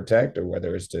serve and protect or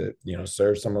whether it's to,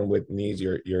 serve someone with needs,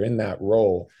 you're in that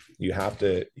role.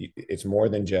 It's more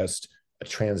than just a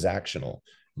transactional,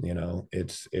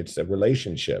 it's a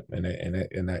relationship, and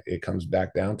it comes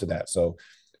back down to that. So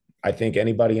I think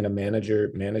anybody in a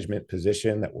management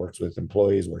position that works with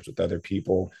employees, works with other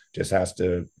people, just has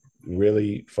to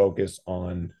really focus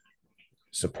on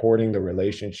supporting the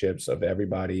relationships of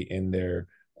everybody in their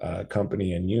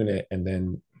company and unit, and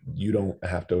then you don't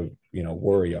have to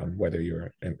worry on whether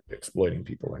you're exploiting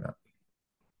people or not.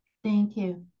 Thank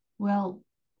you. Well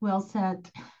said.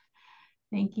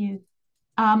 Thank you.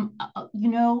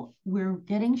 We're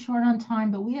getting short on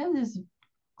time, but we have this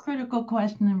critical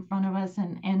question in front of us,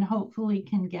 and hopefully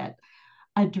can get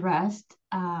addressed.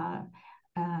 And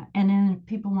then if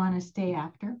people want to stay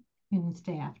after, you can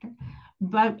stay after.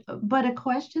 But a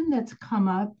question that's come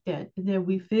up that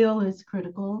we feel is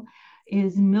critical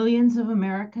is millions of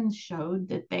Americans showed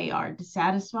that they are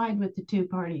dissatisfied with the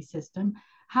two-party system.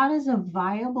 How does a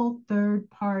viable third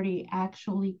party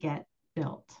actually get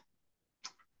built?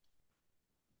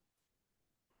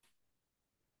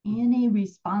 Any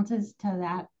responses to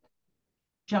that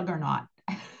juggernaut?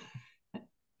 Of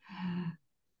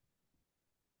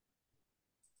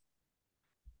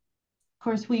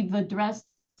course, we've addressed,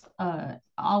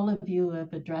 all of you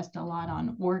have addressed a lot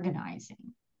on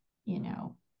organizing,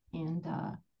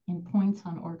 and points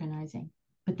on organizing.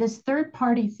 But this third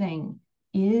party thing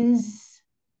is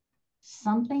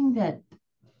something that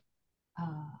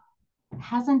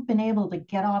hasn't been able to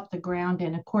get off the ground,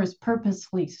 and of course,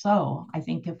 purposefully so. I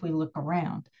think if we look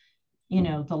around,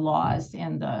 the laws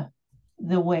and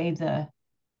the way the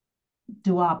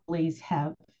duopolies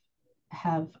have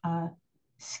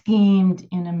schemed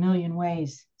in a million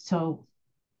ways, so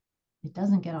it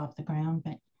doesn't get off the ground.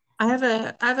 But I have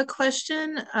a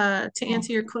question to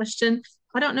answer your question.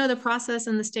 I don't know the process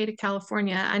in the state of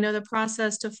California. I know the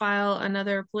process to file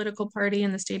another political party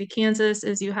in the state of Kansas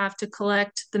is you have to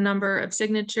collect the number of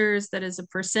signatures that is a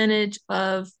percentage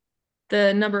of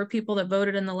the number of people that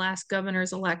voted in the last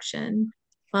governor's election.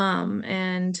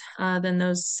 And then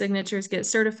those signatures get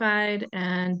certified,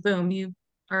 and boom, you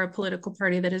are a political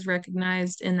party that is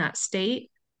recognized in that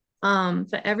state.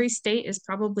 But every state is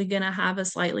probably going to have a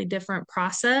slightly different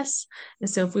process. And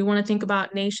so if we want to think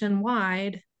about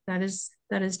nationwide, that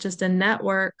is just a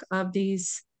network of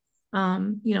these,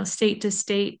 state to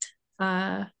state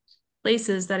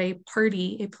places that a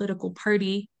political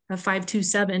party, a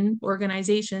 527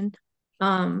 organization,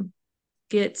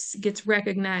 gets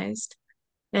recognized.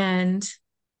 And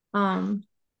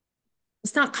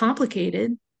it's not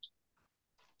complicated.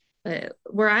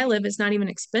 Where I live, it's not even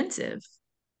expensive.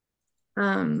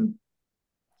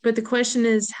 But the question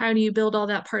is, how do you build all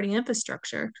that party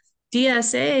infrastructure?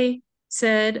 DSA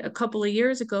said a couple of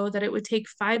years ago that it would take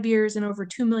 5 years and over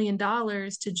 $2 million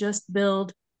to just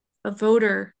build a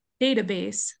voter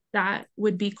database that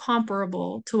would be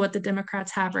comparable to what the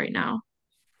Democrats have right now.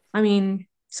 I mean,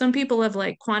 some people have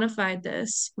like quantified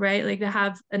this, right? Like they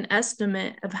have an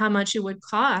estimate of how much it would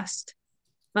cost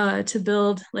to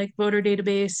build like voter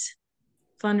database,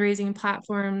 fundraising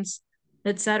platforms,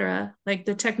 etc. Like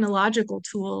the technological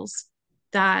tools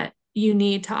that you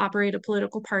need to operate a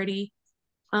political party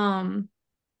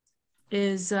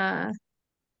is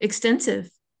extensive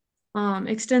and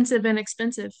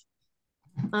expensive.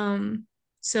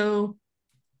 So,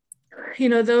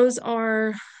 those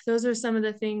are some of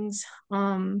the things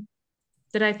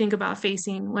that I think about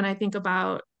facing when I think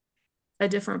about a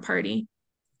different party.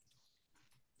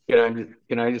 Can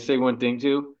I just say one thing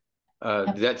too?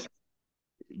 That's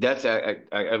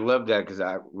I love that, because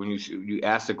when you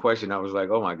asked the question, I was like,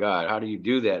 oh my God, how do you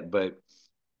do that?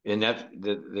 And that's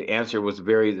the answer was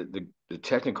the the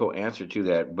technical answer to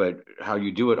that, but how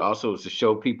you do it also is to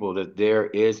show people that there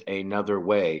is another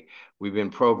way. We've been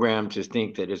programmed to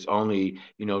think that it's only,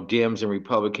 Dems and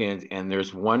Republicans, and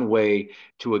there's one way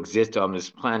to exist on this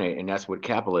planet, and that's with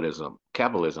capitalism.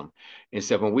 And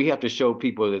so when we have to show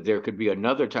people that there could be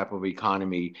another type of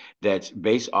economy that's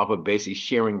based off of basically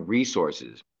sharing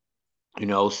resources.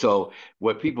 So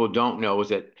what people don't know is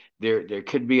that there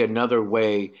could be another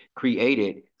way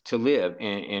created to live,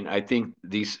 and I think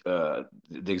the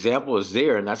example is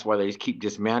there, and that's why they keep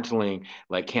dismantling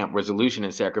like Camp Resolution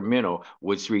in Sacramento,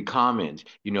 Wood Street Commons.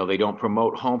 They don't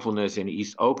promote homefulness in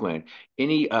East Oakland.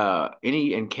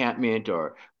 Any encampment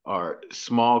or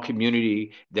small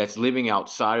community that's living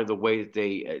outside of the way that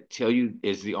they tell you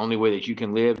is the only way that you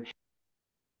can live,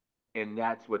 and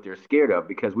that's what they're scared of,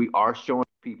 because we are showing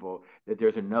people that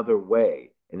there's another way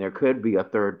and there could be a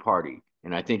third party.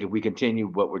 And I think if we continue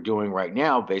what we're doing right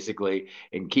now, basically,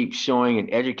 and keep showing and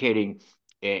educating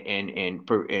and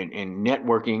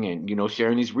networking and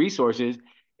sharing these resources,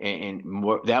 and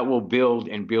more, that will build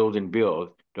and build and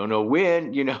build. Don't know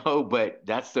when, but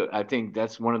I think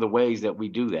that's one of the ways that we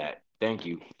do that. Thank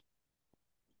you.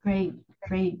 Great,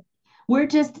 great. We're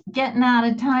just getting out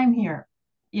of time here,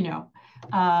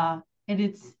 and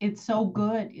it's so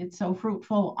good. It's so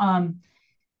fruitful.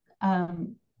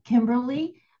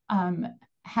 Kimberly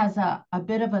has a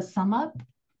bit of a sum up.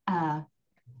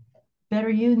 Better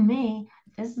you than me.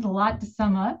 This is a lot to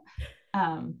sum up.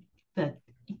 But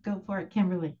go for it,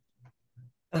 Kimberly.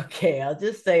 Okay, I'll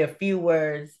just say a few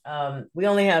words. We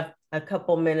only have a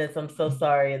couple minutes. I'm so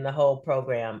sorry in the whole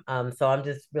program. So I'm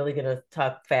just really going to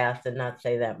talk fast and not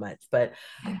say that much. But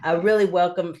I really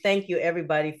thank you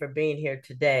everybody for being here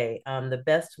today. The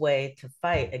best way to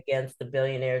fight against the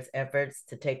billionaires' efforts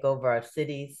to take over our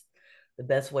cities, the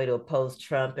best way to oppose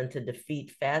Trump and to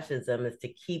defeat fascism is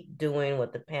to keep doing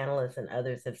what the panelists and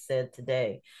others have said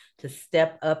today, to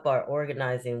step up our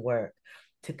organizing work,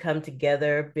 to come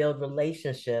together, build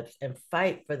relationships, and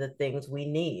fight for the things we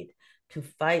need, to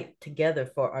fight together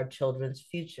for our children's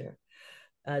future.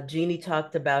 Jeannie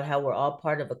talked about how we're all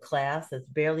part of a class that's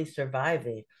barely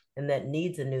surviving and that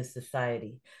needs a new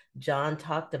society. John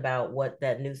talked about what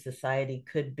that new society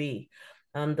could be.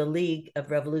 The League of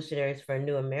Revolutionaries for a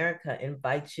New America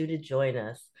invites you to join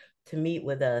us, to meet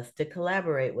with us, to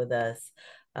collaborate with us,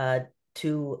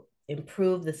 to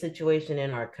improve the situation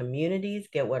in our communities,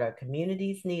 get what our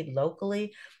communities need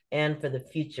locally, and for the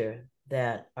future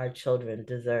that our children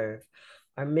deserve.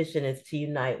 Our mission is to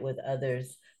unite with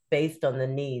others based on the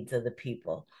needs of the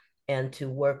people and to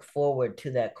work forward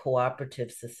to that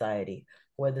cooperative society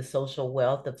where the social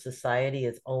wealth of society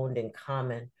is owned in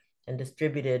common and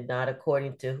distributed not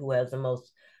according to who has the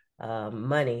most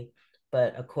money,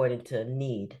 but according to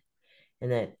need.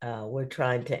 And that we're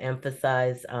trying to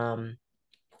emphasize the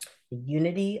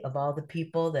unity of all the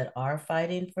people that are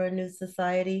fighting for a new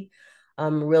society.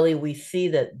 Really, we see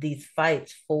that these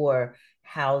fights for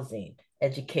housing,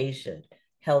 education,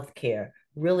 healthcare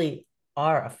really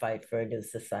are a fight for a new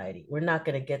society. We're not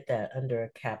going to get that under a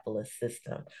capitalist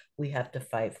system. We have to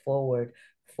fight forward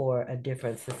for a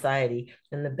different society.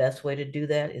 And the best way to do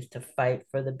that is to fight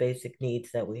for the basic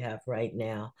needs that we have right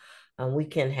now. We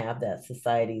can have that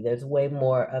society. There's way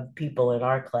more of people in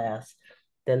our class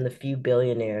than the few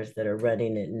billionaires that are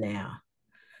running it now.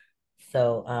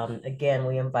 So again,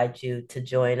 we invite you to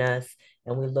join us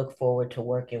and we look forward to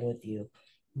working with you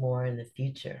more in the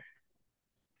future.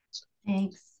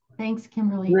 Thanks. Thanks,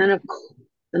 Kimberly. And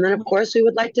then of course, we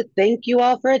would like to thank you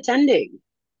all for attending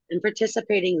and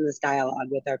participating in this dialogue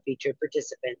with our featured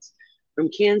participants from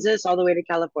Kansas all the way to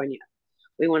California.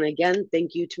 We want to again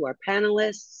thank you to our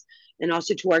panelists and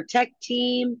also to our tech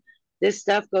team. This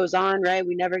stuff goes on, right?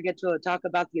 We never get to talk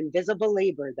about the invisible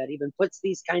labor that even puts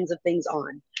these kinds of things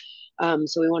on.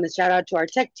 So we want to shout out to our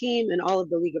tech team and all of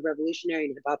the League of Revolutionary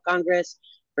and Hip Hop Congress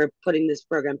for putting this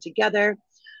program together.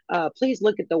 Please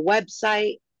look at the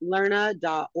website,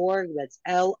 lerna.org, that's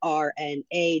LRNA.org,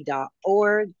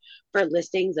 for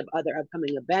listings of other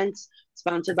upcoming events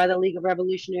sponsored by the League of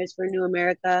Revolutionaries for a New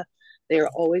America. They are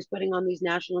always putting on these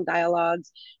national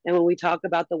dialogues. And when we talk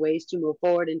about the ways to move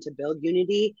forward and to build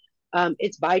unity,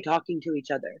 it's by talking to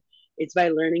each other. It's by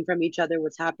learning from each other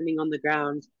what's happening on the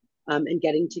ground, and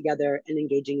getting together and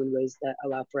engaging in ways that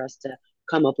allow for us to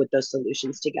come up with those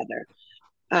solutions together.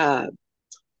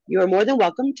 You are more than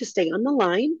welcome to stay on the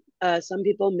line. Some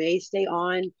people may stay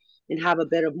on and have a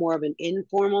bit of more of an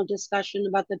informal discussion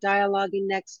about the dialogue and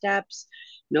next steps.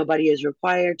 Nobody is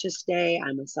required to stay.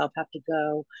 I myself have to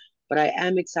go, but I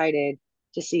am excited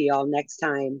to see y'all next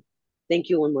time. Thank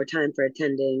you one more time for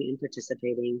attending and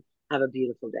participating. Have a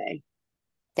beautiful day.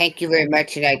 Thank you very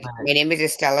much. And Thank you so my much. name is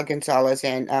Estela Gonzalez,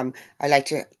 and I'd like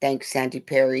to thank Sandy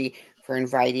Perry for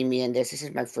inviting me in this. This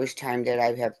is my first time that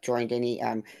I have joined any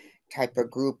type of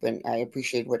group, and I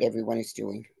appreciate what everyone is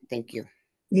doing. Thank you.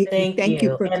 Thank Thank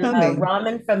you you. for And coming.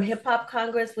 Raman from Hip Hop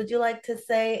Congress, would you like to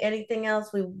say anything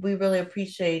else? We really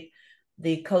appreciate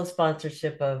the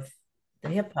co-sponsorship of the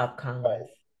Hip Hop Congress.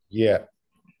 Yeah.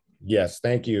 Yes,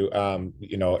 thank you.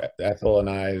 Ethel and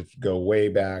I go way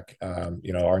back.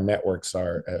 Our networks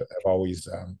have always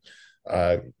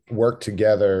worked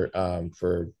together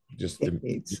for just the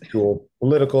mutual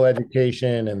political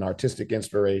education and artistic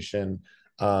inspiration.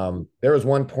 There was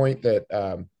one point that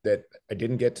that I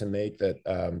didn't get to make that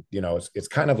it's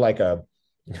kind of like a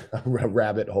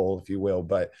rabbit hole, if you will,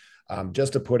 but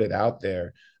just to put it out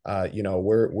there,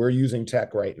 we're using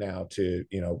tech right now to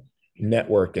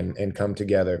network and come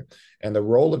together. And the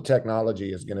role of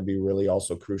technology is going to be really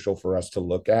also crucial for us to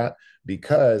look at,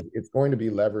 because it's going to be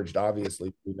leveraged,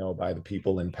 obviously, by the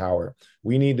people in power.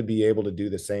 We need to be able to do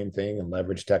the same thing and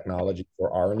leverage technology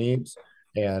for our needs.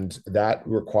 And that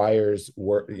requires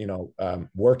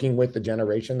working with the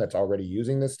generation that's already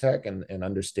using this tech and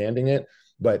understanding it.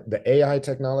 But the AI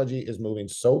technology is moving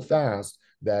so fast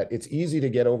that it's easy to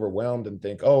get overwhelmed and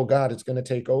think, oh God, it's going to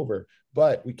take over.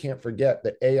 But we can't forget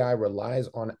that AI relies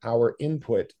on our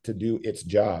input to do its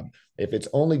job. If it's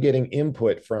only getting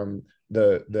input from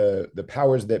the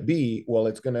powers that be, well,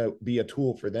 it's going to be a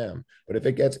tool for them. But if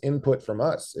it gets input from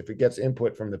us, if it gets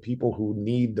input from the people who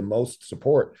need the most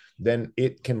support, then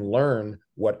it can learn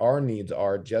what our needs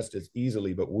are just as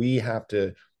easily. But we have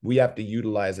to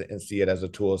utilize it and see it as a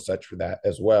tool as such for that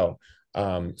as well.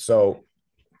 So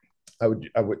I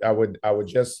would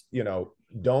just,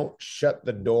 don't shut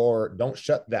the door, don't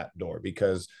shut that door,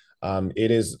 because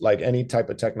it is like any type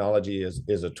of technology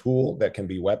is a tool that can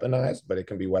be weaponized, but it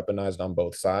can be weaponized on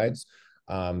both sides.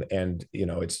 And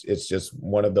it's just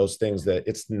one of those things that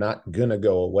it's not gonna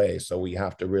go away. So we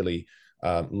have to really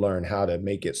learn how to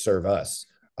make it serve us,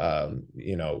 in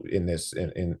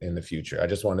the future. I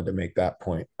just wanted to make that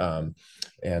point.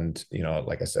 And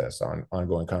like I said, it's an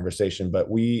ongoing conversation, but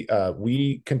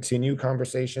we continue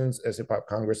conversations as Hip Hop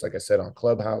Congress, like I said, on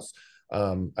Clubhouse.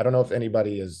 I don't know if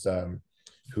anybody is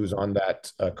who's on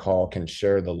that call can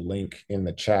share the link in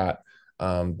the chat.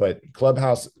 But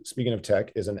Clubhouse, speaking of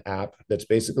tech, is an app that's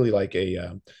basically like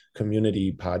a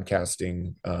community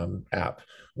podcasting app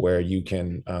where you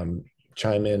can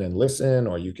chime in and listen,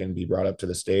 or you can be brought up to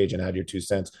the stage and add your 2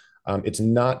 cents. It's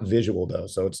not visual though,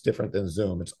 so it's different than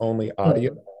Zoom. It's only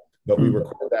audio, but we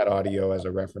record that audio as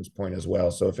a reference point as well.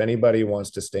 So if anybody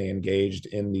wants to stay engaged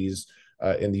in these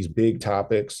big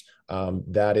topics,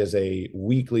 that is a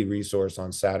weekly resource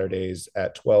on Saturdays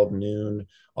at 12 noon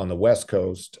on the West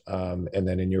Coast, and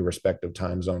then in your respective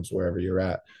time zones, wherever you're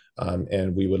at.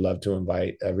 And we would love to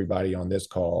invite everybody on this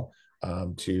call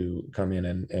to come in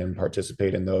and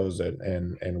participate in those,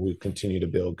 and we continue to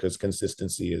build, because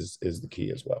consistency is the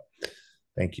key as well.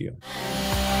 Thank you.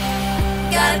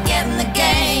 Gotta get in the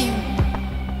game.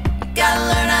 You gotta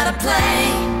learn how to play.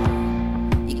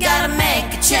 You gotta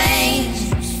make a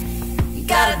change. You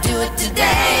gotta do it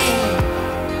today.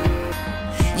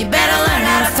 You better learn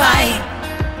how to fight.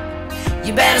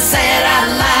 You better say it out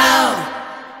loud.